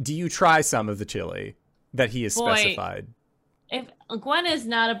 Do you try some of the chili that he has Boy. specified? If Gwen is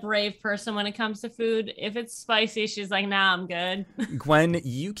not a brave person when it comes to food, if it's spicy, she's like, nah, I'm good. Gwen,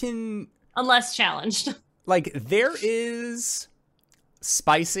 you can Unless challenged. like there is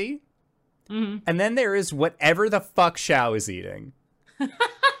spicy, hmm and then there is whatever the fuck Xiao is eating.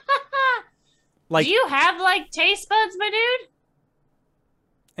 Like, Do you have like taste buds, my dude?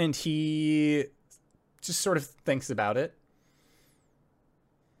 and he just sort of thinks about it.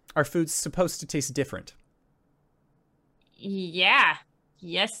 Our food's supposed to taste different. Yeah.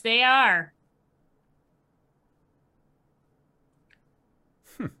 Yes, they are.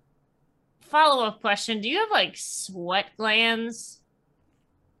 Follow-up question. Do you have like sweat glands?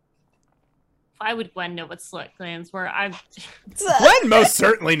 Why would Gwen know what sweat glands were? Gwen most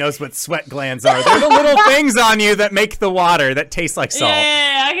certainly knows what sweat glands are. They're the little things on you that make the water that tastes like salt.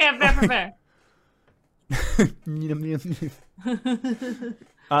 Yeah, okay, fair.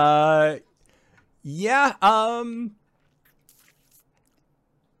 Yeah,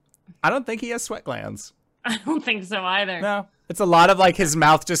 I don't think he has sweat glands. I don't think so either. No. It's a lot of like his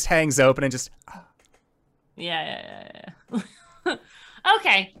mouth just hangs open and just Yeah.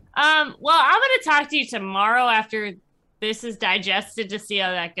 Okay. Well, I'm gonna talk to you tomorrow after this is digested to see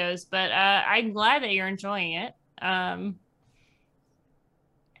how that goes. But I'm glad that you're enjoying it. And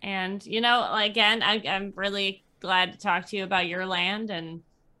again, I'm really glad to talk to you about your land, and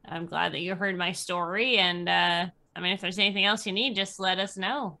I'm glad that you heard my story. And I mean, if there's anything else you need, just let us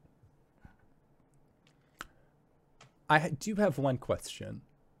know. I do have one question.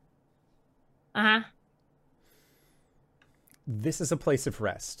 Uh-huh. This is a place of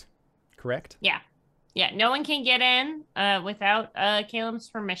rest, correct? Yeah. No one can get in without Caleb's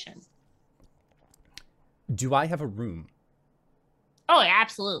permission. Do I have a room? Oh, yeah,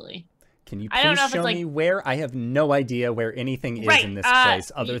 absolutely. Can you I don't please know if it's show like- me where? I have no idea where anything is Right, in this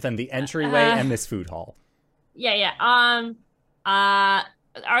place other than the entryway and this food hall. Yeah. Are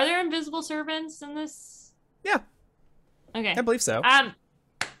there invisible servants in this? Yeah, Okay. I believe so.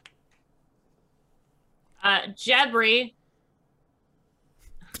 Jebri,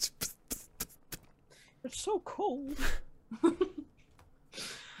 It's so cold.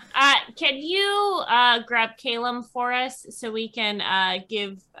 can you grab Caleb for us so we can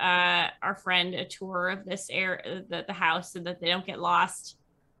give our friend a tour of this the house so that they don't get lost?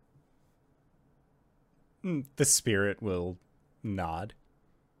 The spirit will nod.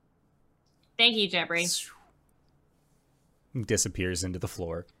 Thank you, Jebri. Disappears into the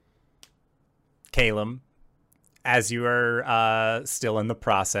floor. Caleb, as you are still in the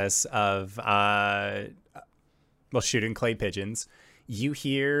process of shooting clay pigeons, you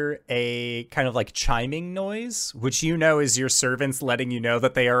hear a kind of like chiming noise, which you know is your servants letting you know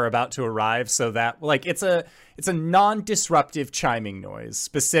that they are about to arrive, so that like it's a non-disruptive chiming noise,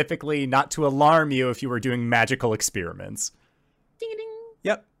 specifically not to alarm you if you were doing magical experiments. Ding ding.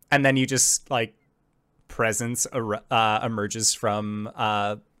 Yep. And then you just like presence emerges from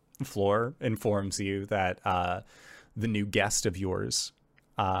the floor, informs you that the new guest of yours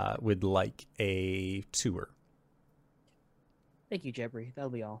would like a tour. Thank you, Jebri. That'll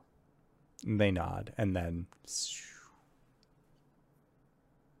be all. They nod, and then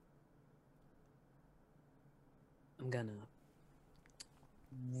I'm gonna.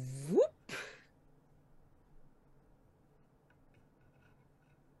 Whoop.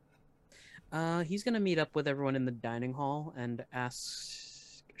 He's gonna meet up with everyone in the dining hall and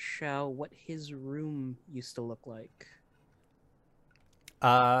ask Shao what his room used to look like.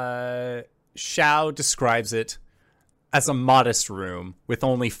 Shao describes it as a modest room with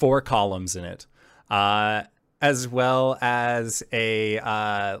only 4 columns in it, as well as a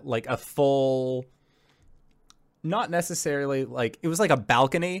full, not necessarily like, it was like a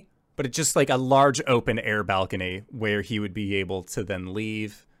balcony, but it's just like a large open air balcony where he would be able to then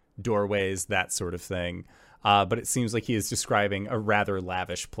leave, doorways, that sort of thing. But it seems like he is describing a rather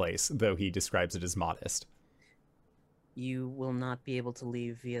lavish place, though he describes it as modest. You will not be able to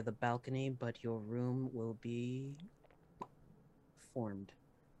leave via the balcony, but your room will be formed.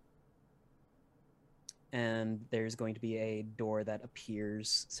 And there's going to be a door that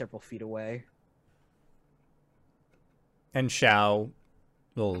appears several feet away. And Shao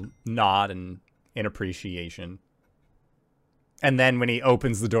will nod in appreciation. And then when he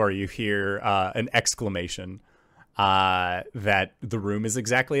opens the door, you hear an exclamation that the room is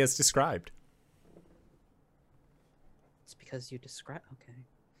exactly as described. It's because you describe... Okay.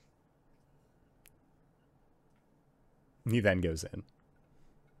 He then goes in.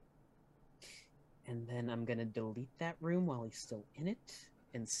 And then I'm gonna delete that room while he's still in it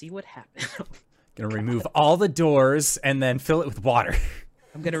and see what happens. Gonna remove all the doors and then fill it with water.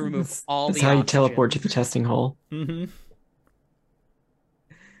 I'm gonna remove all That's the how you oxygen. teleport to the testing hole. Mm-hmm.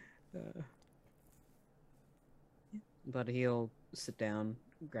 But he'll sit down,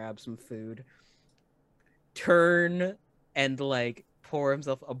 grab some food, turn and like pour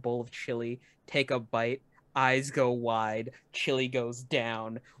himself a bowl of chili, take a bite, eyes go wide, chili goes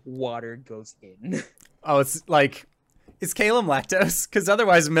down, water goes in. Oh, it's like, is Caleb lactose? Because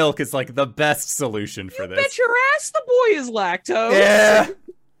otherwise milk is like the best solution for this. Bet your ass the boy is lactose. Yeah.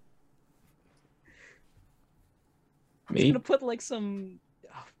 I'm Me? gonna put like some.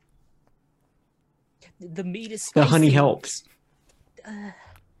 Oh. The meat is The spicy. honey helps. Uh,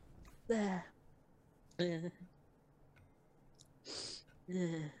 uh, uh, uh.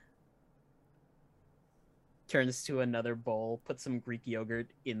 Turns to another bowl, puts some Greek yogurt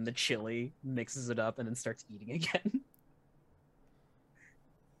in the chili, mixes it up, and then starts eating again.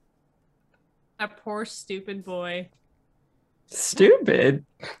 A poor stupid boy. Stupid.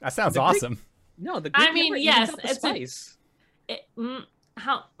 That sounds The Greek- awesome. No, the I Greek mean, yogurt yes, evens out the it's a- spice.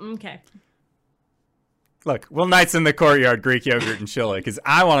 Okay. Look, we'll Knights in the Courtyard Greek yogurt and chili, because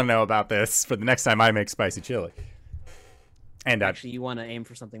I want to know about this for the next time I make spicy chili. And Actually, you want to aim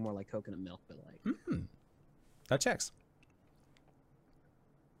for something more like coconut milk, but like. that checks.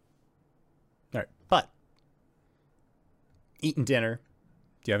 All right, but eating dinner.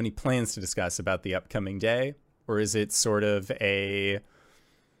 Do you have any plans to discuss about the upcoming day, or is it sort of a?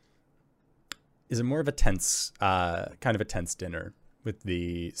 Is it more of a tense, kind of a tense dinner with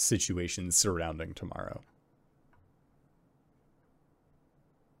the situations surrounding tomorrow?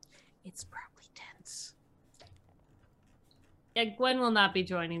 It's probably tense. Yeah, Gwen will not be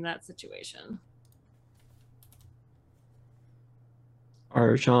joining that situation.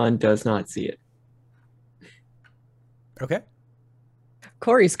 Arjan does not see it. Okay.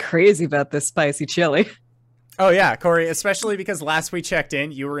 Corey's crazy about this spicy chili. Oh yeah, Corey, especially because last we checked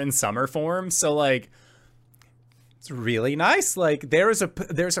in, you were in summer form, so like it's really nice. Like there's a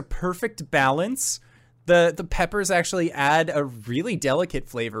perfect balance. The peppers actually add a really delicate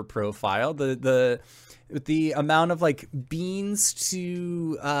flavor profile. The amount of like beans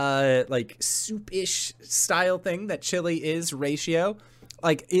to like soup-ish style thing that chili is ratio,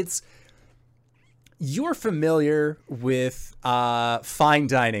 like it's. You're familiar with fine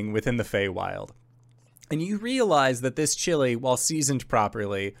dining within the Feywild. And you realize that this chili, while seasoned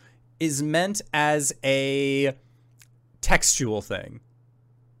properly, is meant as a textual thing.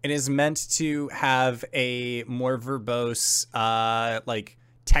 It is meant to have a more verbose, like,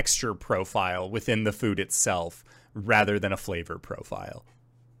 texture profile within the food itself, rather than a flavor profile.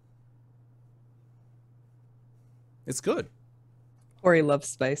 It's good. Corey loves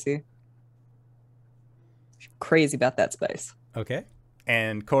spicy. She's crazy about that spice. Okay.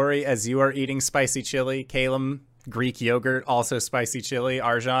 And Corey, as you are eating spicy chili, Caleb, Greek yogurt, also spicy chili,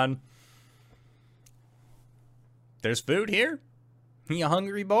 Arjan, there's food here. You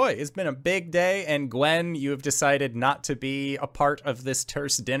hungry boy. It's been a big day, and Gwen, you have decided not to be a part of this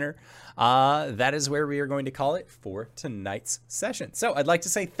terse dinner. That is where we are going to call it for tonight's session. So I'd like to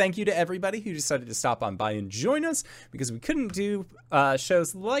say thank you to everybody who decided to stop on by and join us, because we couldn't do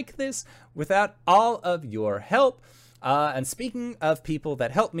shows like this without all of your help. And speaking of people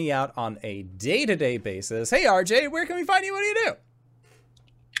that help me out on a day-to-day basis, hey RJ, where can we find you? What do you do?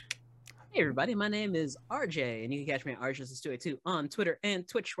 Hey everybody, my name is RJ, and you can catch me at RJS282 on Twitter and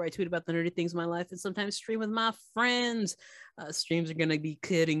Twitch, where I tweet about the nerdy things in my life and sometimes stream with my friends. Streams are going to be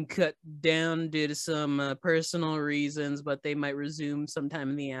cut down due to some personal reasons, but they might resume sometime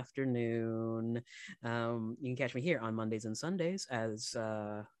in the afternoon. You can catch me here on Mondays and Sundays as,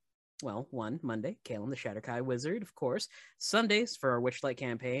 Monday, Kalen the Shatterkai Wizard, of course. Sundays for our Witchlight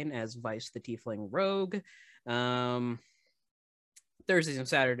campaign as Vice the Tiefling Rogue. Thursdays and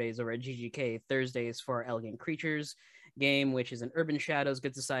Saturdays over at GGK. Thursdays for our Elegant Creatures game, which is an Urban Shadows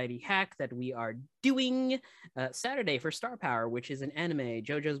Good Society hack that we are doing. Saturday for Star Power, which is an anime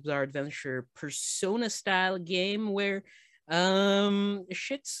JoJo's Bizarre Adventure Persona style game where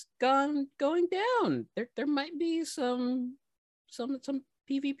shit's going down. There might be some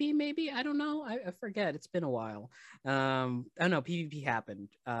PvP maybe. I don't know. I forget. It's been a while. Oh no, PvP happened.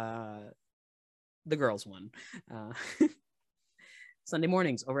 The girls won. Sunday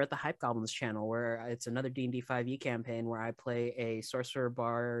mornings over at the Hype Goblins channel, where it's another D&D 5e campaign where I play a sorcerer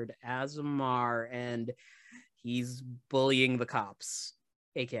bard Azamar, and he's bullying the cops.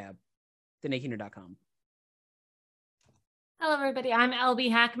 ACAB, DanaeKeener.com. Hello, everybody. I'm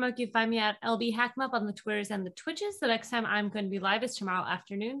LB Hackmup. You can find me at LB Hackmup on the Twitters and the Twitches. The next time I'm going to be live is tomorrow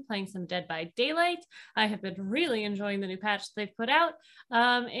afternoon playing some Dead by Daylight. I have been really enjoying the new patch they've put out.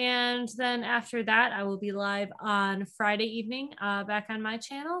 And then after that, I will be live on Friday evening back on my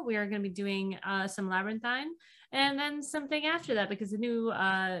channel. We are going to be doing some Labyrinthine. And then something after that, because the new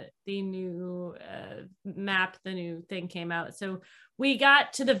map, the new thing came out. So we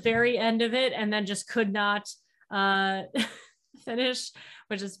got to the very end of it and then just could not finish,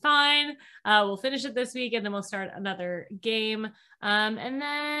 which is fine. We'll finish it this week and then we'll start another game. And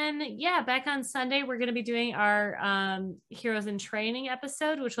then, yeah, back on Sunday, we're going to be doing our Heroes in Training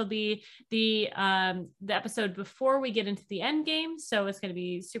episode, which will be the episode before we get into the end game. So it's going to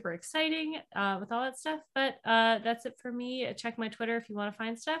be super exciting with all that stuff. But that's it for me. Check my Twitter if you want to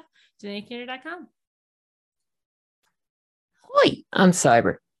find stuff. DanaeKeener.com. Hoi, I'm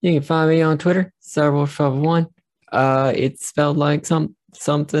Cyber. You can find me on Twitter, Cyberwolf1. It's spelled like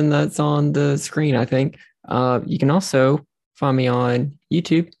something that's on the screen, I think. You can also find me on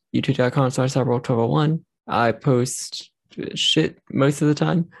YouTube, youtube.com/Cyberwolf1201. I post shit most of the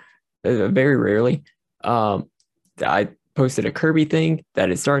time, very rarely. I posted a Kirby thing that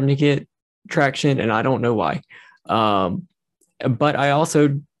is starting to get traction, and I don't know why. But I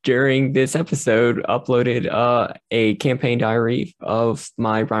also, during this episode, uploaded a campaign diary of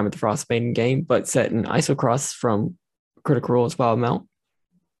my Rime with the Frostbane game, but set in Isocross from Critical Role's Wild Mount.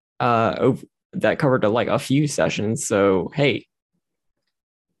 That covered like a few sessions, so hey,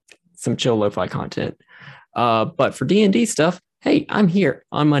 some chill lo-fi content. But for D&D stuff, hey, I'm here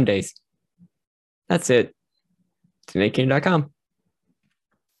on Mondays. That's it. DanaeKeener.com.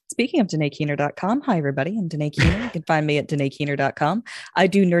 Speaking of DanaeKeener.com, hi everybody, I'm Danae Keener. You can find me at DanaeKeener.com. I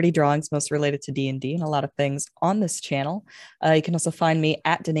do nerdy drawings, most related to D&D and a lot of things on this channel. You can also find me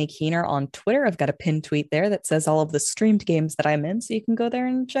at Danae Keener on Twitter. I've got a pinned tweet there that says all of the streamed games that I'm in, so you can go there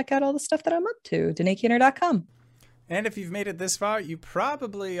and check out all the stuff that I'm up to, DanaeKeener.com. And if you've made it this far, you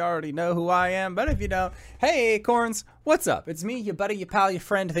probably already know who I am, but if you don't, hey Acorns, what's up? It's me, your buddy, your pal, your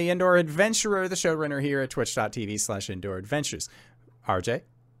friend, the Indoor Adventurer, the showrunner here at twitch.tv/Indoor Adventures. RJ?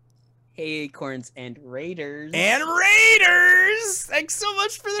 Hey, Acorns and Raiders. And Raiders! Thanks so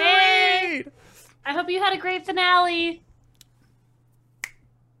much for the raid! I hope you had a great finale.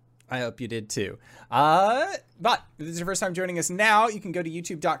 I hope you did too. But if this is your first time joining us now, you can go to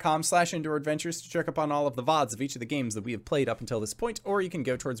youtube.com/Indoor Adventures to check up on all of the VODs of each of the games that we have played up until this point, or you can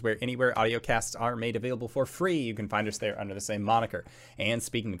go towards anywhere audiocasts are made available for free. You can find us there under the same moniker. And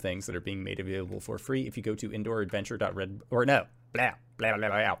speaking of things that are being made available for free, if you go to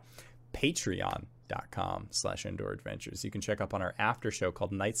patreon.com/Indoor Adventures. You can check up on our after show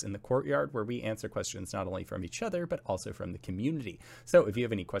called Nights in the Courtyard, where we answer questions not only from each other, but also from the community. So if you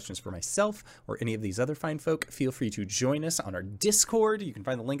have any questions for myself or any of these other fine folk, feel free to join us on our Discord. You can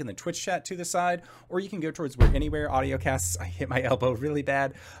find the link in the Twitch chat to the side, or you can go towards anywhere audiocasts, I hit my elbow really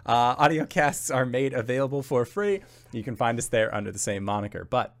bad, audiocasts are made available for free. You can find us there under the same moniker.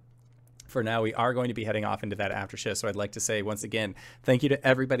 But for now, we are going to be heading off into that after show. So I'd like to say once again, thank you to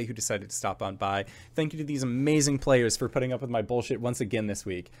everybody who decided to stop on by. Thank you to these amazing players for putting up with my bullshit once again this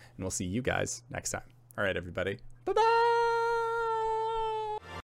week. And we'll see you guys next time. All right, everybody. Bye-bye.